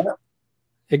new. Yeah.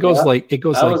 It goes like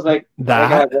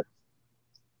that.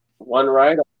 One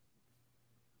ride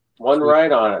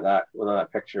on it when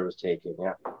that picture was taken.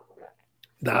 Yeah.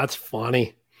 That's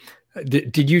funny.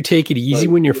 Did you take it easy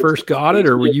when you first got it,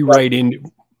 or were you right in?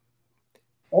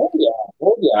 Oh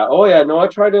yeah. No, I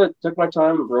took my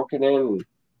time and broke it in,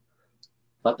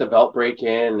 let the belt break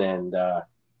in, and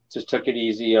just took it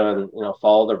easy on,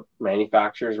 follow the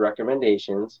manufacturer's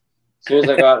recommendations. As soon as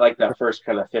I got like that first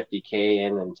kind of 50K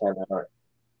in and 10 hours.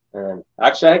 And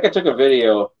actually, I think I took a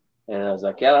video and I was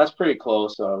like, yeah, that's pretty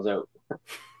close. So I was out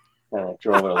and I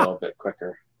drove it a little bit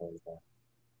quicker. And,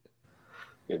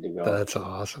 good to go. That's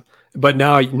awesome. But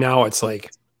now it's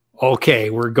like,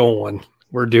 okay, we're going.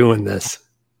 We're doing this.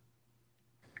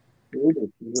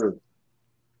 Mm-hmm.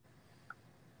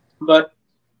 But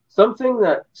something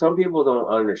that some people don't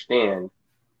understand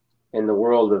in the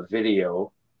world of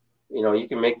video, you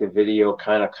can make the video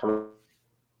kind of come.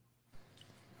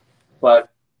 But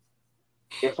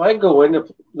if I go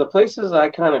into the places I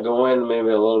kind of go in maybe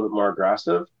a little bit more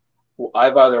aggressive,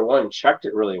 I've either one, checked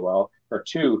it really well, or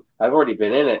two, I've already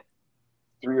been in it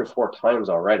 3 or 4 times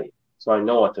already. So I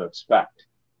know what to expect.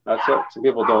 That's what some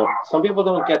people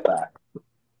don't get that.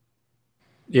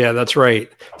 Yeah, that's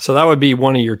right. So that would be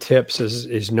one of your tips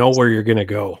is know where you're going to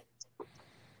go.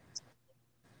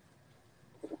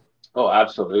 Oh,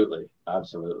 absolutely.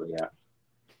 Absolutely, yeah.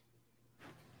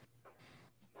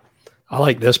 I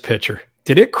like this picture.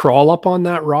 Did it crawl up on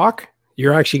that rock?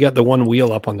 You're actually got the one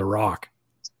wheel up on the rock.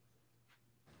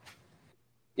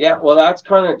 Yeah, well, that's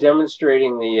kind of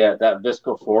demonstrating the that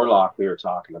Visco 4 lock we were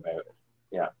talking about.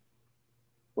 Yeah,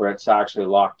 where it's actually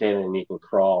locked in and you can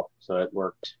crawl. So it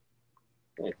worked.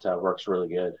 It works really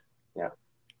good. Yeah.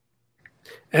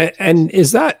 And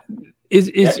is that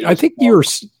I think you're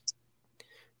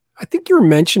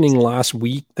mentioning last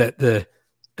week that the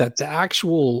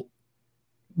actual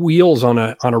wheels on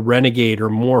a Renegade are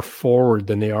more forward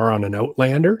than they are on an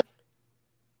Outlander.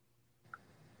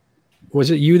 Was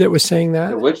it you that was saying that?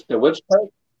 The which part?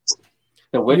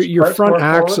 Your front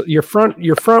axle, your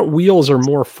front wheels are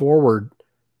more forward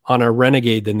on a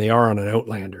Renegade than they are on an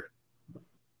Outlander.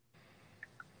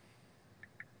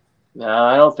 No,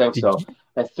 I don't think so.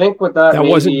 I think what that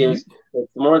maybe is,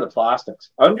 it's more the plastics.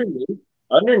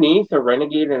 Underneath a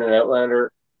Renegade and an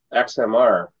Outlander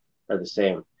XMR are the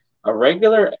same. A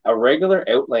regular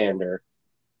Outlander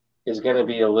is going to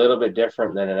be a little bit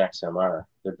different than an XMR.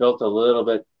 They're built a little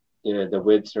bit. The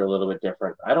widths are a little bit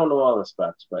different. I don't know all the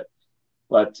specs, but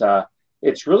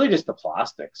it's really just the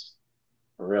plastics,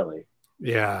 really.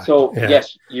 Yeah. So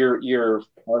yes, you're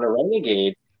on a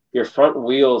Renegade, your front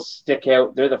wheels stick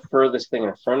out. They're the furthest thing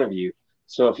in front of you.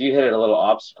 So if you hit a little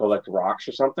obstacle like rocks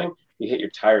or something, you hit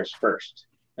your tires first,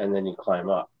 and then you climb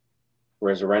up.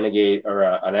 Whereas a Renegade or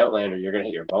an Outlander, you're going to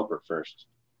hit your bumper first,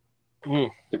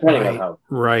 depending on how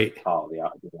tall the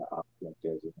object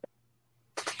is.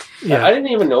 Yeah, I didn't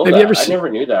even know that. I never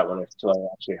knew that until I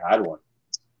actually had one.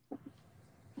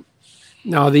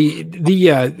 No,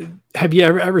 have you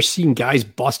ever seen guys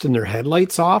busting their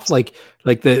headlights off? Like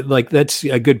that's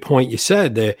a good point. You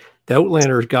said the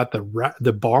Outlander's got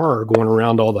the bar going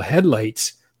around all the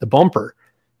headlights, the bumper,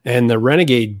 and the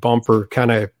Renegade bumper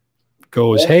kind of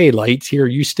goes, "Hey, lights here,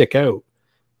 you stick out."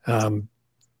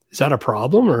 Is that a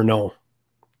problem or no?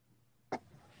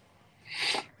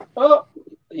 Oh.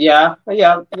 Yeah,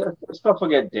 stuff will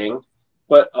get dinged,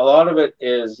 but a lot of it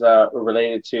is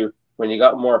related to when you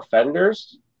got more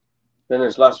fenders, then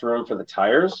there's less room for the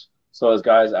tires. So as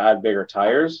guys add bigger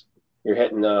tires, you're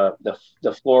hitting the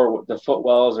floor, the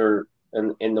footwells are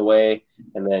in the way,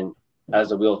 and then as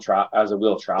the wheel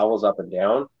travels up and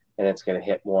down, and it's going to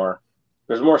hit more.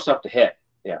 There's more stuff to hit.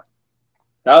 Yeah,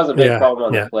 that was a big problem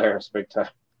on the Polaris, big time.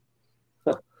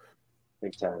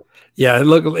 Big time. Yeah, it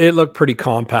looked pretty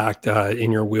compact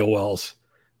in your wheel wells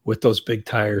with those big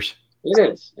tires.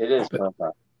 It is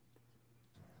compact.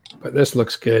 But this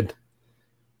looks good.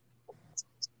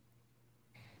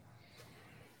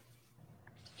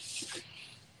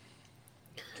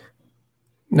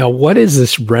 Now, what is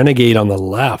this Renegade on the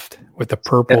left with the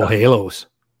purple halos?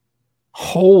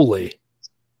 Holy!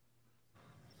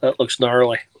 That looks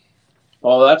gnarly.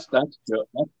 Oh, that's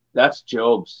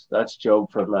Job's. That's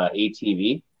Job from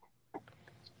ATV.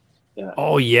 Yeah.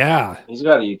 Oh yeah. He's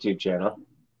got a YouTube channel.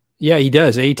 Yeah, he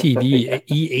does. ATV,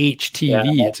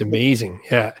 EHTV. Yeah. It's amazing.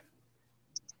 Yeah.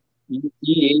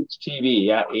 EHTV.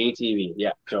 Yeah, ATV.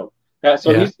 Yeah, Job. Yeah.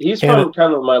 So he's from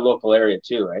kind of my local area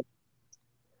too, right?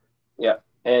 Yeah.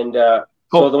 And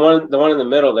so the one in the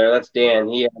middle there, that's Dan.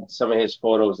 He had some of his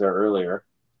photos there earlier.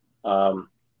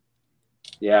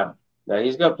 Yeah. Now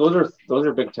he's got those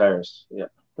are big tires. Yeah.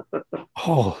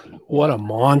 Oh, what a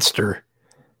monster.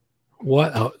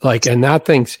 And that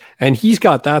thing's, and he's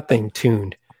got that thing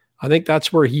tuned. I think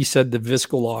that's where he said the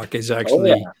Visco-Lock is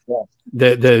actually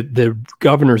the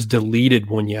governor's deleted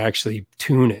when you actually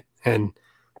tune it. And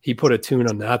he put a tune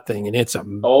on that thing, and it's a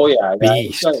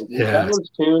beast. That one's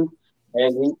tuned,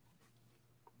 and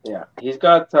he's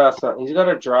got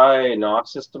a dry knock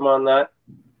system on that.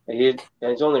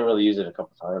 He's only really used it a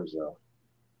couple times though.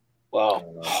 Wow!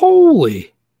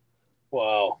 Holy!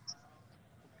 Wow!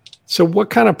 So, what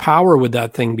kind of power would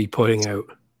that thing be putting out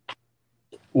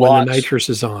when the nitrous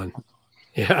is on?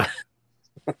 Yeah.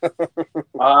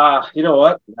 You know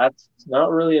what? That's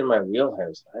not really in my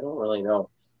wheelhouse. I don't really know.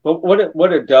 But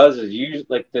what it does is use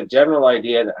like the general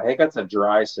idea. I think that's a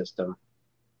dry system.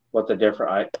 What the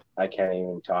different? I can't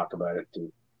even talk about it.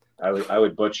 I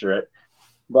would butcher it.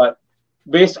 But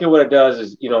basically, what it does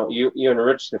is you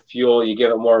enrich the fuel. You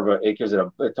give it more of it gives it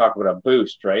talk about a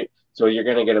boost, right? So you're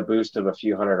going to get a boost of a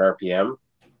few hundred RPM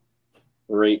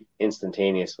right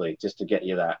instantaneously just to get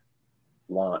you that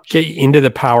launch. Get you into the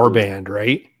power band,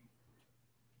 right?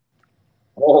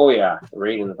 Oh yeah,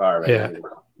 right in the power band.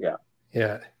 Yeah.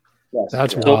 Yes,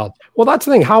 that's wild. Well, that's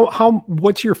the thing.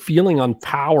 What's your feeling on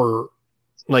power?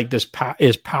 Like this,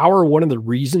 is power one of the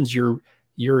reasons your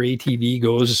ATV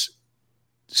goes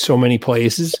so many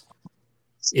places?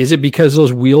 Is it because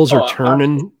those wheels are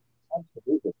turning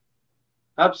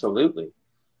Absolutely.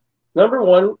 Number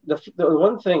one, the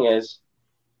one thing is,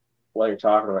 what you're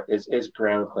talking about is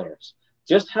ground clearance.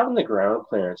 Just having the ground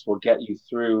clearance will get you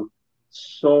through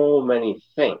so many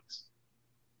things.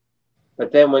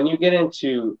 But then when you get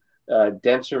into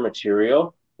denser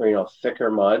material, or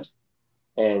thicker mud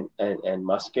and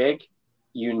muskeg,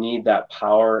 you need that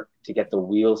power to get the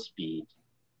wheel speed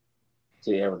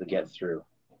to be able to get through.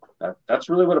 That's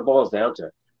really what it boils down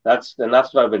to. That's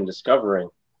what I've been discovering.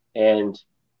 And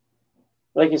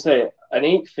like you say, an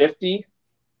 850,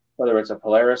 whether it's a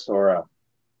Polaris or a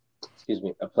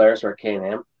Polaris or a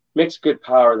Can-Am, makes good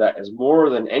power that is more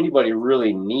than anybody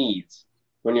really needs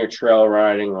when you're trail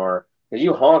riding, or because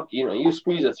you honk, you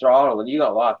squeeze the throttle and you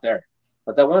got a lot there.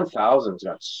 But that 1000's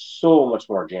got so much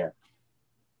more jam.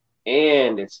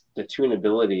 And it's the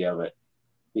tunability of it,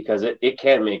 because it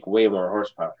can make way more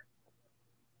horsepower.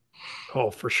 Oh,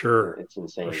 for sure. It's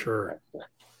insane. For sure.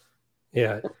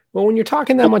 Yeah. Well, when you're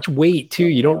talking that much weight too,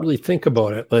 you don't really think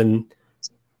about it. And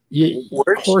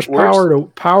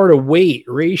power to weight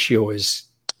ratio is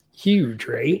huge,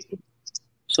 right?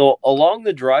 So along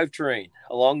the drivetrain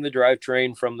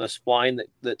from the spline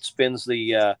that spins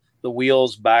the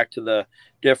wheels back to the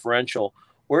differential,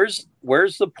 where's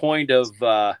the point of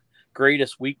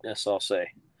greatest weakness, I'll say?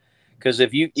 Because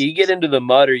if you get into the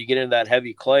mud or you get into that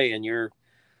heavy clay and you're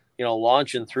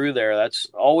launching through there, that's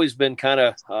always been kind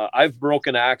of I've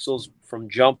broken axles from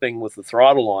jumping with the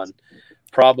throttle on,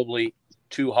 probably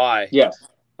too high. Yeah.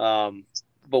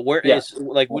 But where is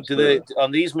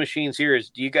on these machines here,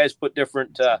 do you guys put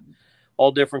different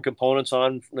all different components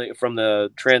on from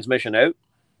the transmission out?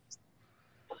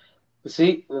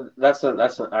 See, that's an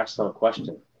excellent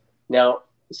question. Now,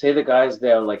 say the guys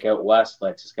down like out west,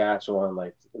 like Saskatchewan,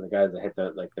 like the guys that hit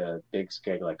the big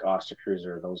skeg, like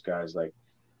Ostercruiser, those guys, like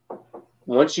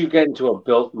once you get into a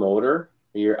built motor,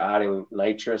 you're adding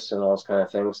nitrous and all those kind of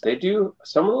things. They do,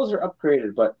 some of those are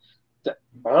upgraded, but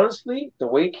honestly, the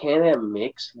way Can-Am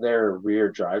makes their rear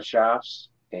drive shafts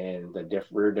and the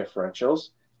rear differentials,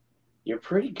 you're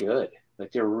pretty good.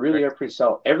 Like, they really are pretty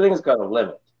solid. Everything's got a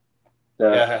limit.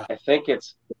 I think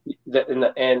it's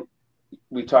and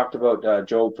we talked about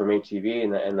Job from ATV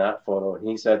in that photo, and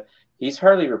he said he's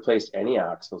hardly replaced any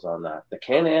axles on that. The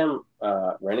Can-Am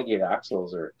Renegade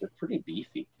axles they're pretty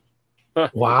beefy.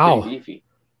 Wow. Pretty beefy.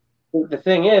 The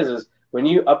thing is when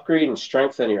you upgrade and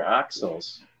strengthen your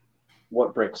axles,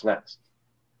 what breaks next?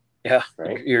 Yeah,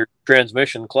 right? Your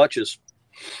transmission clutches.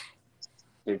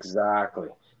 Exactly.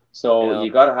 So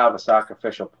you got to have a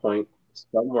sacrificial point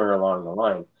somewhere along the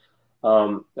line.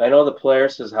 I know the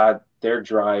Polaris has had their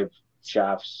drive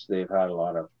shafts. They have a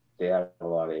lot of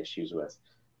issues with.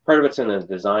 Part of it's in the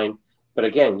design, but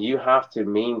again, you have to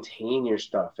maintain your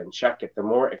stuff and check it. The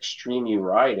more extreme you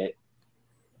ride it,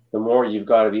 the more you've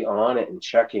got to be on it and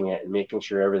checking it and making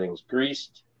sure everything's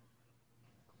greased.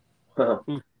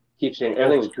 Keep saying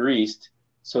everything's greased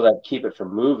so that keep it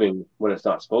from moving when it's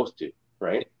not supposed to,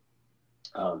 right?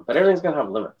 But everything's gonna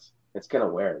have limits. It's gonna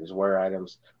wear. There's wear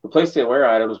items. Replace the wear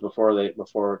items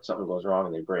before something goes wrong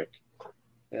and they break.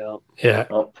 Yeah.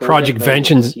 Well, Project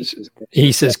Vengeance,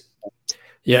 he says,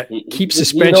 keep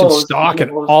suspension stock and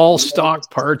all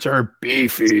stock parts are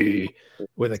beefy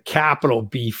with a capital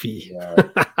beefy.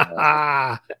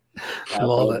 I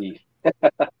love it.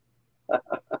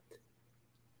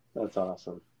 That's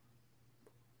awesome.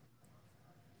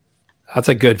 That's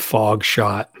a good fog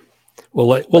shot. We'll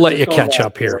let you catch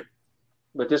up here.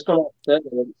 But just going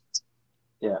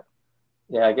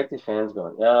I get the fans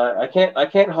going. I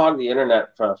can't hog the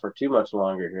internet for too much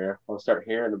longer here. I'll start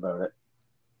hearing about it.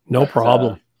 No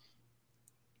problem.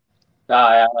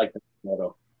 I like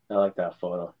that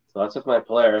photo. So that's with my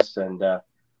Polaris, and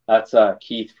that's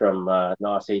Keith from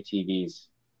NOS ATVs.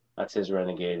 That's his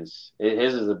Renegade. His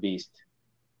is a beast.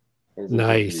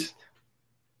 Nice.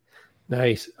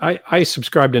 I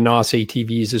subscribe to NOS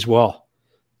ATVs as well.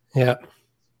 Yeah.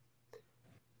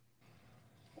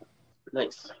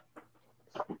 Nice.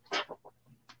 I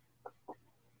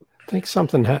think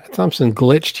something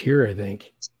glitched here. I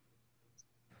think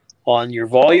on your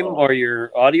volume or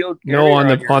your audio. No,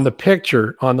 on the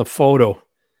picture, on the photo.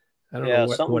 I don't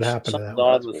know what happened to that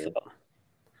one.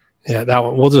 Yeah, that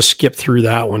one. We'll just skip through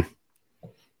that one.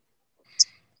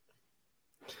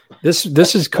 This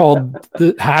is called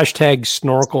the hashtag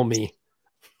snorkel me.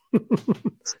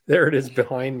 There it is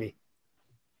behind me.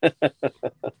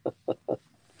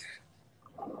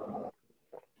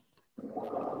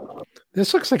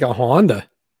 This looks like a Honda.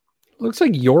 Looks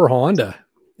like your Honda,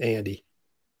 Andy.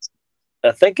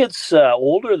 I think it's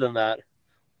older than that.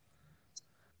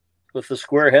 With the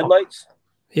square headlights?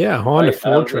 Yeah, Honda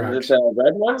 4Trax. Is it a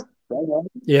red one?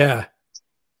 Yeah.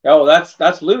 Oh,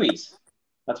 that's Louis.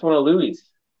 That's one of Louis.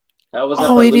 That was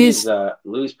at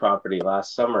Louis property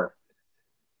last summer.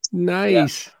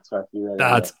 Nice. Yeah,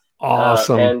 that's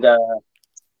awesome.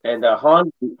 And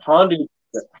Hondude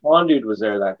was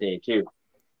there that day too.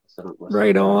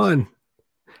 Right on.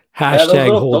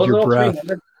 Hashtag hold your breath.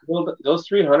 Those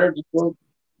 300,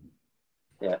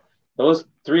 those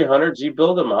 300s, you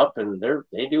build them up, and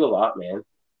they do a lot, man.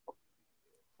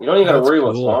 You don't even got to worry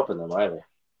about swamping them either.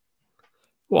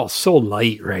 Well, so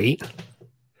light, right?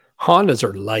 Hondas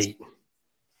are light.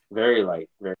 Very light.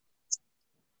 Very.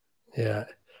 Yeah.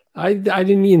 I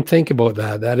didn't even think about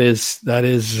that. That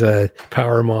is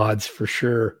power mods for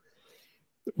sure.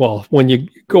 Well, when you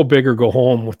go big or go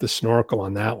home with the snorkel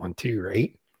on that one too,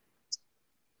 right?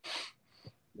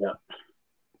 Yeah.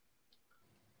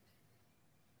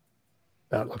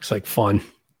 That looks like fun.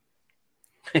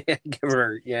 Give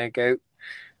her a yank out.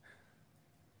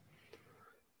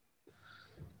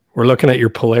 We're looking at your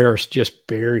Polaris just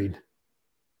buried.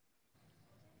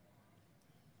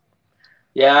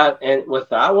 Yeah, and with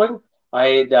that one,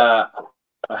 I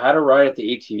had a ride at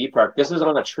the ATV park. This is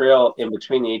on a trail in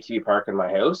between the ATV park and my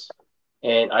house,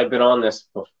 and I've been on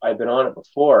it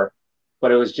before,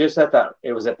 but it was just at the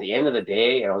end of the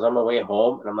day, and I was on my way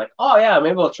home, and I'm like, oh yeah,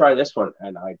 maybe I'll try this one,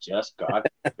 and I just got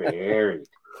buried,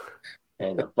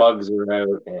 and the bugs are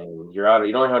out, and you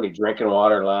don't have any drinking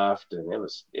water left, and it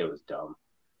was dumb.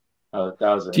 That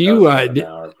was an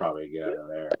hour probably get out of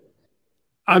there.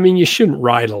 I mean, you shouldn't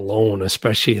ride alone,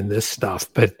 especially in this stuff,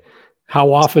 but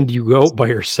how often do you go out by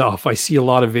yourself? I see a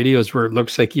lot of videos where it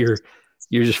looks like you're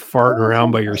just farting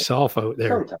around by yourself out there.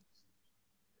 Sometimes.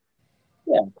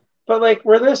 Yeah. But like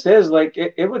where this is, like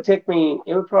it would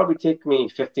probably take me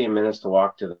 15 minutes to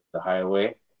walk to the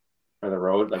highway or the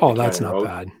road. Like that's not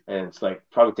bad. And it's like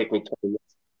probably take me 20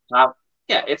 minutes.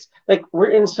 Yeah, it's like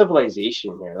we're in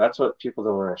civilization here. That's what people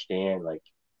don't understand. Like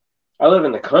I live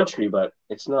in the country, but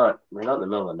we're not in the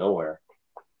middle of nowhere.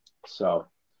 So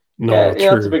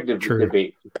it's a big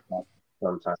debate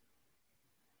sometimes.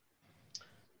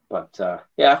 But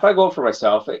if I go for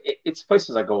myself, it's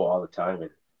places I go all the time,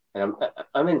 and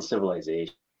I'm in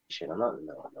civilization. I'm not in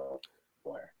the middle of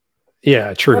nowhere.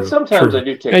 Yeah, true. But sometimes I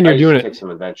do take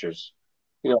some adventures.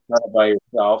 Not by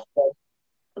yourself,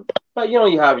 but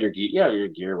you have your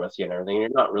gear with you and everything. You're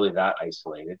not really that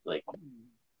isolated, like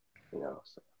So.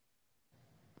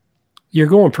 You're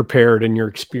going prepared in your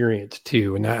experience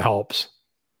too, and that helps.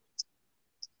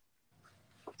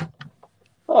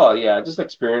 Oh yeah, just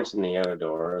experiencing the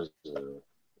outdoors there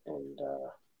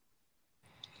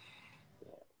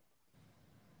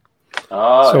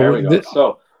we go.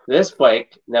 So this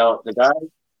bike now, the guy.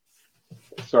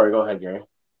 Sorry, go ahead, Gary.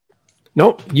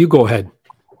 Nope, you go ahead.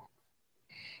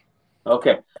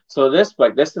 Okay, so this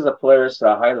bike, this is a Polaris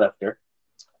high lifter,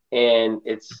 and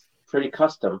it's pretty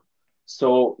custom.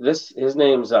 So his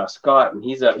name's Scott, and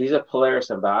he's a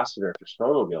Polaris ambassador for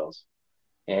snowmobiles.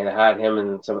 And I had him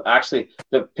in some. Actually,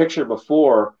 the picture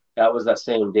before that was that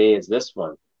same day as this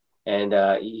one, and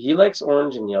he likes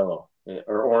orange and yellow,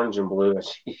 or orange and blue,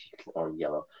 or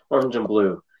yellow, orange and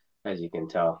blue, as you can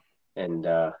tell. And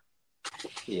that's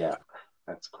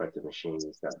quite the machine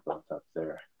he's got built up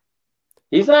there.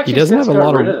 He doesn't have a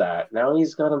lot of that. Now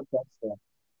he's got him.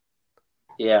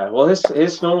 Yeah, well, his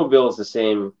snowmobile is the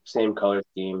same color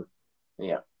scheme.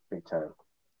 Yeah, big time.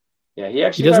 Yeah,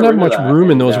 he doesn't have much room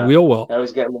in those wheel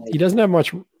wells. He doesn't have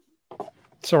much.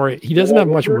 Sorry, he doesn't have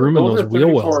much room in those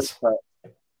wheel wells.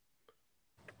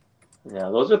 Yeah,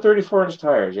 those are 34-inch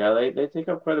tires. Yeah, they take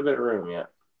up quite a bit of room. Yeah,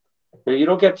 but you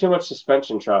don't get too much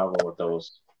suspension travel with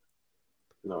those.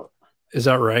 No. Is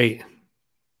that right?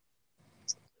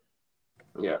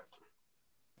 Yeah.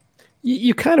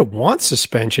 You kind of want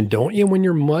suspension, don't you, when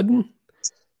you're mudding?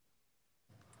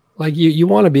 Like you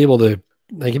want to be able to,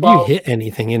 like, if you hit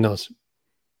anything in those.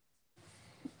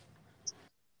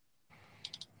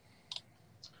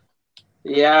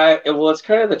 Yeah, well, it's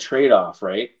kind of the trade-off,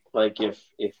 right? Like if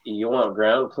you want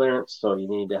ground clearance, so you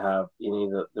need the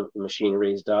machine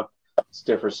raised up,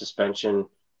 stiffer suspension,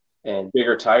 and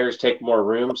bigger tires take more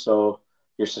room, so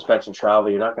your suspension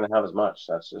travel, you're not going to have as much.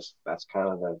 That's kind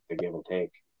of the give and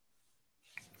take.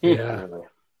 Yeah.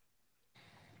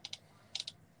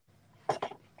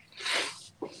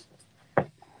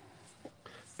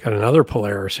 Got another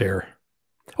Polaris here.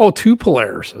 Oh, two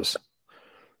Polarises.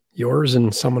 Yours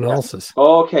and someone else's.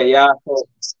 Oh, okay, yeah.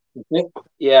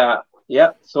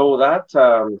 Yeah. So that's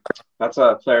a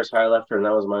Polaris high lifter, and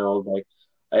that was my old bike.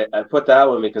 I put that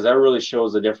one because that really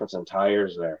shows the difference in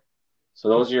tires there. So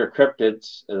those are your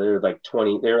Cryptids. They're like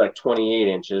 28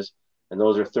 inches, and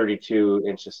those are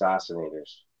 32-inch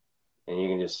Assassinators. And you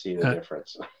can just see the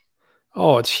difference.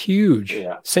 Oh, it's huge.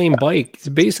 Yeah. Same bike. It's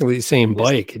basically the same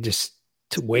bike. It just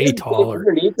way taller.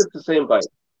 Underneath, it's the same bike.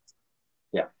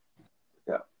 Yeah.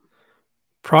 Yeah.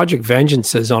 Project Vengeance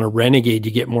says on a Renegade,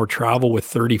 you get more travel with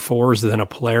 34s than a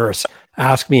Polaris.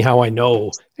 Ask me how I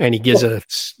know. And he gives a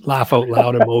laugh out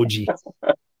loud emoji.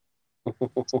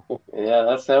 Yeah,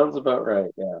 that sounds about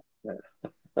right. Yeah.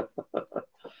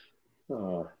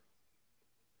 Oh.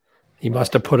 He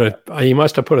must have put a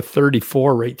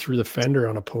 34 right through the fender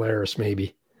on a Polaris,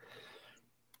 maybe.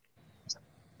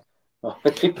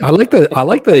 I like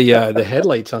the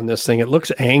headlights on this thing. It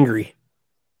looks angry.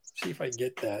 Let's see if I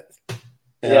get that.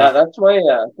 Yeah, that's my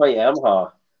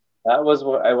Yamaha. That was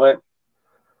what I went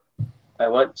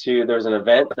to. There's an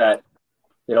event that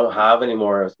they don't have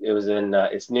anymore. It was in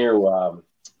it's near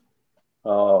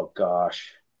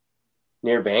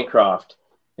near Bancroft.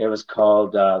 It was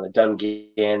called the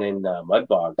Dungannon Mud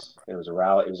Bogs. It was a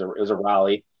rally. It was a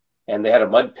rally, and they had a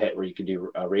mud pit where you could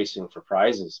do racing for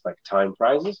prizes, like time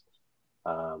prizes.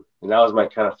 And that was my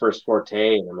kind of first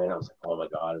forte. And I mean, I was like, oh my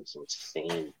god, it's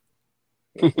insane.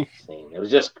 It was insane. It was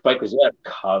just bike was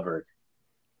covered.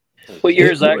 What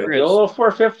year is that, Chris? The little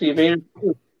 450 made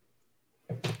it.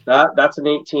 That's an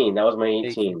 18. That was my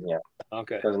 18. Yeah.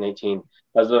 Okay. That was an 18.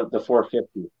 That was the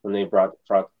 450 when they brought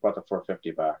the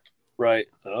 450 back. Right.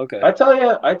 Okay. I tell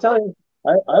you, I would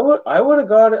have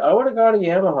got a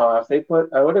Yamaha if they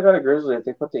put. I would have got a Grizzly if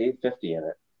they put the 850 in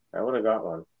it. I would have got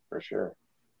one for sure.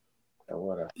 I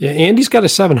would have. Yeah, Andy's got a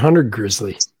 700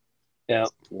 Grizzly. Yeah.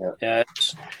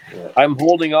 I'm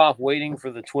holding off, waiting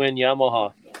for the twin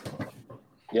Yamaha.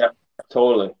 Yeah,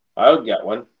 totally. I would get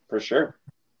one for sure.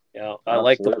 Yeah, I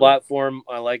like the platform.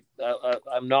 I'm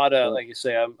not like you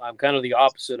say. I'm kind of the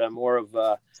opposite. I'm more of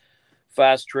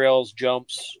fast trails,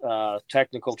 jumps,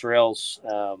 technical trails.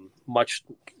 Much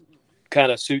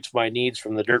kind of suits my needs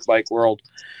from the dirt bike world.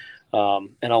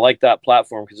 And I like that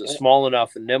platform because it's small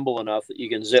enough and nimble enough that you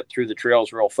can zip through the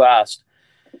trails real fast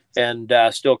and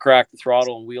still crack the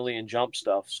throttle and wheelie and jump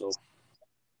stuff. So.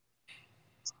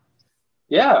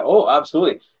 Yeah. Oh,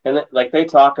 absolutely. And like they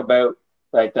talk about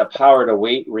like the power to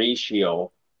weight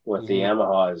ratio with the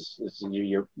Yamaha is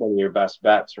your one of your best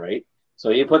bets, right? So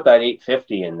you put that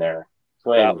 850 in there,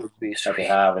 twin that they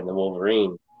have in the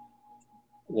Wolverine,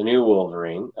 the new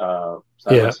Wolverine, side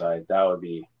by side. That would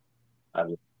be,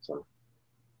 awesome.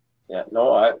 Yeah.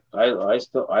 No, I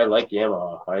still like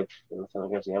Yamaha. I don't think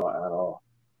against Yamaha at all.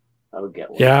 I would get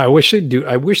one. Yeah, I wish they'd do.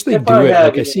 I wish they'd do it.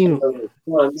 Like I seen.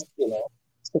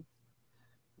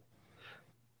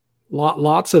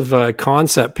 Lots of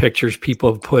concept pictures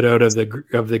people have put out of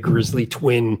the Grizzly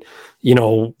Twin,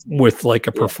 with like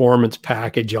a performance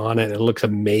package on it. It looks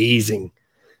amazing.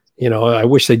 I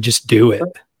wish they'd just do it.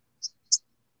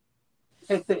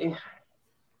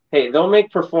 Hey, they'll make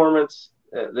performance.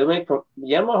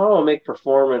 Yamaha will make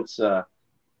performance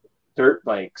dirt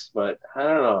bikes, but I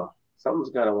don't know. Something's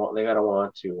gotta want. They gotta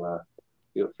want to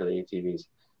do it for the ATVs.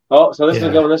 Oh, so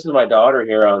this is my daughter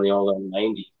here on the old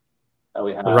M90. That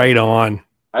we have. Right on.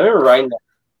 I remember riding that.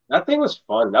 That thing was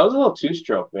fun. That was a little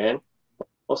two-stroke, man.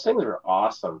 Those things were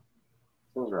awesome.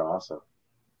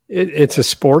 It's a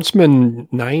Sportsman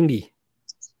 90.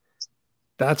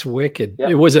 That's wicked.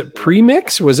 Yeah. Was it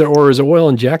premix? Or was it oil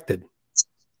injected?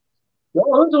 No, it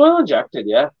was oil injected.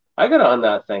 Yeah, I got on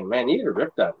that thing, man. You need to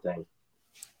rip that thing.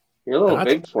 You're a little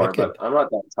big for it, but I'm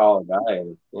not that tall a guy.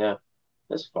 And yeah,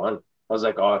 it's fun. I was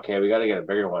like, oh, okay, we got to get a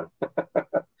bigger one.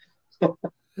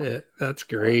 Yeah, that's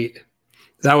great.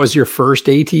 That was your first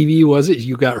ATV, was it?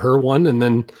 You got her one, and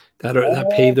then that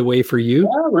paved the way for you?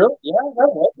 Yeah, really? Yeah,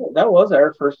 that was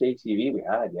our first ATV we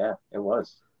had. Yeah, it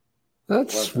was.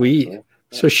 That's sweet. Actually.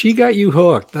 So she got you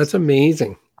hooked. That's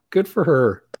amazing. Good for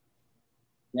her.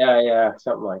 Yeah,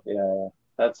 something like that. Yeah.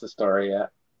 That's the story. Yeah,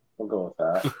 we'll go with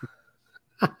that.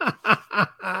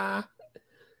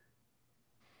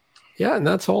 Yeah, and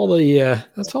that's all the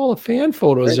fan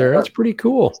photos there. That's pretty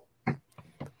cool. That's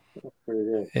pretty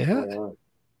good. Yeah.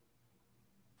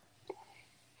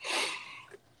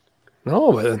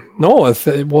 Well,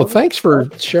 thanks for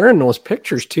sharing those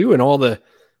pictures too, and all the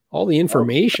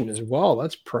information as well.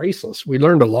 That's priceless. We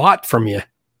learned a lot from you.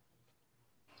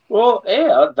 Well,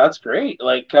 yeah, that's great.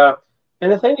 Like,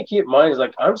 and the thing to keep in mind is,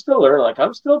 like, I'm still learning. Like,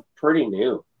 I'm still pretty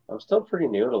new. I'm still pretty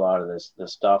new to a lot of this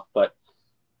stuff. But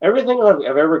everything I've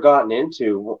ever gotten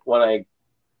into, when I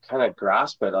kind of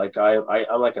grasp it, like I'm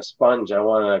like a sponge. I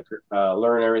want to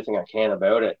learn everything I can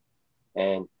about it,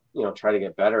 and try to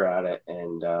get better at it.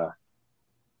 And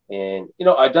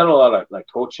I've done a lot of like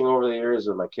coaching over the years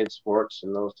with my kids' sports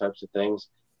and those types of things.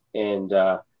 And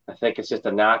I think it's just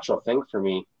a natural thing for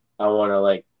me. I want to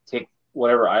like take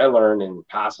whatever I learn and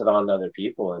pass it on to other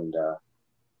people. And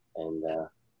And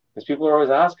because people are always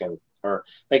asking, or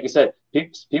like you said,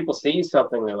 people see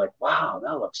something, they're like, wow,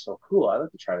 that looks so cool. I'd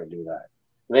like to try to do that.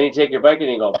 And then you take your bike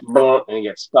and you go, boom, and you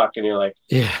get stuck, and you're like,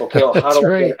 okay, well, how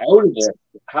do I get out of this?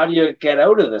 How do you get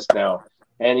out of this now?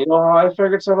 And you know how I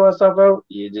figured some of that stuff out?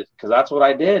 Because that's what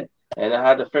I did, and I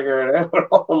had to figure it out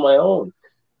all on my own.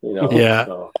 You know? Yeah.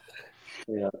 So,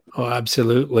 yeah. Oh,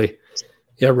 absolutely.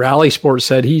 Yeah, Rally Sport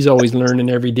said he's always learning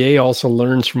every day. Also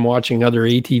learns from watching other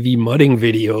ATV mudding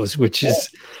videos, which is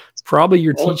probably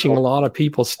you're teaching a lot of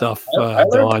people stuff,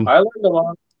 Don. I learned a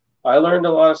lot. I learned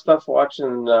a lot of stuff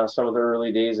watching some of the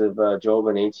early days of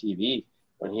Jobin ATV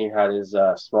when he had his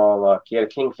small. He had a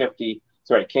King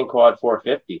Quad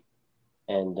 450,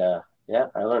 and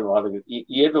I learned a lot of it.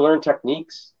 You had to learn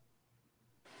techniques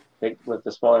with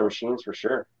the smaller machines for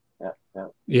sure.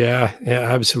 Yeah,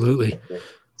 absolutely.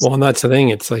 Well, and that's the thing.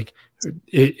 It's like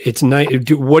it's nice.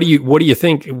 What do you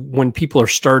think when people are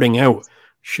starting out?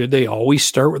 Should they always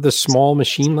start with a small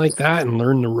machine like that and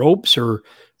learn the ropes, or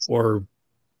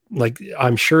like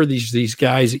I'm sure these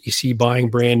guys that you see buying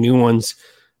brand new ones,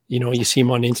 you know, you see them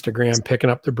on Instagram picking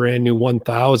up the brand new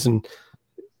 1000,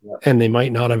 and they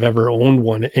might not have ever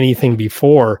owned anything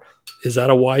before. Is that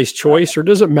a wise choice, or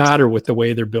does it matter with the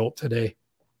way they're built today?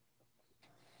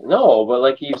 No, but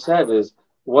like you said, is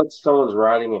what's someone's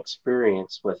riding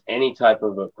experience with any type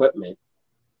of equipment?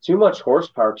 Too much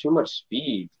horsepower, too much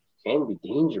speed can be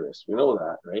dangerous. We know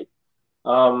that, right?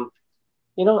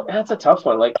 You know, that's a tough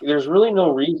one. Like, there's really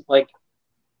no reason. Like,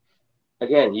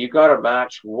 again, you got to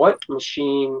match what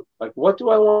machine. Like, what do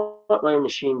I want my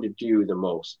machine to do the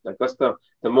most? Like, what's the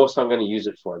most I'm going to use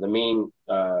it for? The main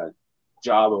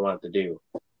job I want it to do.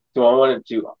 Do I want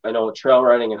to do, trail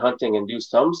riding and hunting and do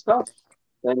some stuff?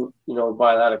 Then,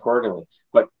 buy that accordingly.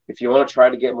 But if you want to try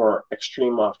to get more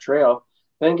extreme off trail,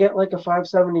 then get like a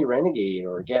 570 Renegade,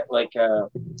 or get like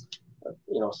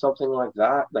something like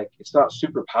that. Like, it's not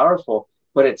super powerful,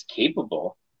 but it's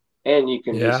capable, and you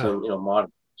can do some,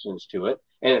 modifications to it,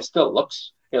 and it still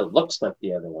looks like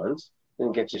the other ones,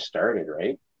 and get you started,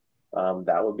 right?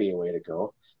 That would be a way to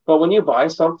go. But when you buy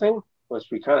something,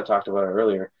 which we kind of talked about it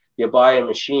earlier, you buy a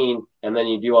machine and then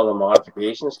you do all the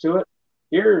modifications to it,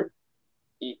 you're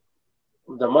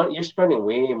spending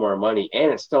way more money,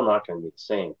 and it's still not going to be the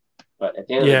same. But at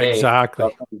the end of the day,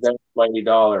 exactly,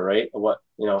 $90, right? What,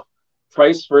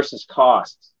 price versus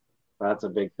cost. That's a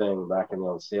big thing back in the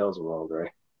old sales world,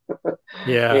 right?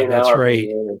 Yeah, that's right.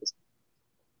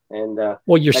 And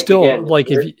well, you're still again, like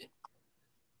if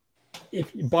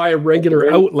you buy a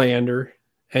regular Outlander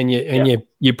and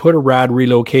you put a rad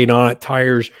relocate on it,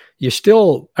 tires, you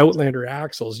still Outlander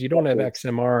axles. You don't have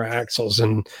XMR axles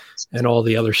and all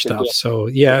the other stuff. So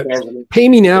pay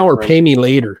me now or pay me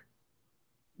later.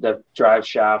 The drive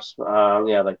shafts,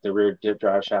 like the rear dip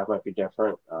drive shaft might be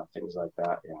different, things like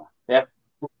that. Yeah.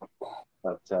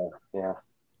 But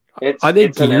it's are they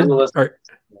it's geared? Endless.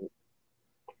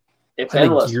 It's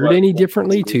endless. Are they geared any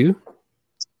differently too?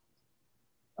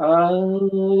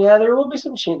 There will be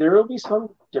some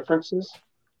differences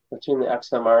between the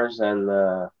XMRs and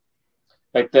the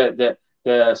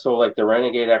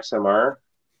Renegade XMR.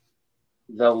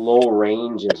 The low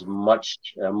range is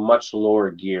a much lower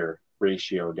gear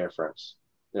ratio difference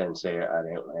than say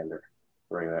an Outlander.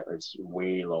 Right, it's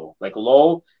way low. Like,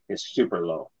 low is super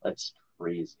low. That's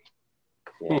crazy.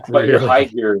 Yeah. But your high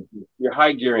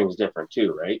gearing is different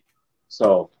too, right?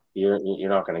 So you're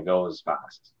not going to go as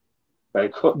fast.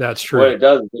 But that's true. What it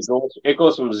does, it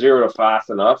goes from 0 to fast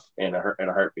enough in a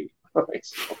heartbeat.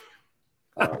 So,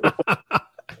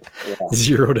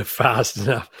 0 to fast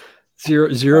enough.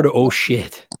 Zero to oh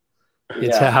shit,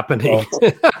 it's happening.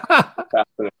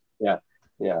 Yeah.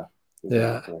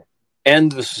 Exactly.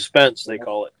 End the suspense, they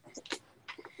call it.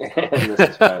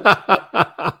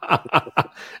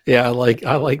 Yeah, I like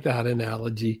that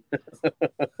analogy.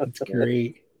 That's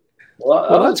great.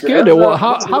 Well, that's good. Well,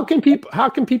 how can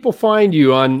people find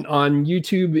you on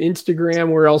YouTube,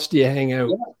 Instagram? Where else do you hang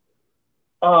out?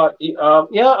 I'm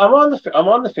on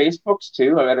the Facebooks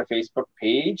too. I got a Facebook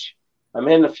page. I'm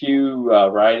in a few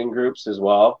riding groups as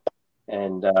well,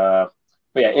 and I'm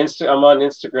on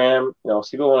Instagram.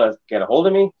 If people want to get a hold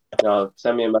of me,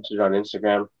 send me a message on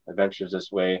Instagram, Adventures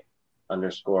This Way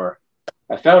 _.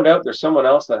 I found out there's someone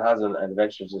else that has an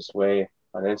Adventures This Way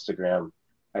on Instagram.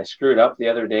 I screwed up the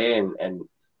other day and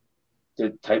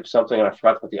did type something, and I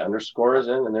forgot to put the underscore is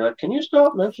in, and they're like, "Can you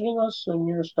stop mentioning us in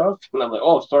your stuff?" And I'm like,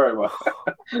 "Oh, sorry about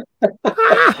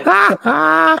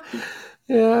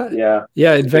that."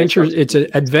 Yeah. Adventures. It's an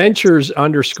Adventures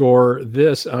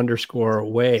 _this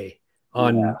 _way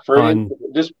on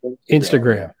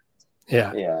Instagram.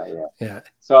 Yeah.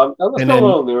 So I'm a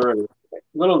little newer.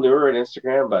 little newer on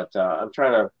Instagram, but I'm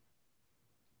trying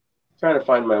to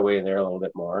find my way there a little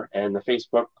bit more, and the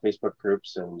Facebook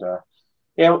groups, and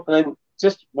and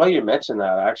just while you mentioned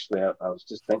that, actually, I was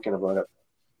just thinking about it.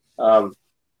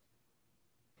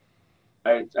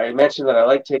 I mentioned that I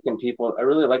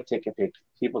really like taking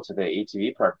people to the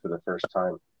ATV park for the first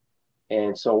time.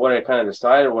 And so what I kind of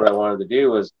decided what I wanted to do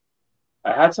was,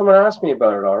 I had someone ask me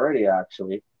about it already,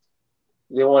 actually.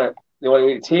 They wanted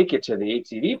me to take it to the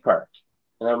ATV park.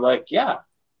 And I'm like, yeah.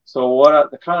 So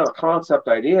the kind of concept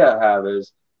idea I have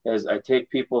is I take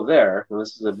people there, and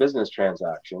this is a business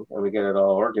transaction, and we get it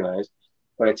all organized.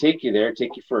 But I take you there,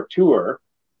 take you for a tour,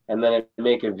 and then I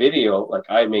make a video, like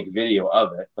I make video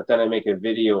of it, but then I make a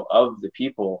video of the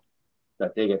people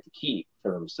that they get to keep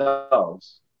for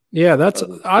themselves. Yeah,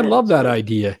 I love that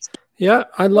idea. Yeah,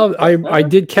 I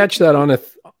did catch that on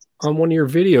one of your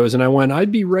videos, and I went,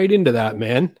 I'd be right into that,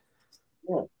 man.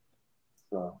 Yeah.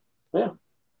 So, yeah.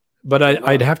 But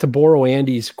I'd have to borrow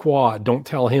Andy's quad. Don't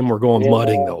tell him we're going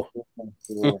mudding, though.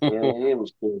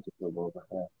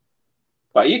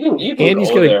 But you can Andy's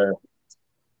go there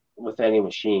with any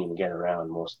machine and get around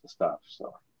most of the stuff.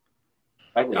 So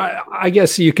I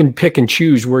guess you can pick and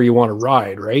choose where you want to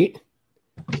ride, right?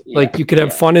 Yeah, like you could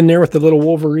have fun in there with the little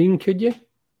Wolverine, could you?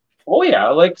 Oh yeah,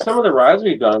 like some of the rides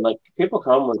we've done, like people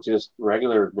come with just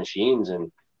regular machines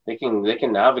and they can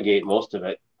navigate most of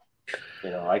it.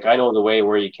 Like I know the way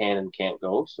where you can and can't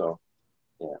go, so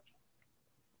yeah.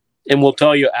 And we'll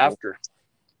tell you after.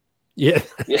 Yeah,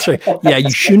 right. Yeah,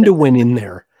 you shouldn't have went in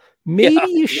there. Maybe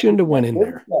you shouldn't have went in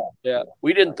there. Yeah,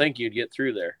 we didn't think you'd get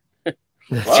through there.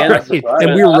 That's right.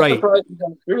 And we were right.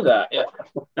 Through that, yeah.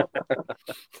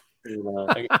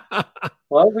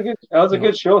 Well, that was a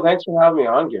good show. Thanks for having me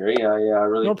on, Gary. I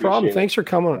really no problem. It. Thanks for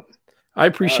coming. I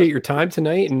appreciate your time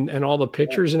tonight and all the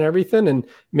pictures and everything. And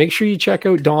make sure you check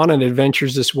out Don and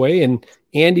Adventures This Way and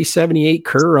Andy78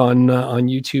 Kerr on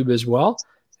YouTube as well.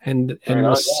 And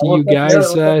we'll see you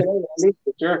guys.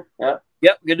 Sure. Yeah.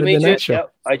 Yep. Good to meet you.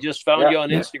 Yep. I just found you on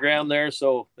Instagram there,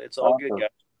 so it's all good, guys.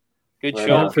 Good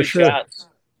show for sure. Chats.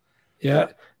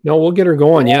 Yeah. No, we'll get her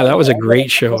going. Yeah, that was a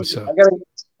great show. So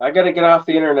I got to get off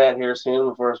the internet here soon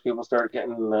before people start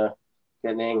getting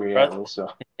angry at me.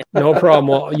 So no problem.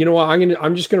 Well, you know what?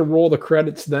 I'm just gonna roll the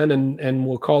credits then, and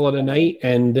we'll call it a night,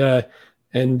 and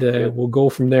we'll go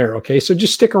from there. Okay. So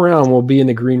just stick around. We'll be in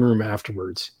the green room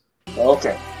afterwards.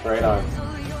 Okay. Right on.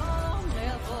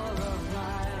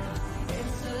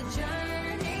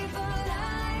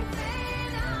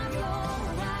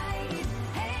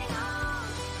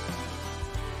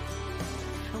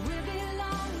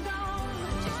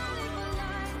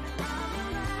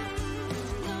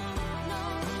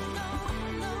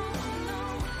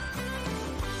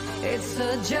 It's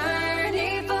a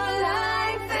journey for